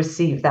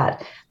receive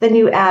that. Then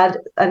you add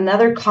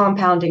another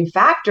compounding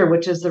factor,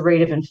 which is the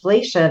rate of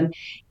inflation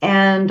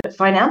and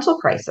financial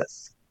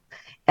crisis.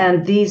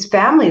 And these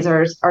families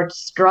are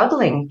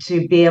struggling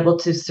to be able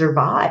to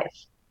survive.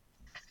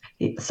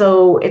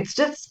 So it's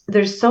just,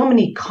 there's so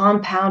many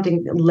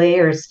compounding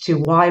layers to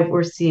why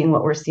we're seeing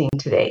what we're seeing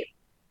today.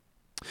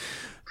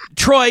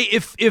 Troy,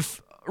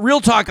 if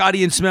Real Talk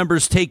audience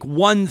members take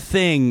one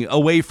thing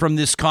away from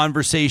this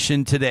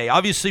conversation today,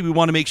 obviously we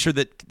want to make sure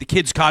that the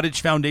Kids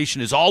Cottage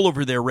Foundation is all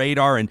over their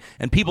radar, and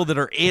people that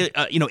are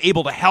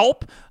able to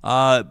help,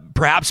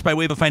 perhaps by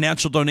way of a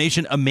financial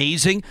donation,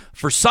 amazing.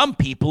 For some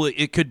people,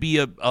 it could be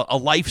a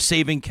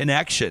life-saving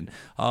connection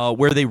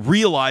where they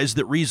realize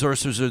that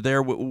resources are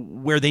there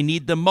where they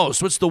need them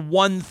most. What's the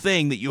one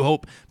thing that you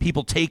hope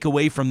people take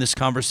away from this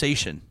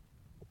conversation?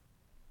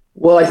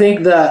 Well, I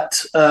think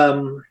that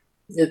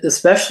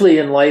especially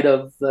in light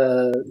of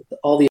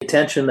all the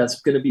attention that's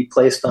going to be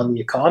placed on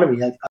the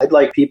economy, I'd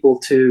like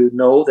people to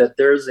know that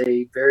there's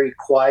a very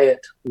quiet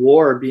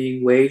war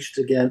being waged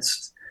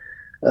against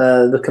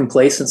the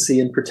complacency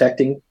in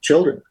protecting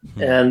children.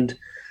 Mm-hmm. And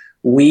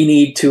we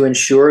need to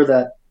ensure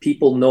that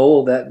people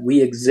know that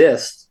we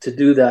exist to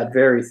do that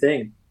very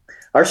thing.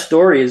 Our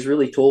story is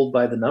really told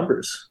by the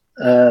numbers.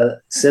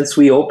 Since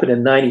we opened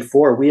in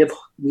 '94, we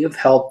have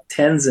helped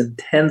tens and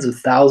tens of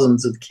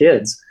thousands of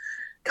kids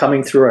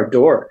coming through our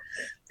door.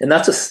 And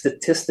that's a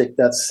statistic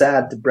that's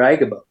sad to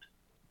brag about,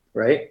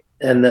 right?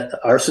 And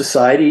our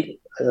society,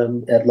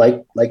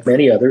 like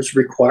many others,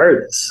 require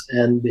this.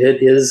 And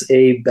it is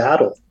a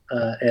battle,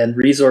 and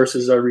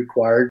resources are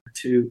required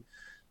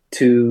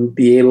to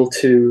be able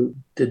to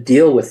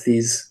deal with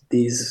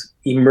these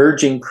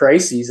emerging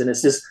crises. And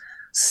it's just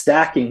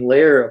stacking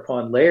layer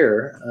upon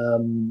layer,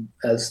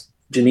 as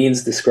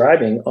Janine's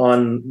describing,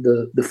 on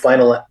the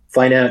final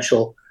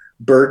financial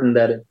burden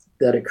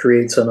that it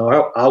creates on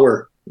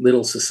our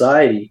little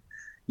society.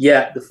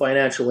 Yet the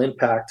financial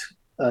impact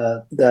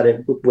that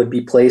it would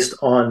be placed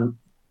on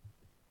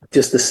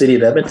just the city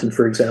of Edmonton,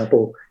 for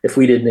example, if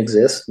we didn't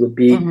exist, would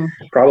be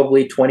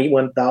probably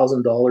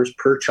 $21,000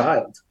 per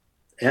child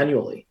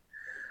annually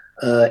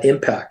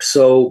impact.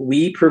 So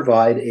we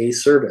provide a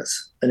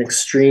service, an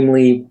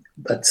extremely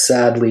but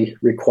sadly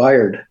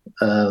required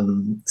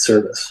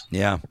service.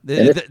 Yeah,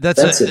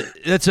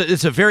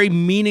 it's a very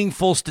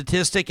meaningful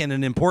statistic and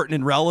an important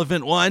and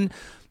relevant one,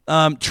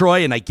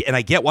 Troy. And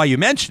I get why you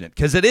mention it,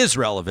 because it is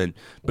relevant,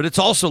 but it's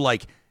also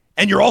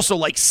and you're also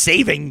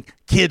saving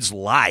kids'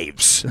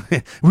 lives.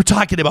 We're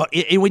talking about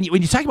when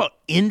you talk about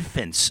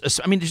infants.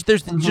 I mean,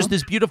 there's just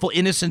this beautiful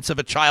innocence of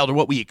a child, or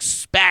what we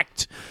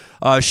expect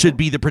should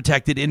be the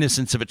protected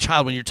innocence of a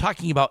child. When you're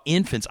talking about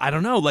infants, I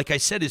don't know. Like I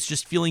said, it's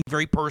just feeling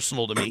very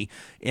personal to me,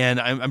 and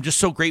I'm just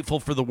so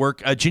grateful for the work.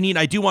 Janine,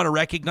 I do want to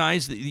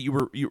recognize that you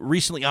were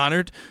recently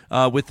honored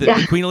with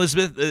the Queen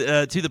Elizabeth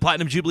to the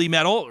Platinum Jubilee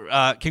Medal.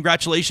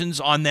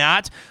 Congratulations on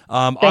that.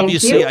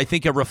 Obviously, I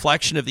think a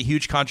reflection of the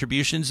huge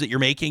contributions that you're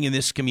making in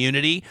this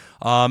community,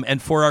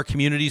 and for our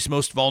community's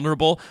most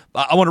vulnerable.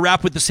 I want to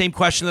wrap with the same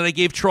question that I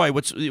gave Troy.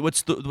 What's the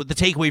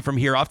takeaway from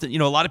here? Often,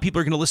 a lot of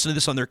people are going to listen to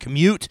this on their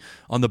commute,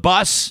 on the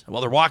bus,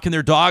 while they're walking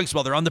their dogs,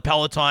 while they're on the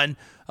Peloton.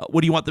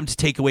 What do you want them to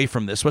take away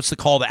from this? What's the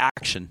call to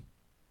action?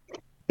 I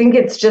think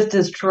it's just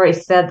as Troy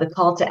said. The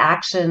call to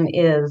action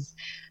is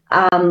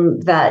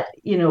that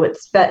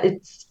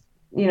it's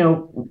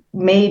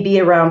maybe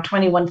around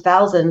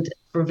 21,000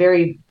 for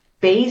very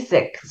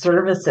basic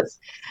services,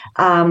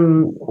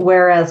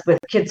 whereas with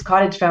Kids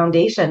Cottage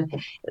Foundation,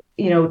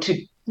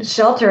 to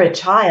shelter a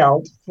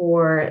child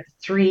for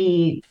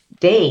 3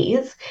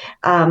 days,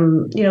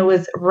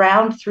 is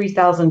around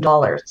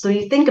 $3,000. So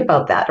you think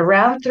about that,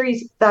 around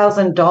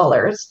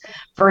 $3,000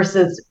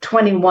 versus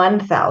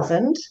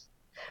 $21,000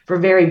 for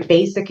very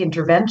basic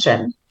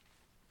intervention.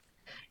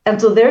 And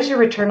so there's your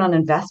return on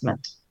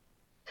investment.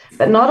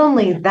 But not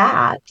only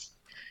that,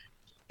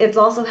 it's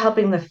also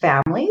helping the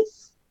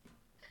families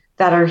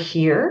that are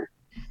here.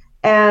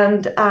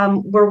 And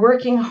we're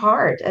working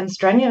hard and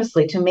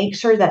strenuously to make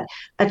sure that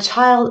a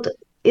child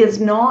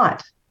is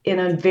not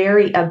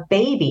a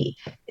baby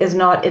is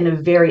not in a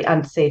very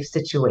unsafe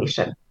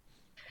situation,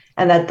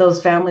 and that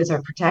those families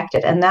are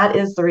protected. And that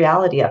is the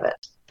reality of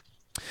it.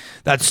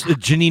 That's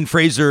Janine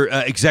Fraser,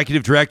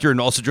 Executive Director, and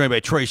also joined by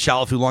Troy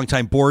Shalfo,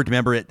 longtime board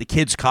member at the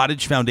Kids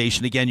Cottage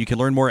Foundation. Again, you can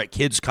learn more at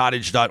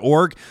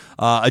kidscottage.org.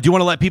 I do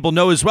want to let people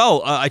know as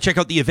well, I check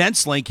out the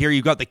events link here.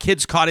 You've got the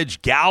Kids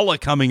Cottage Gala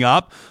coming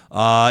up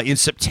in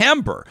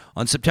September,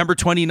 on September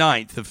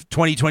 29th of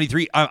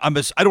 2023. I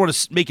don't want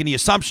to make any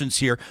assumptions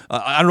here.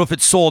 I don't know if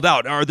it's sold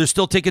out. Are there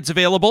still tickets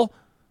available?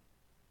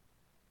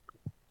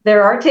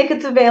 There are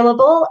tickets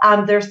available.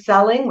 They're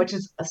selling, which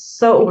is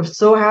we're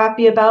so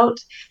happy about,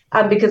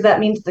 because that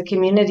means the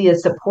community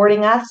is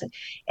supporting us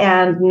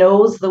and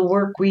knows the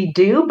work we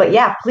do. But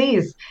yeah,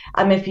 please,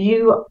 if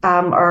you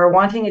are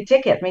wanting a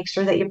ticket, make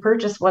sure that you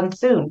purchase one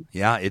soon.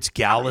 Yeah, it's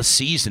gala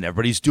season.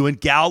 Everybody's doing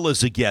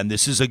galas again.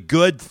 This is a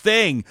good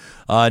thing.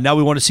 Now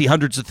we want to see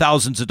hundreds of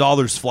thousands of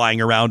dollars flying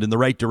around in the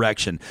right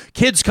direction.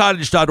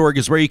 Kidscottage.org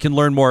is where you can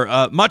learn more.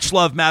 Much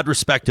love, mad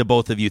respect to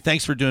both of you.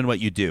 Thanks for doing what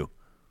you do.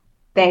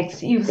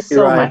 Thanks you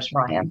so much,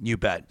 Ryan. You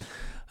bet.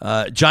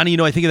 Johnny,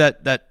 I think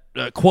of that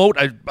quote.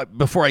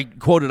 Before I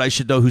quote it, I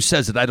should know who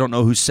says it. I don't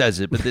know who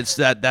says it, but it's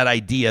that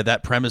idea,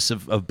 that premise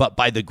of but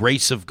by the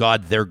grace of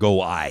God, there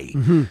go I.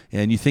 Mm-hmm.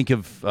 And you think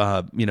of,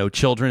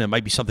 children, it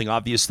might be something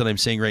obvious that I'm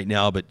saying right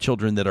now, but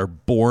children that are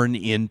born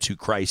into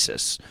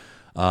crisis.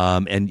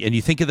 And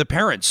you think of the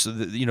parents,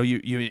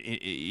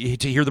 you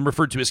to hear them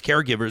referred to as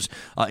caregivers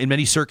in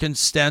many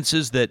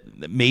circumstances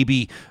that may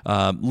be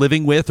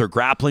living with or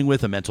grappling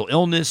with a mental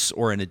illness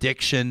or an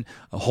addiction,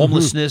 a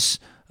homelessness.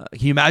 Mm-hmm.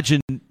 Can you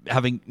imagine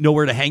having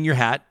nowhere to hang your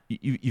hat?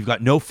 You've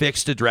got no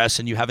fixed address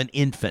and you have an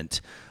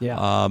infant.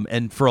 Yeah.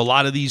 And for a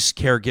lot of these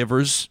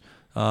caregivers,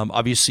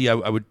 obviously I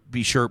would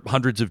be sure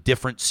hundreds of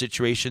different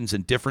situations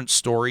and different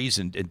stories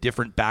and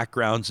different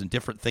backgrounds and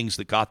different things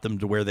that got them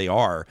to where they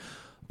are.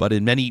 But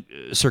in many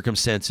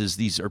circumstances,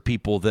 these are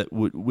people that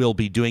will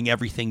be doing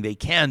everything they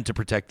can to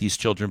protect these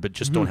children, but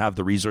just don't have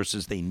the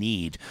resources they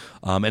need.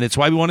 And it's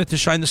why we wanted to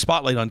shine the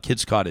spotlight on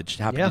Kids Cottage.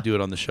 Happy to do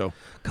it on the show.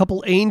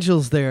 Couple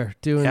angels there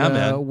doing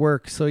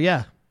work. So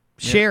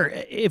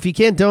share. If you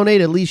can't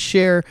donate, at least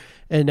share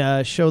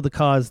and show the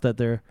cause that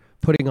they're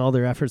putting all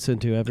their efforts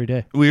into every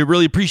day. We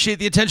really appreciate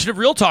the attention of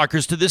Real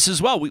Talkers to this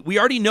as well. We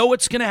already know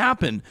what's going to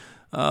happen.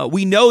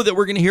 We know that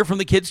we're going to hear from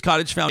the Kids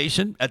Cottage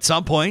Foundation at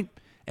some point.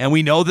 And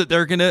we know that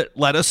they're going to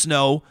let us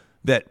know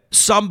that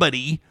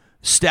somebody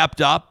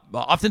stepped up.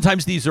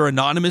 Oftentimes, these are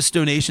anonymous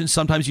donations.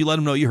 Sometimes you let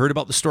them know you heard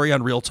about the story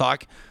on Real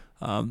Talk.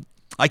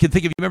 I can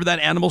think of, you remember that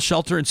animal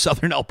shelter in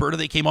southern Alberta?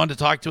 They came on to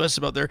talk to us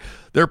about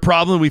their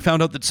problem. We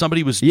found out that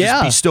somebody was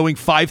just bestowing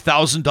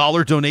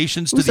 $5,000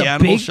 donations to the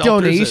animal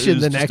shelter. It was a big donation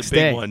the next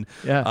day. One.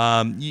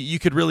 Yeah. You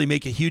could really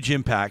make a huge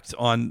impact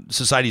on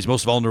society's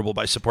most vulnerable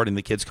by supporting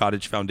the Kids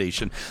Cottage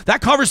Foundation.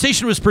 That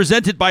conversation was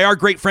presented by our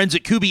great friends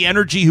at Kubi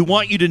Energy, who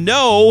want you to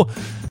know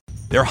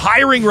they're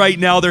hiring right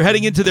now. They're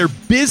heading into their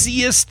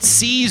busiest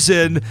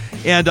season,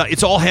 and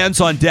it's all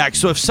hands on deck.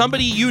 So if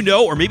somebody you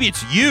know, or maybe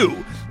it's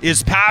you,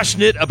 is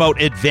passionate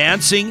about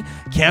advancing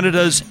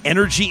Canada's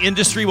energy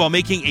industry while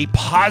making a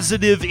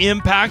positive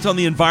impact on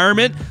the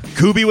environment,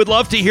 Kubi would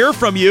love to hear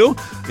from you.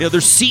 Their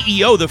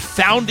CEO, the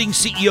founding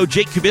CEO,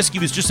 Jake Kubisky,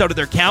 was just out at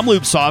their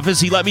Kamloops office.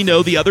 He let me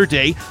know the other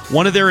day,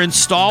 one of their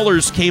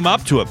installers came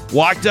up to him,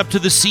 walked up to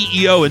the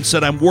CEO and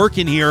said, "I'm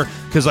working here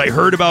because I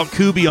heard about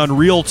Kubi on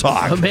Real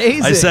Talk."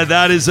 Amazing. I said,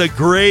 that is a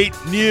great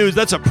news.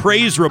 That's a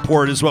praise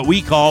report is what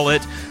we call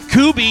it.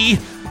 Kubi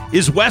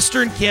is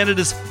Western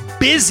Canada's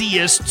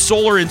busiest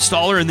solar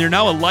installer, and they're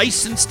now a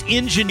licensed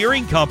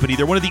engineering company.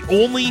 They're one of the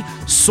only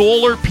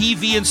solar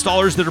PV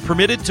installers that are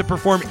permitted to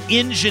perform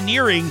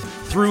engineering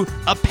through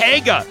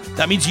APEGA.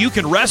 That means you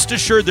can rest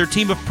assured their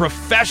team of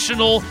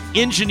professional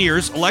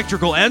engineers,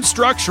 electrical and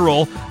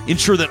structural,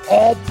 ensure that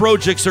all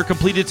projects are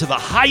completed to the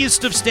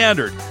highest of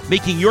standard,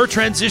 making your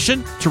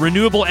transition to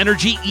renewable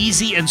energy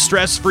easy and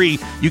stress-free.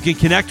 You can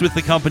connect with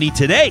the company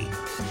today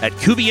at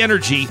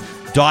kubienergy.ca.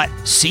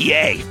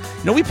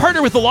 We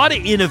partner with a lot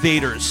of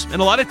innovators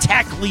and a lot of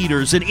tech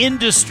leaders and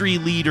industry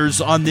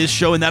leaders on this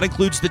show, and that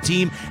includes the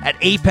team at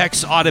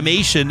Apex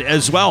Automation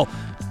as well.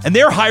 And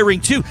they're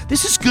hiring too.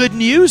 This is good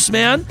news,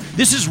 man.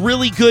 This is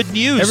really good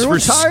news.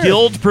 Everyone's for hired.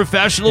 Skilled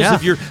professionals. Yeah.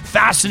 If you're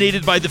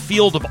fascinated by the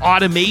field of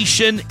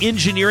automation,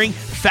 engineering,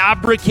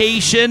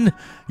 fabrication,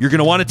 you're going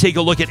to want to take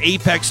a look at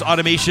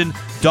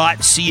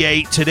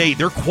apexautomation.ca today.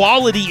 Their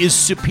quality is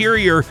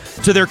superior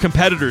to their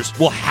competitors.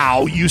 Well,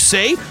 how, you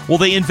say? Well,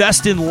 they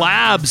invest in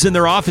labs in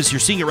their office. You're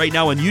seeing it right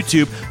now on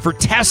YouTube for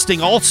testing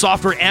all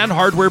software and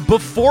hardware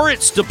before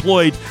it's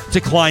deployed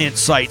to client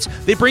sites.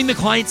 They bring the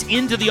clients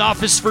into the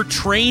office for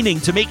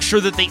training to make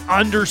sure that they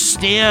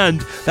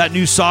understand that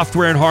new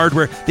software and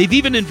hardware. They've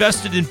even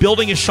invested in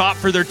building a shop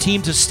for their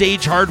team to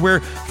stage hardware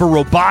for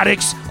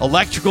robotics,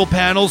 electrical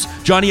panels.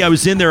 Johnny, I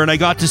was in there and I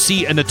got to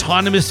see an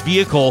autonomous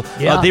vehicle.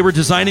 Yeah. They were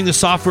designing the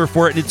software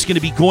for it, and it's going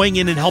to be going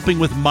in and helping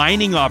with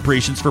mining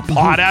operations for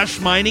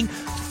potash mining.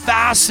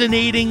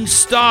 Fascinating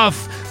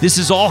stuff. This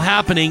is all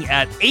happening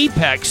at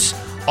Apex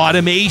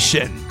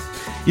Automation.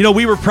 You know,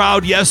 we were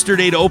proud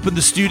yesterday to open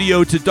the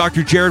studio to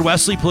Dr. Jared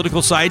Wesley,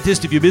 political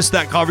scientist. If you missed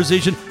that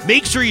conversation,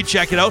 make sure you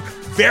check it out.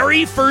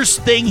 Very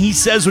first thing he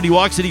says when he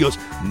walks in, he goes,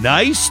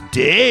 "Nice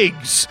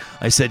digs."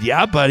 I said,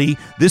 "Yeah, buddy,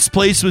 this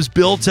place was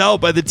built out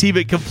by the team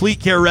at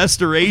Complete Care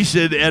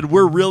Restoration, and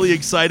we're really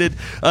excited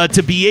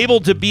to be able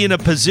to be in a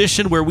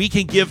position where we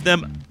can give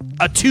them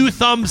a 2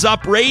 thumbs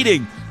up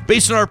rating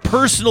based on our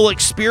personal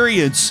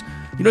experience."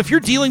 You know, if you're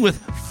dealing with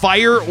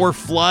fire or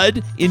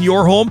flood in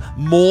your home,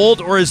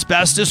 mold or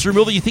asbestos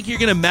removal, you think you're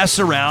going to mess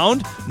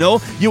around?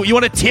 No? You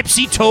want a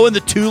tipsy toe in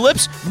the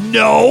tulips?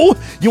 No?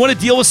 You want to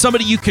deal with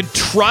somebody you can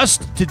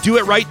trust to do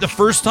it right the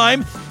first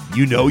time?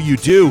 You know you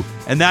do.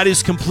 And that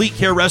is Complete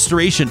Care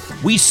Restoration.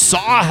 We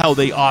saw how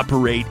they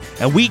operate,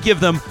 and we give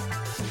them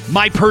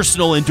my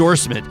personal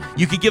endorsement.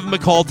 You can give them a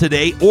call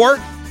today or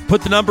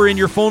put the number in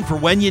your phone for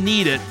when you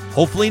need it.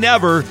 Hopefully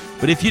never,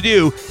 but if you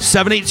do,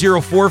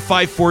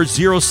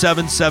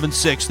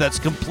 780-454-0776. That's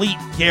Complete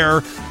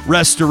Care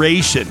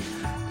Restoration.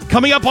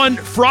 Coming up on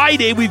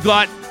Friday, we've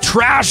got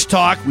Trash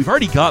Talk. We've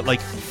already got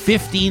like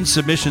 15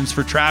 submissions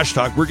for Trash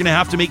Talk. We're going to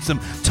have to make some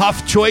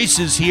tough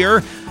choices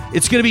here.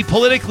 It's going to be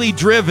politically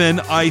driven,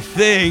 I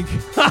think.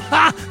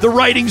 The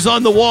writing's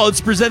on the wall.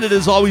 It's presented,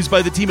 as always,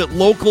 by the team at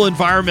Local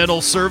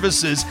Environmental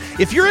Services.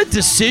 If you're a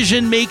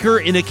decision maker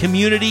in a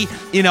community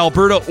in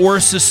Alberta or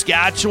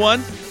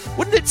Saskatchewan,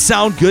 wouldn't it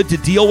sound good to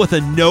deal with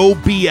a no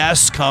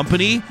BS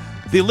company?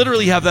 They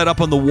literally have that up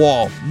on the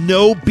wall.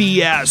 No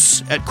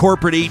BS at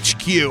corporate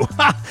HQ.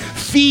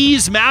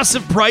 Fees,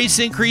 massive price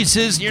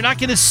increases. You're not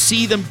going to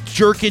see them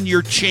jerking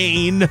your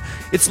chain.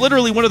 It's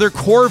literally one of their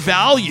core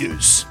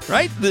values,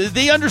 right?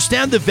 They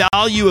understand the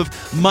value of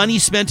money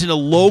spent in a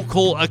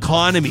local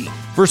economy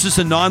versus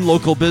a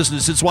non-local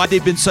business. It's why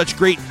they've been such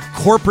great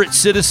corporate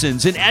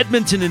citizens in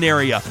Edmonton and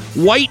area,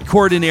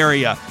 Whitecourt and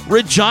area,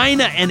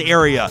 Regina and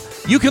area.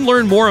 You can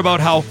learn more about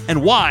how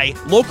and why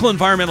Local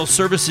Environmental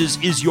Services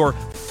is your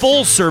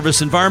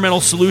full-service environmental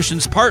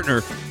solutions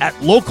partner at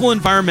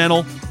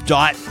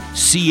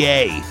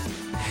localenvironmental.ca.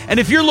 And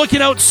if you're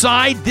looking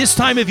outside this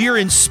time of year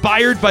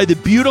inspired by the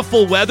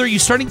beautiful weather, you're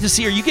starting to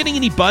see, are you getting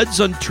any buds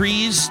on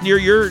trees near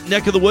your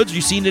neck of the woods? Are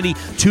you seeing any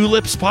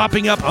tulips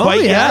popping up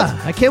quite yet?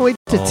 I can't wait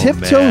to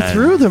tiptoe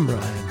through them,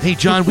 Ryan. Hey,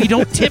 John, we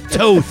don't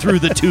tiptoe through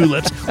the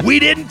tulips. We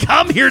didn't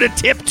come here to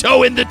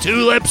tiptoe in the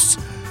tulips.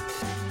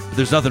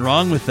 There's nothing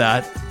wrong with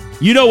that.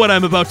 You know what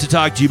I'm about to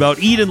talk to you about.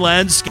 Eden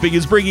Landscaping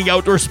is bringing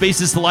outdoor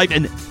spaces to life,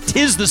 and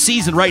 'tis the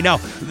season right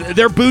now.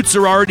 Their boots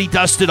are already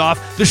dusted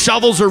off. The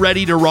shovels are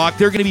ready to rock.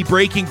 They're going to be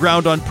breaking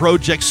ground on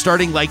projects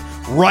starting like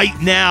right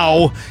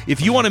now.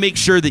 If you want to make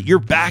sure that your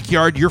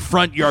backyard, your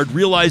front yard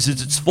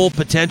realizes its full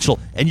potential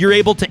and you're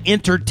able to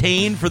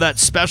entertain for that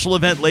special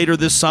event later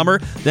this summer,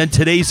 then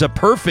today's a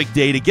perfect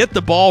day to get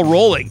the ball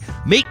rolling.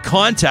 Make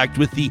contact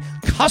with the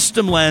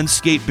custom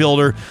landscape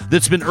builder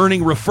that's been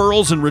earning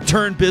referrals and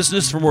return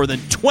business for more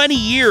than 20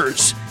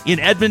 years in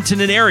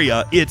Edmonton and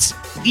area. It's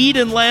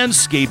Eden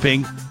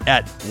Landscaping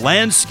at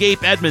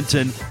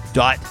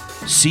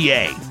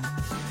landscapeedmonton.ca.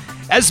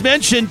 As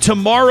mentioned,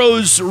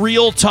 tomorrow's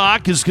Real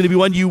Talk is going to be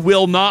one you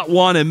will not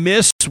want to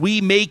miss. We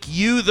make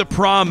you the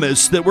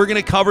promise that we're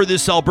going to cover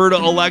this Alberta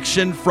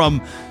election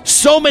from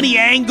so many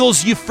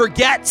angles you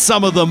forget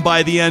some of them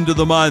by the end of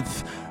the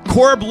month.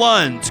 Corb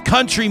Lund,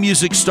 country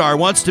music star,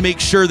 wants to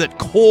make sure that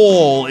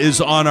coal is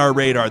on our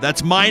radar.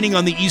 That's mining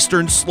on the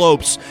eastern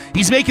slopes.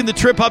 He's making the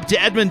trip up to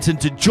Edmonton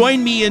to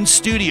join me in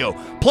studio.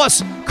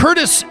 Plus,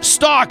 Curtis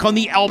Stock on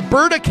the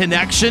Alberta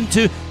connection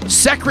to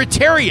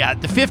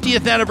Secretariat, the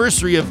 50th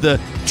anniversary of the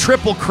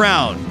Triple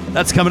Crown.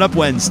 That's coming up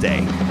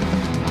Wednesday.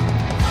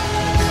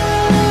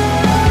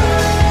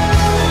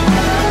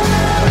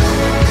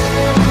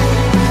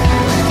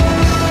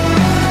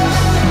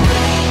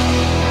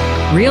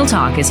 Real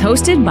Talk is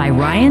hosted by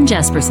Ryan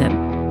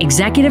Jesperson,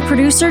 executive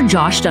producer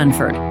Josh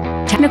Dunford,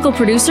 technical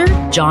producer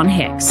John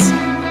Hicks,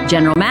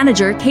 general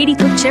manager Katie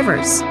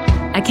Cook-Chivers,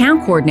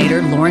 account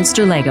coordinator Lawrence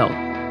Derlego,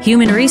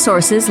 human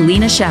resources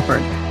Lena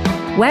Shepard,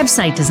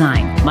 website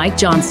design Mike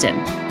Johnston,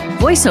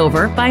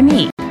 voiceover by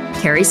me,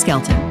 Carrie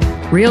Skelton.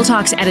 Real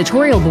Talk's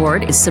editorial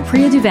board is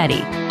Supriya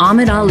Dwivedi,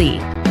 Ahmed Ali,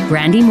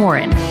 Brandy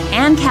Morin,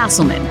 Ann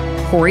Castleman,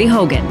 Corey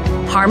Hogan,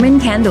 Harman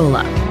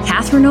Kandola,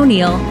 Catherine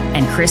O'Neill,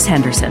 and Chris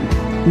Henderson.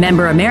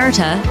 Member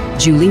Emerita,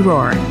 Julie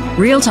Rohr.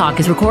 Real Talk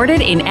is recorded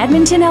in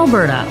Edmonton,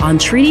 Alberta on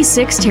Treaty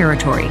 6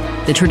 territory,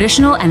 the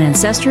traditional and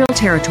ancestral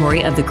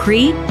territory of the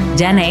Cree,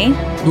 Dene,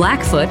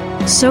 Blackfoot,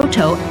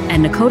 Saulteaux,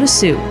 and Nakota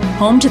Sioux,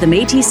 home to the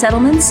Métis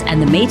settlements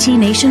and the Métis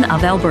Nation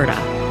of Alberta.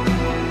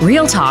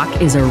 Real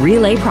Talk is a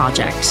relay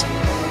project.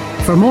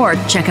 For more,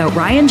 check out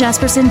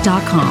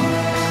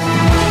ryanjesperson.com.